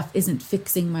this stuff isn't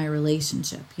fixing my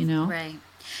relationship, Right.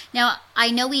 Now, I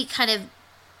know we kind of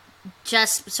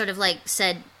just sort of like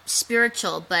said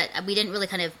spiritual, but we didn't really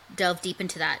kind of delve deep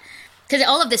into that. Because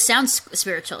all of this sounds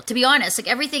spiritual, to be honest. Like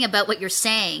everything about what you're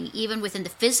saying, even within the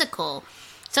physical,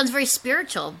 sounds very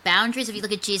spiritual. Boundaries, if you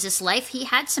look at Jesus' life, he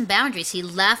had some boundaries. He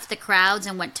left the crowds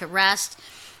and went to rest.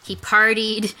 He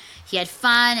partied, he had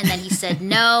fun, and then he said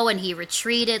no, and he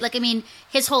retreated. Like, I mean,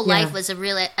 his whole life was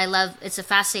it's a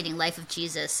fascinating life of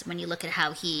Jesus when you look at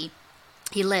how he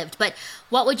lived. But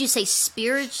what would you say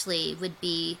spiritually would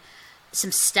be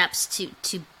some steps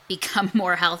to become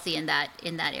more healthy in that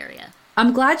area?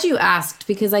 I'm glad you asked,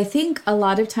 because I think a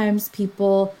lot of times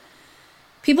people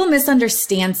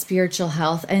misunderstand spiritual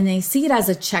health and they see it as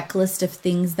a checklist of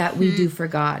things that we do for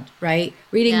God, right?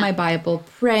 Reading my Bible,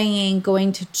 praying,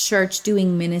 going to church,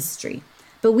 doing ministry.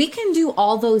 But we can do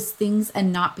all those things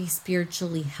and not be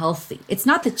spiritually healthy. It's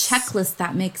not the checklist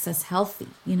that makes us healthy,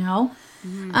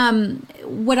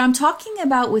 What I'm talking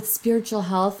about with spiritual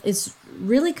health is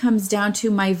really comes down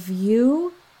to my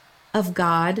view of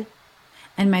God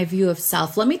and my view of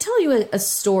self. Let me tell you a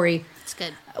story. It's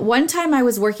good. One time I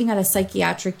was working at a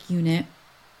psychiatric unit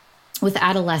with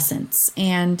adolescents,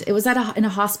 and it was in a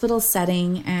hospital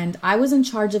setting, and I was in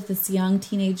charge of this young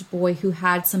teenage boy who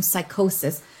had some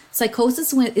psychosis.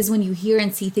 Psychosis is when you hear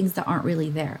and see things that aren't really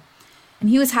there. And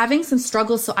he was having some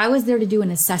struggles, so I was there to do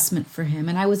an assessment for him,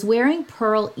 and I was wearing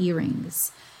pearl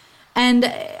earrings. And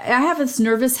I have this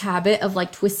nervous habit of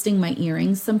like twisting my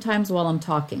earrings sometimes while I'm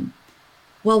talking.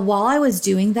 Well, while I was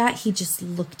doing that, he just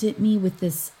looked at me with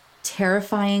this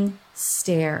terrifying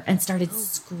stare and started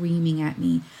screaming at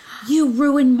me. You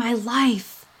ruined my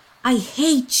life. I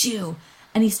hate you.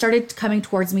 And he started coming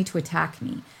towards me to attack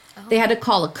me. They had to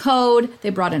call a code. They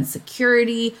brought in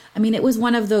security. I mean, it was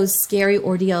one of those scary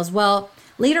ordeals. Well,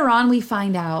 later on, we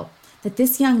find out that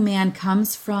this young man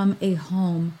comes from a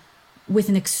home with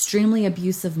an extremely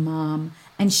abusive mom,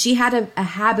 and she had a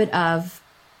habit of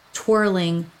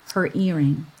twirling her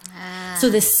earring. So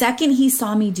the second he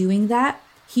saw me doing that,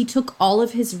 he took all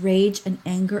of his rage and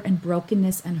anger and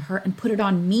brokenness and hurt and put it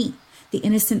on me, the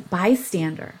innocent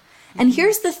bystander. And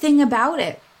here's the thing about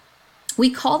it. We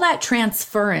call that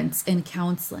transference in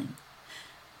counseling.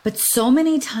 But so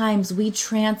many times we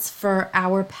transfer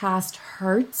our past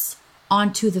hurts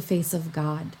onto the face of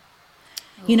God.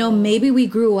 Maybe we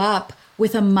grew up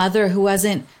with a mother who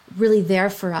wasn't really there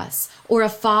for us, or a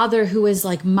father who is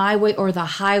like my way or the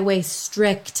highway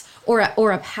strict, or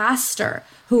a pastor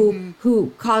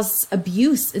who caused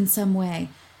abuse in some way.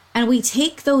 And we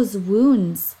take those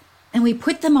wounds and we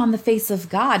put them on the face of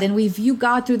God, and we view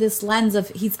God through this lens of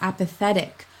he's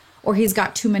apathetic, or he's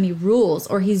got too many rules,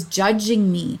 or he's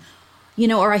judging me,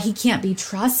 or he can't be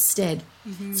trusted.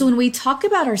 So when we talk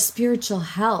about our spiritual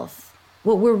health,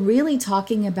 what we're really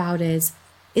talking about is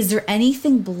there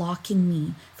anything blocking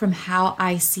me from how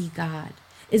I see God?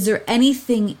 Is there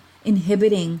anything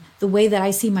inhibiting the way that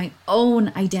I see my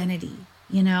own identity?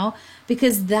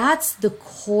 Because that's the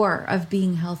core of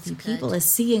being healthy people, is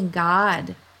seeing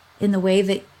God in the way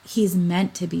that he's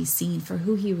meant to be seen for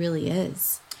who he really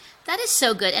is. That is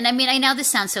so good. And I mean, I know this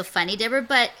sounds so funny, Deborah,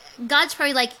 but God's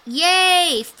probably like,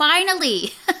 yay,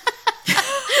 finally.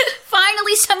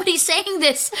 Finally somebody's saying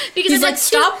this. Because he's like,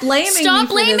 stop blaming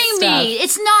me.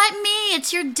 It's not me.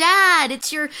 It's your dad.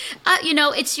 It's your,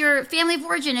 it's your family of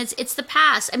origin. It's the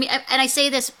past. I mean, and I say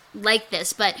this like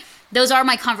this, but those are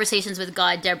my conversations with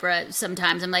God, Deborah,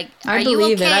 sometimes. I'm like, are you okay? I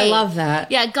believe it. I love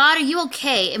that. Yeah, God, are you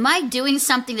okay? Am I doing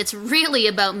something that's really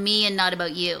about me and not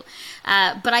about you?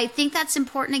 But I think that's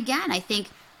important again. I think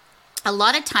a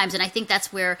lot of times, and I think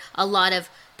that's where a lot of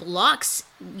blocks,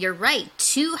 you're right,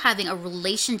 to having a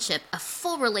relationship, a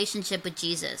full relationship with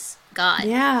Jesus, God.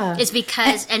 Yeah. Is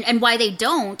because, and why they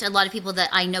don't, a lot of people that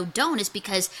I know don't, is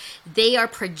because they are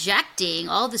projecting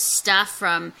all the stuff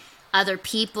from other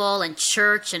people and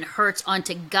church and hurts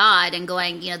onto God and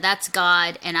going, that's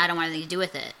God and I don't want anything to do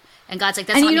with it. And God's like,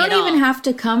 that's not me at all. And you don't even have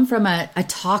to come from a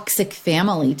toxic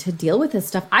family to deal with this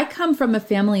stuff. I come from a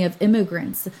family of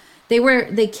immigrants.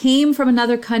 They came from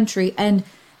another country and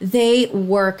they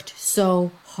worked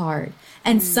so hard.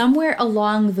 And somewhere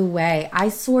along the way, I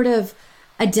sort of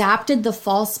adapted the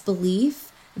false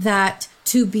belief that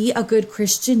to be a good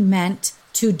Christian meant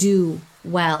to do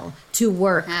well, to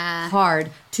work hard,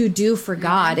 to do for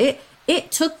God.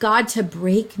 It took God to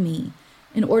break me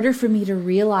in order for me to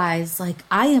realize, like,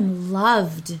 I am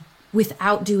loved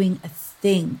without doing a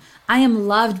thing. I am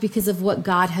loved because of what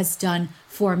God has done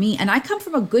for me. And I come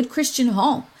from a good Christian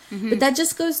home. But that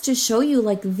just goes to show you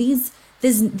like these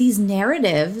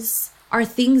narratives are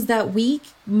things that we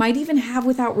might even have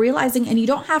without realizing. And you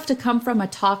don't have to come from a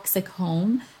toxic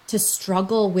home to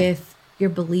struggle with your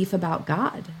belief about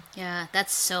God. Yeah,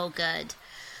 that's so good.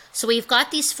 So we've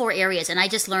got these 4 areas, and I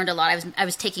just learned a lot. I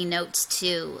was taking notes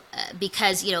too,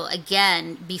 because, you know,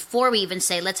 again, before we even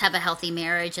say let's have a healthy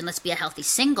marriage and let's be a healthy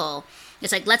single,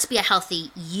 it's like let's be a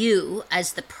healthy you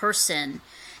as the person,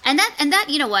 and that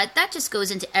you know what, that just goes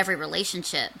into every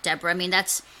relationship, Deborah. I mean,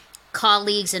 that's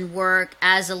colleagues and work,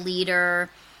 as a leader,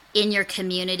 in your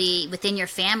community, within your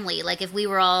family. Like if we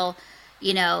were all,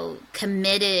 you know,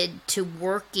 committed to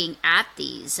working at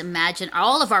these, imagine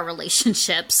all of our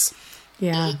relationships.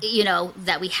 Yeah. You know,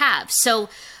 that we have. So,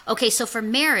 okay, so for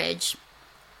marriage,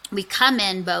 we come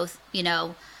in both,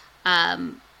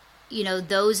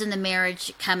 those in the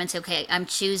marriage come and say, okay, I'm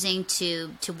choosing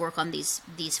to work on these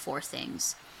 4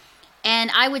 things. And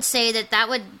I would say that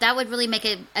would really make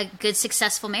a good,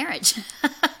 successful marriage.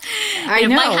 I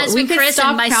know. My husband, we could Chris, stop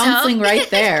and myself, counseling right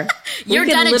there. You're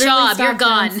done a job. You're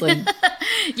gone.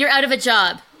 You're out of a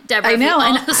job. Deborah, I know.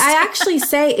 And I actually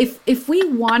say if we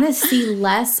want to see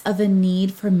less of a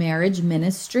need for marriage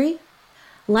ministry,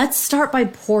 let's start by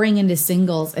pouring into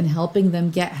singles and helping them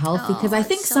get healthy. Because I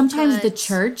think sometimes the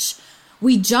church,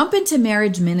 we jump into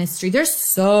marriage ministry. There's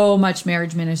so much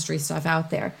marriage ministry stuff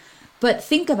out there. But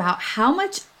think about how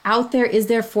much out there is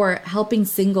there for helping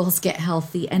singles get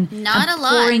healthy and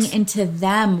pouring into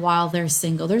them while they're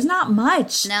single. There's not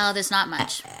much. No, there's not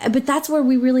much. But that's where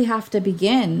we really have to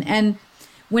begin. And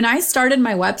when I started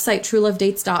my website,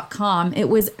 truelovedates.com, it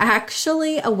was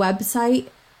actually a website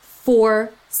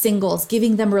for singles,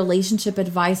 giving them relationship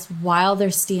advice while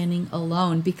they're standing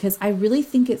alone, because I really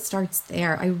think it starts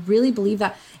there. I really believe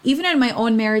that. Even in my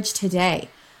own marriage today,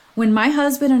 when my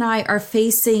husband and I are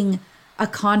facing a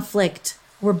conflict,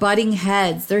 we're butting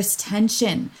heads, there's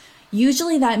tension.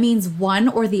 Usually that means one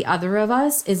or the other of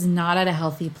us is not at a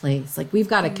healthy place. Like we've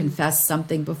got to confess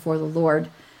something before the Lord,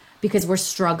 because we're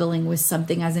struggling with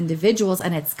something as individuals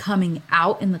and it's coming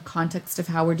out in the context of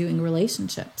how we're doing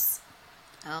relationships.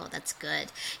 Oh, that's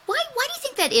good. Why do you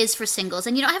think that is for singles?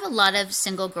 And, I have a lot of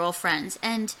single girlfriends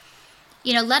and,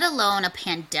 let alone a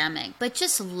pandemic, but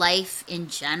just life in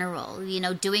general,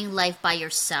 doing life by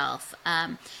yourself,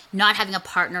 not having a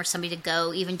partner, somebody to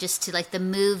go even just to like the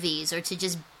movies or to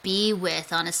just be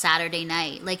with on a Saturday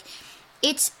night. Like,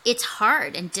 it's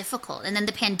hard and difficult. And then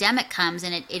the pandemic comes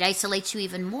and it isolates you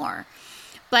even more.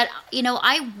 But,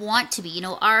 I want to be,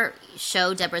 our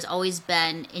show, Deborah, has always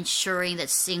been ensuring that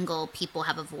single people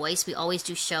have a voice. We always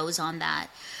do shows on that.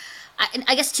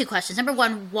 I guess 2 questions. Number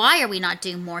 1, why are we not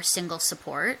doing more single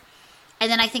support?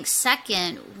 And then I think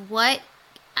second,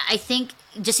 I think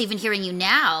just even hearing you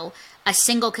now, a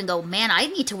single can go, man, I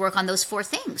need to work on those 4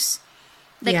 things.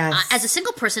 Like, yes. As a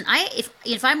single person,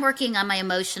 if I'm working on my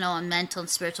emotional and mental and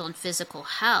spiritual and physical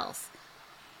health,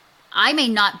 I may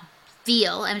not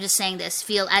feel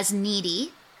as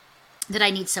needy that I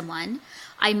need someone.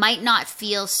 I might not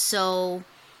feel so,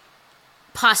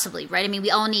 possibly, right? I mean,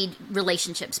 we all need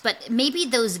relationships, but maybe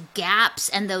those gaps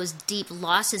and those deep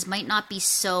losses might not be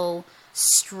so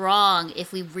strong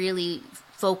if we really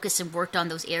focus and worked on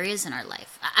those areas in our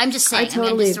life. I'm just saying.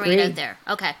 I'm just throwing it out there.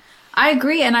 Okay. I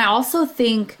agree. And I also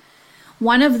think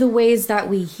one of the ways that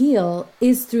we heal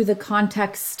is through the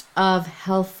context of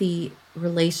healthy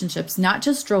relationships, not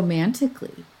just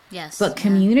romantically, yes, but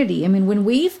community. Yeah. I mean, when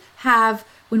we have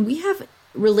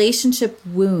relationship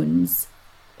wounds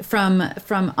from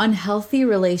unhealthy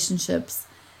relationships,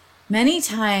 many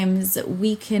times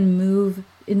we can move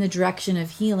in the direction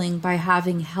of healing by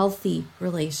having healthy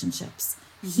relationships,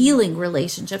 healing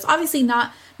relationships. Obviously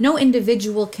no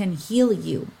individual can heal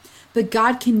you, but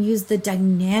God can use the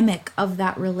dynamic of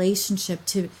that relationship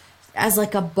as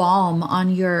like a balm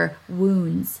on your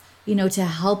wounds, to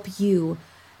help you.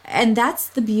 And that's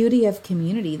the beauty of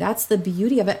community. That's the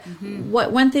beauty of it.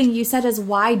 One thing you said is,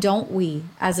 why don't we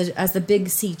as the Big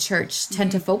C church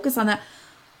tend to focus on that?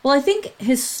 Well, I think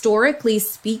historically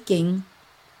speaking,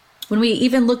 when we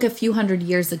even look a few hundred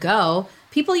years ago,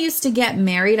 people used to get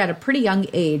married at a pretty young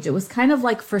age. It was kind of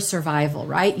like for survival,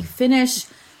 right? You finish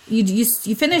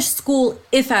school,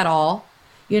 if at all,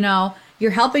 you're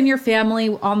helping your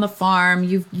family on the farm,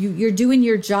 you're doing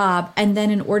your job, and then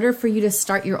in order for you to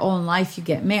start your own life, you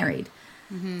get married.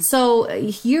 So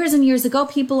years and years ago,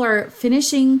 people are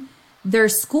finishing their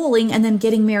schooling and then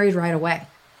getting married right away.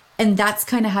 And that's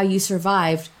kind of how you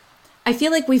survived. I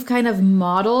feel like we've kind of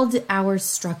modeled our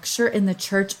structure in the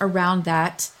church around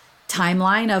that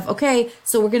timeline of, okay,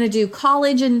 so we're going to do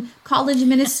college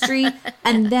ministry,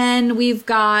 and then we've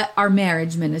got our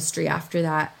marriage ministry after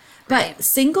that. But Right.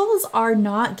 singles are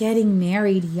not getting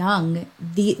married young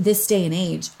this day and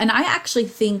age. And I actually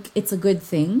think it's a good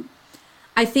thing.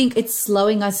 I think it's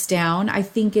slowing us down. I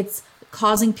think it's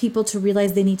causing people to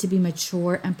realize they need to be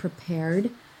mature and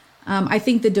prepared. I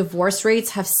think the divorce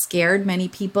rates have scared many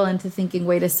people into thinking,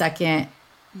 wait a second,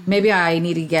 maybe I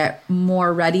need to get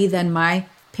more ready than my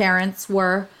parents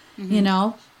were, you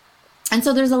know? And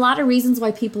so there's a lot of reasons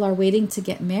why people are waiting to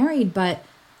get married, but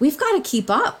we've got to keep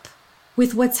up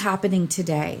with what's happening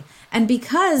today. And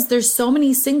because there's so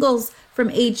many singles from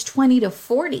age 20 to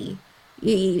 40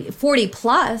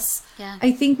 plus, Yeah.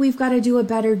 I think we've got to do a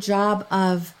better job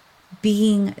of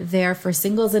being there for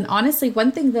singles. And honestly,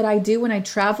 one thing that I do when I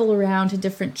travel around to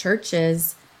different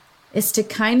churches is to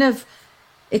kind of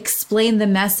explain the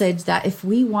message that if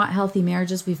we want healthy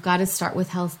marriages, we've got to start with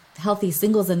healthy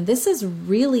singles. And this is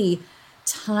really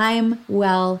time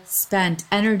well spent,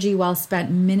 energy well spent,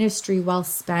 ministry well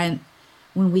spent,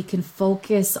 when we can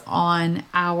focus on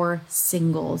our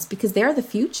singles, because they're the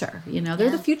future, you know, they're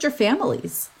the future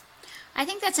families. I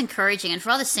think that's encouraging. And for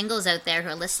all the singles out there who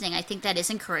are listening, I think that is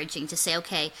encouraging to say,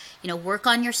 okay, you know, work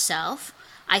on yourself.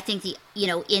 I think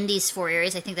in these 4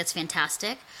 areas, I think that's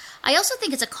fantastic. I also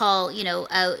think it's a call, you know,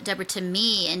 out, Deborah, to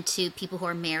me and to people who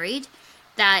are married,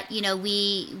 that, you know,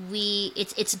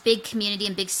 it's a big community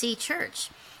and big C church.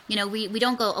 You know, we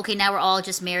don't go, okay, now we're all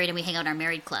just married and we hang out in our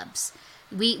married clubs.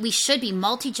 We should be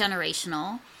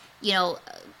multi-generational, you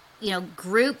know,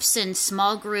 groups and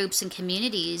small groups and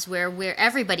communities where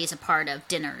everybody's a part of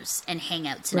dinners and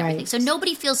hangouts and everything. So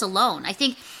nobody feels alone. I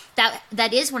think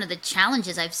that is one of the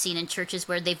challenges I've seen in churches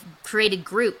where they've created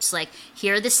groups, like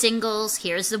here are the singles,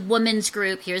 here's the women's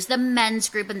group, here's the men's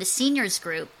group, and the seniors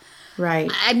group. Right.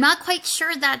 I'm not quite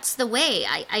sure that's the way.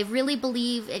 I really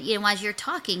believe, you know, as you're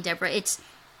talking, Deborah,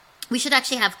 we should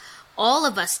actually have all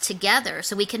of us together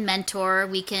so we can mentor,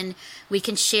 we can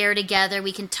share together,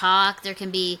 we can talk. There can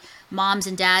be moms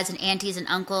and dads and aunties and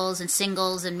uncles and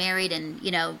singles and married and,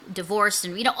 you know, divorced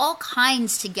and, you know, all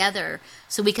kinds together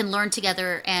so we can learn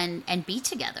together and be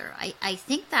together. I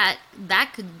think that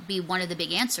could be one of the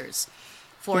big answers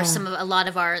for a lot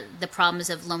of the problems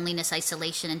of loneliness,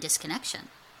 isolation, and disconnection.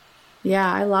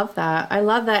 Yeah, I love that.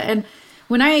 And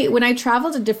when I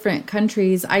travel to different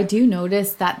countries, I do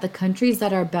notice that the countries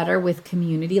that are better with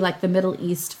community, like the Middle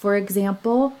East, for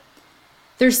example,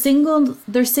 their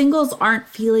singles aren't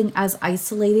feeling as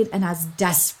isolated and as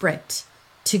desperate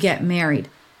to get married.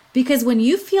 Because when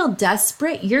you feel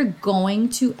desperate, you're going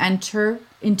to enter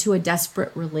into a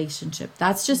desperate relationship.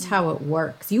 That's just how it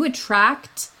works. You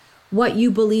attract what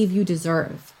you believe you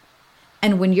deserve.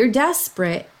 And when you're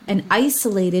desperate and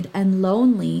isolated and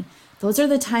lonely, those are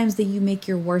the times that you make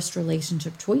your worst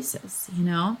relationship choices, you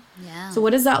know? Yeah. So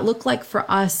what does that look like for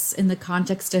us in the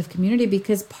context of community?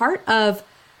 Because part of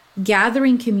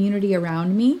gathering community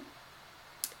around me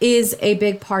is a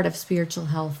big part of spiritual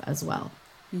health as well.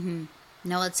 Mm-hmm.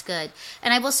 No, it's good.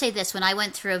 And I will say this, when I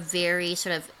went through a very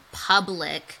sort of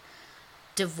public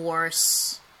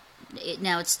divorce,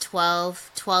 now it's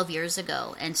 12 years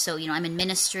ago. And so, you know, I'm in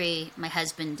ministry, my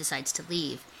husband decides to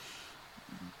leave.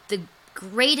 The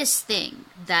greatest thing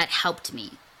that helped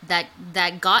me, that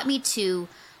got me to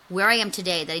where I am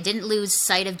today, that I didn't lose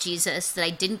sight of Jesus, that I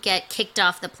didn't get kicked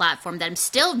off the platform, that I'm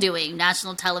still doing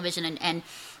national television and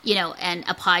you know, and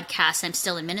a podcast, I'm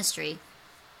still in ministry,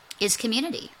 is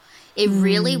community. It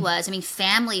really was. I mean,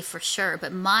 family for sure,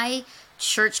 but my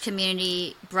church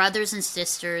community, brothers and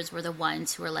sisters, were the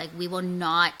ones who were like, we will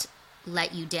not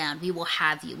let you down. We will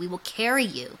have you. We will carry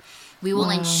you. We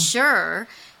will ensure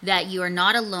that you are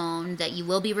not alone, that you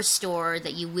will be restored,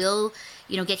 that you will,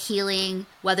 you know, get healing,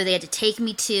 whether they had to take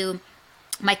me to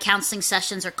my counseling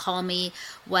sessions or call me,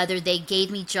 whether they gave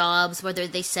me jobs, whether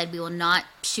they said we will not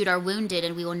shoot our wounded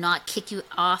and we will not kick you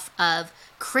off of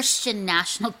Christian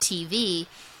national TV.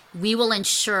 We will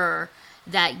ensure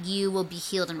that you will be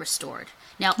healed and restored.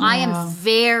 Now, I am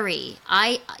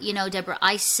Deborah,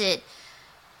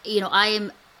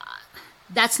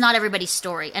 that's not everybody's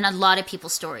story and a lot of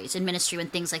people's stories in ministry when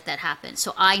things like that happen.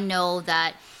 So I know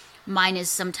that mine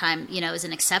is sometimes, you know, is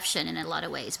an exception in a lot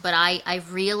of ways. But I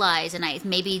realize, and I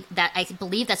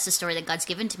believe that's the story that God's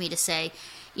given to me to say,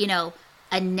 you know,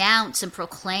 announce and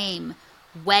proclaim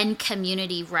when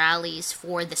community rallies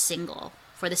for the single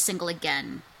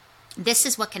again. This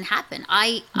is what can happen.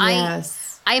 I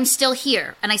am still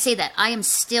here. And I say that I am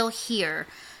still here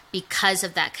because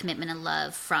of that commitment and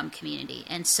love from community.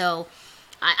 And so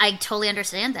I totally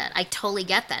understand that. I totally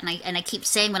get that. And I keep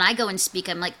saying when I go and speak,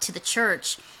 I'm like, to the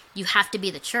church, you have to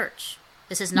be the church.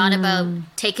 This is not about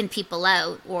taking people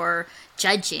out or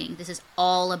judging. This is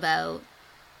all about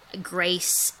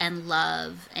grace and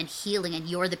love and healing, and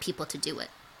you're the people to do it.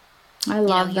 I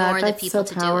love that. You're the That's people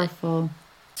so to do it. powerful.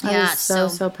 That Yeah, is so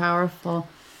so- powerful.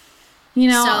 You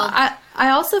know, So- I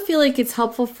also feel like it's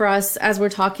helpful for us as we're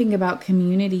talking about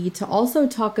community to also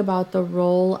talk about the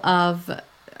role of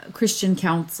Christian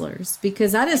counselors,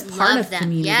 because that is part love of them.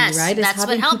 community, Yes, right? Is that's what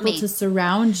having helped people me. to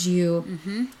surround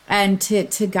you and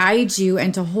to guide you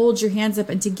and to hold your hands up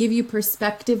and to give you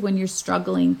perspective when you're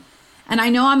struggling. And I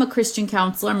know I'm a Christian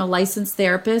counselor. I'm a licensed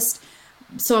therapist,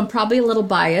 so I'm probably a little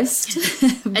biased.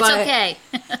 It's okay.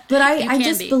 But You I can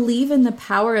just be. believe in the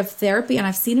power of therapy, and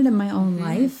I've seen it in my own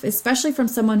life, especially from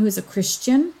someone who's a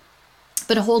Christian,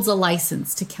 but holds a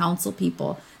license to counsel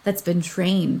people, that's been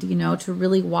trained, you know, to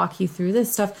really walk you through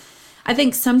this stuff. I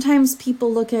think sometimes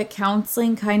people look at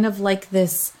counseling kind of like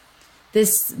this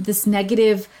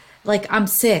negative, like, I'm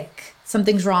sick,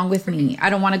 something's wrong with me, I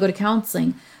don't want to go to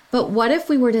counseling. But what if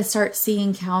we were to start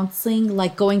seeing counseling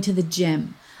like going to the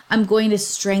gym? I'm going to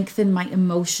strengthen my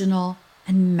emotional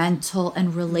and mental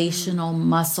and relational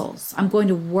muscles. I'm going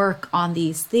to work on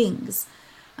these things.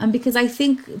 Because I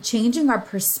think changing our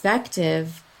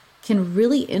perspective can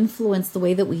really influence the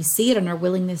way that we see it and our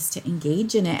willingness to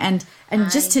engage in it,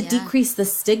 and just to yeah. decrease the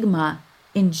stigma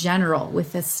in general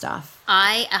with this stuff.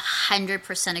 I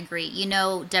 100% agree. You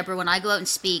know, Deborah, when I go out and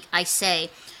speak, I say,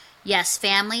 yes,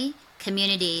 family,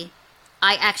 community.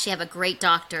 I actually have a great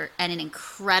doctor and an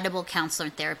incredible counselor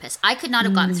and therapist. I could not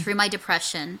have gotten through my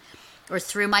depression or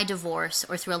through my divorce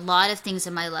or through a lot of things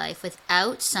in my life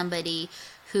without somebody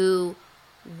who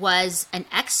was an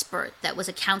expert, that was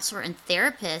a counselor and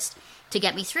therapist, to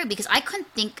get me through, because I couldn't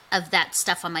think of that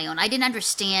stuff on my own. I didn't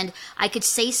understand. I could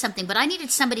say something, but I needed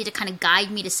somebody to kind of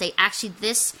guide me to say, actually,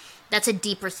 that's a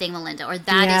deeper thing, Melinda, or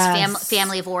that is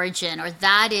family of origin, or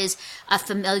that is a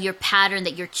familiar pattern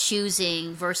that you're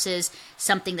choosing versus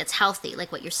something that's healthy,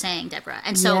 like what you're saying, Deborah.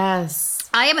 And so Yes.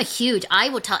 I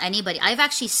will tell anybody, I've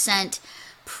actually sent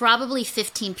probably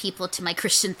 15 people to my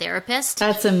Christian therapist.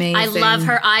 That's amazing. I love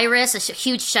her, Iris. A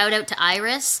huge shout out to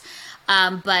Iris.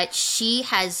 But she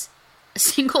has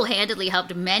single-handedly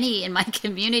helped many in my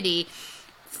community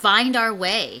find our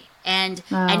way and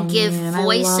give man, I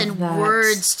voice love and that.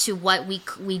 words to what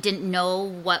we didn't know,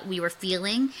 what we were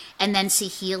feeling, and then see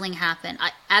healing happen.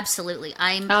 Absolutely.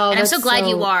 I'm so that's glad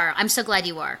you so- are. I'm so glad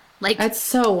you are. Like, That's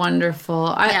so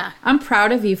wonderful. Yeah. I'm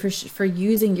proud of you for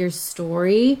using your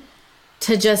story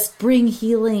to just bring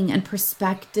healing and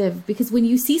perspective, because when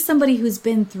you see somebody who's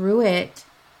been through it,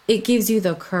 it gives you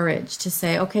the courage to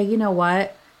say, okay, you know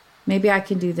what? Maybe I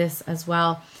can do this as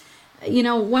well. You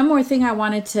know, one more thing I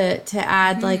wanted to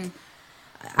add, like,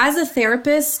 as a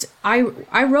therapist, I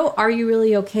wrote Are You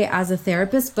Really Okay as a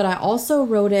therapist, but I also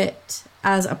wrote it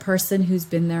as a person who's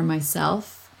been there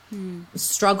myself.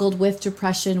 Struggled with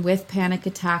depression, with panic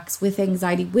attacks, with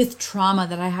anxiety, with trauma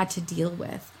that I had to deal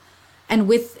with, and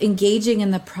with engaging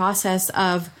in the process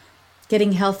of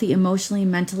getting healthy emotionally,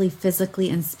 mentally, physically,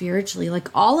 and spiritually, like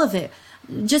all of it.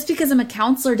 Just because I'm a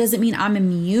counselor doesn't mean I'm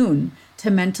immune to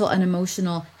mental and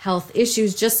emotional health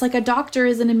issues, just like a doctor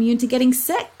isn't immune to getting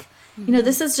sick. You know,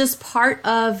 this is just part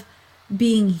of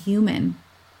being human.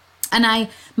 And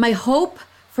my hope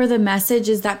for the message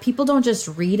is that people don't just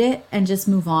read it and just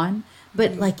move on,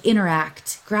 but like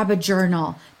interact, grab a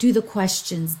journal, do the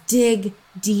questions, dig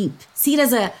deep. See it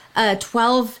as a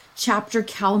 12-chapter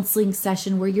counseling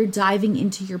session where you're diving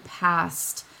into your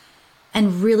past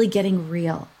and really getting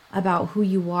real about who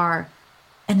you are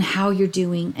and how you're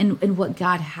doing and what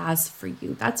God has for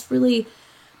you. That's really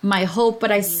my hope.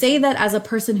 But I say that as a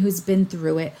person who's been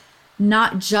through it,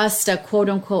 not just a quote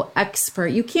unquote expert.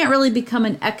 You can't really become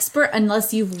an expert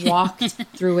unless you've walked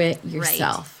through it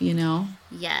yourself, you know?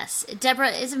 yes,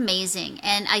 Deborah is amazing,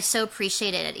 and I so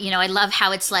appreciate it. You know, I love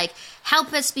how it's like,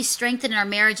 help us be strengthened in our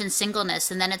marriage and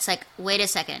singleness, and then it's like, wait a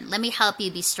second, let me help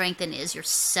you be strengthened as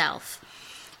yourself,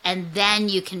 and then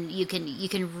you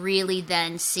can really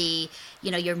then see,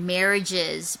 you know, your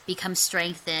marriages become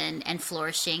strengthened and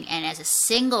flourishing, and as a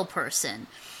single person,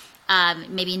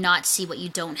 maybe not see what you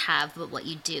don't have, but what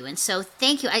you do. And so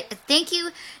thank you. I thank you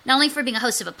not only for being a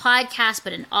host of a podcast,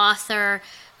 but an author,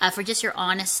 for just your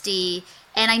honesty.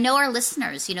 And I know our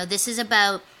listeners, you know, this is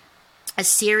about a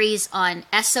series on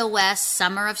SOS,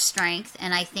 Summer of Strength.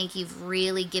 And I think you've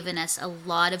really given us a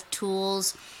lot of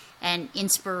tools and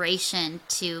inspiration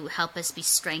to help us be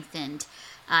strengthened,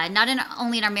 not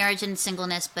only in our marriage and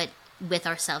singleness, but with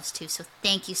ourselves too. So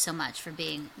thank you so much for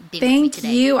being with me today. Thank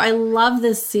you. I love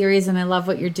this series and I love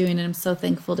what you're doing, and I'm so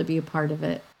thankful to be a part of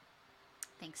it.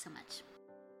 Thanks so much.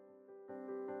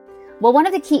 Well, one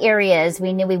of the key areas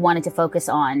we knew we wanted to focus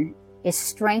on is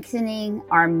strengthening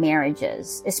our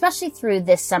marriages, especially through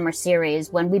this summer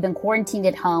series when we've been quarantined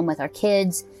at home with our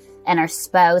kids and our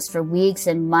spouse for weeks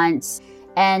and months.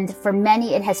 And for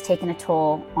many, it has taken a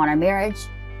toll on our marriage,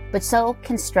 but so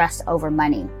can stress over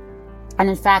money. And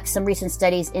in fact, some recent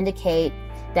studies indicate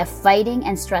that fighting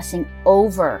and stressing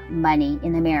over money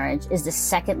in the marriage is the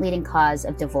second leading cause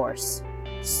of divorce.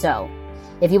 So,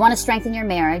 if you want to strengthen your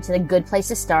marriage, the good place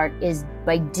to start is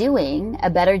by doing a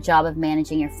better job of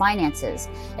managing your finances.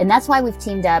 And that's why we've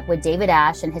teamed up with David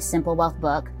Ash and his Simple Wealth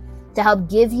book to help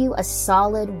give you a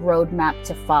solid roadmap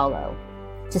to follow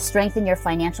to strengthen your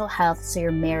financial health so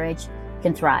your marriage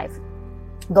can thrive.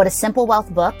 Go to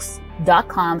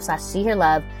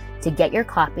simplewealthbooks.com/seeherelove to get your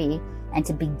copy and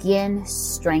to begin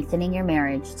strengthening your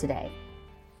marriage today.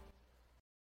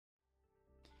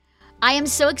 I am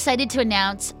so excited to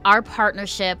announce our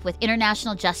partnership with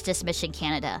International Justice Mission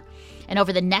Canada. And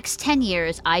over the next 10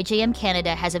 years, IJM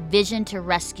Canada has a vision to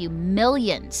rescue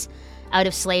millions out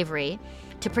of slavery,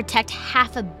 to protect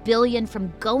 500 million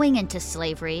from going into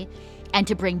slavery, and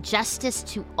to bring justice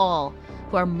to all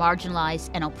who are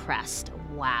marginalized and oppressed.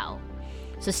 Wow.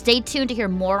 So stay tuned to hear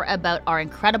more about our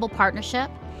incredible partnership,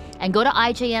 and go to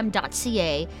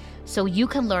ijm.ca so you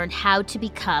can learn how to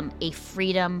become a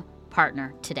Freedom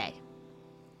Partner today.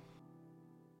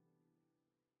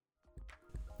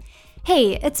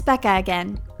 Hey, it's Becca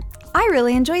again. I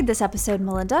really enjoyed this episode,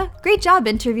 Melinda. Great job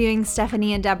interviewing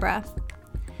Stephanie and Deborah.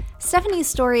 Stephanie's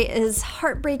story is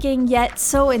heartbreaking yet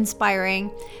so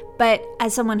inspiring, but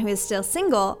as someone who is still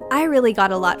single, I really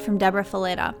got a lot from Deborah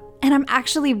Fileta. And I'm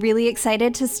actually really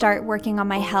excited to start working on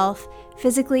my health,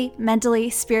 physically, mentally,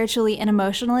 spiritually, and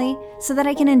emotionally, so that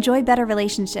I can enjoy better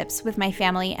relationships with my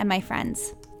family and my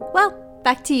friends. Well,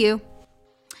 back to you.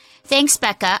 Thanks,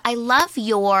 Becca. I love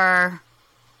your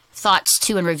thoughts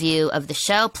too and review of the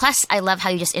show. Plus, I love how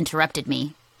you just interrupted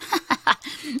me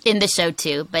in the show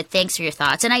too. But thanks for your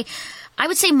thoughts. And I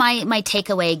would say my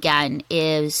takeaway again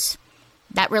is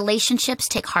that relationships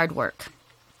take hard work.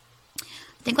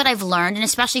 I think what I've learned, and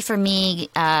especially for me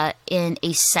in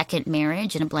a second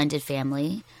marriage in a blended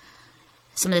family,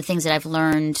 some of the things that I've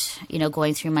learned,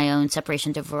 going through my own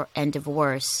separation and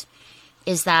divorce,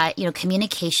 is that,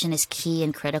 communication is key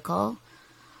and critical.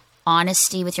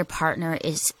 Honesty with your partner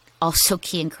is also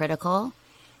key and critical.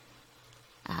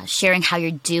 Sharing how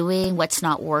you're doing, what's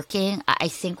not working. I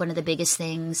think one of the biggest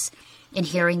things in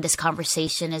hearing this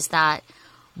conversation is that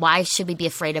why should we be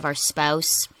afraid of our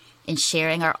spouse in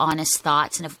sharing our honest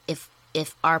thoughts? And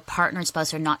if our partner and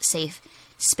spouse are not safe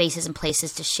spaces and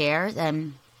places to share,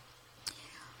 then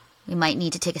we might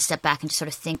need to take a step back and just sort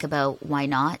of think about why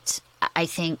not. I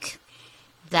think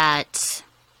that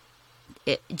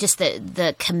just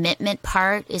the commitment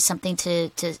part is something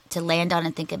to land on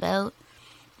and think about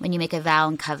when you make a vow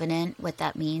and covenant, what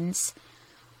that means.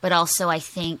 But also I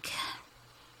think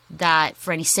that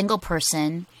for any single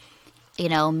person,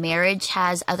 marriage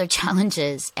has other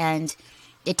challenges and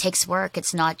it takes work.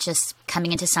 It's not just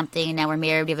coming into something and now we're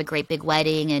married, we have a great big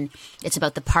wedding and it's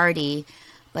about the party,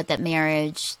 but that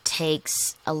marriage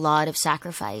takes a lot of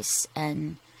sacrifice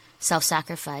and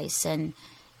self-sacrifice. And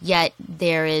yet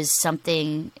there is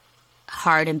something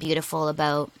hard and beautiful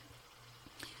about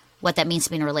what that means to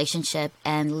be in a relationship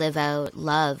and live out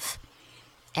love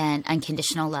and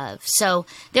unconditional love. So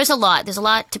there's a lot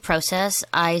to process.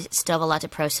 I still have a lot to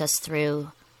process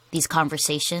through these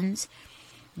conversations,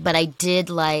 but I did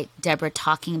like Deborah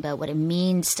talking about what it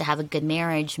means to have a good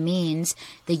marriage means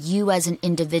that you as an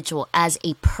individual, as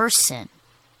a person,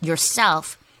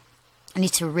 yourself,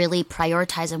 need to really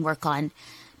prioritize and work on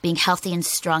being healthy and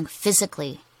strong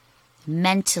physically,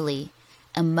 mentally,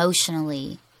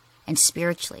 emotionally, and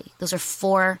spiritually. Those are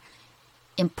 4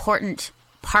 important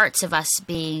parts of us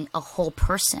being a whole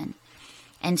person.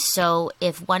 And so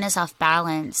if one is off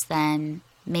balance, then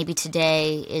maybe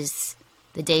today is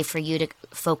the day for you to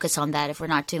focus on that. If we're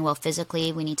not doing well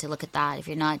physically, we need to look at that. If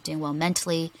you're not doing well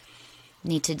mentally, you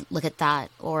need to look at that,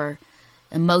 or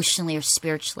emotionally or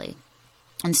spiritually.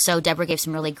 And so Deborah gave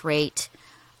some really great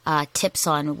tips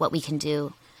on what we can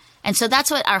do. And so that's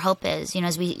what our hope is,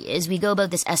 as we go about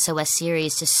this SOS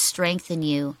series, to strengthen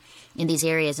you in these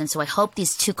areas. And so I hope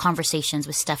these 2 conversations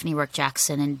with Stephanie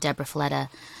Rourke-Jackson and Deborah Fileta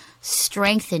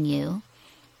strengthen you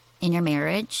in your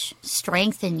marriage,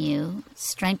 strengthened you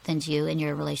in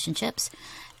your relationships,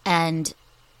 and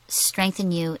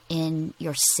strengthen you in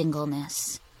your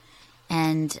singleness.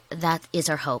 And that is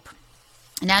our hope.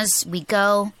 And as we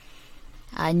go,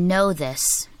 know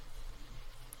this.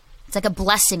 It's like a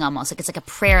blessing almost. It's like a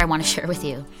prayer I want to share with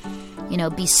you.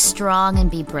 Be strong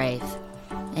and be brave.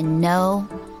 And know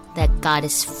that God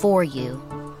is for you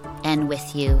and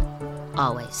with you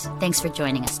always. Thanks for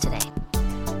joining us today.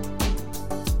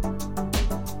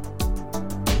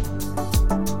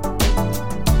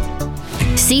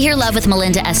 See Hear Love with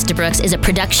Melinda Estabrooks is a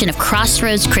production of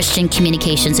Crossroads Christian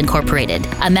Communications Incorporated,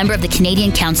 a member of the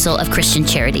Canadian Council of Christian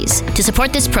Charities. To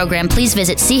support this program, please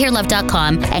visit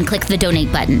seehearlove.com and click the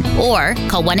donate button, or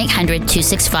call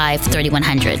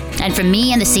 1-800-265-3100. And from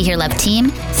me and the See Hear Love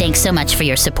team, thanks so much for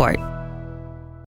your support.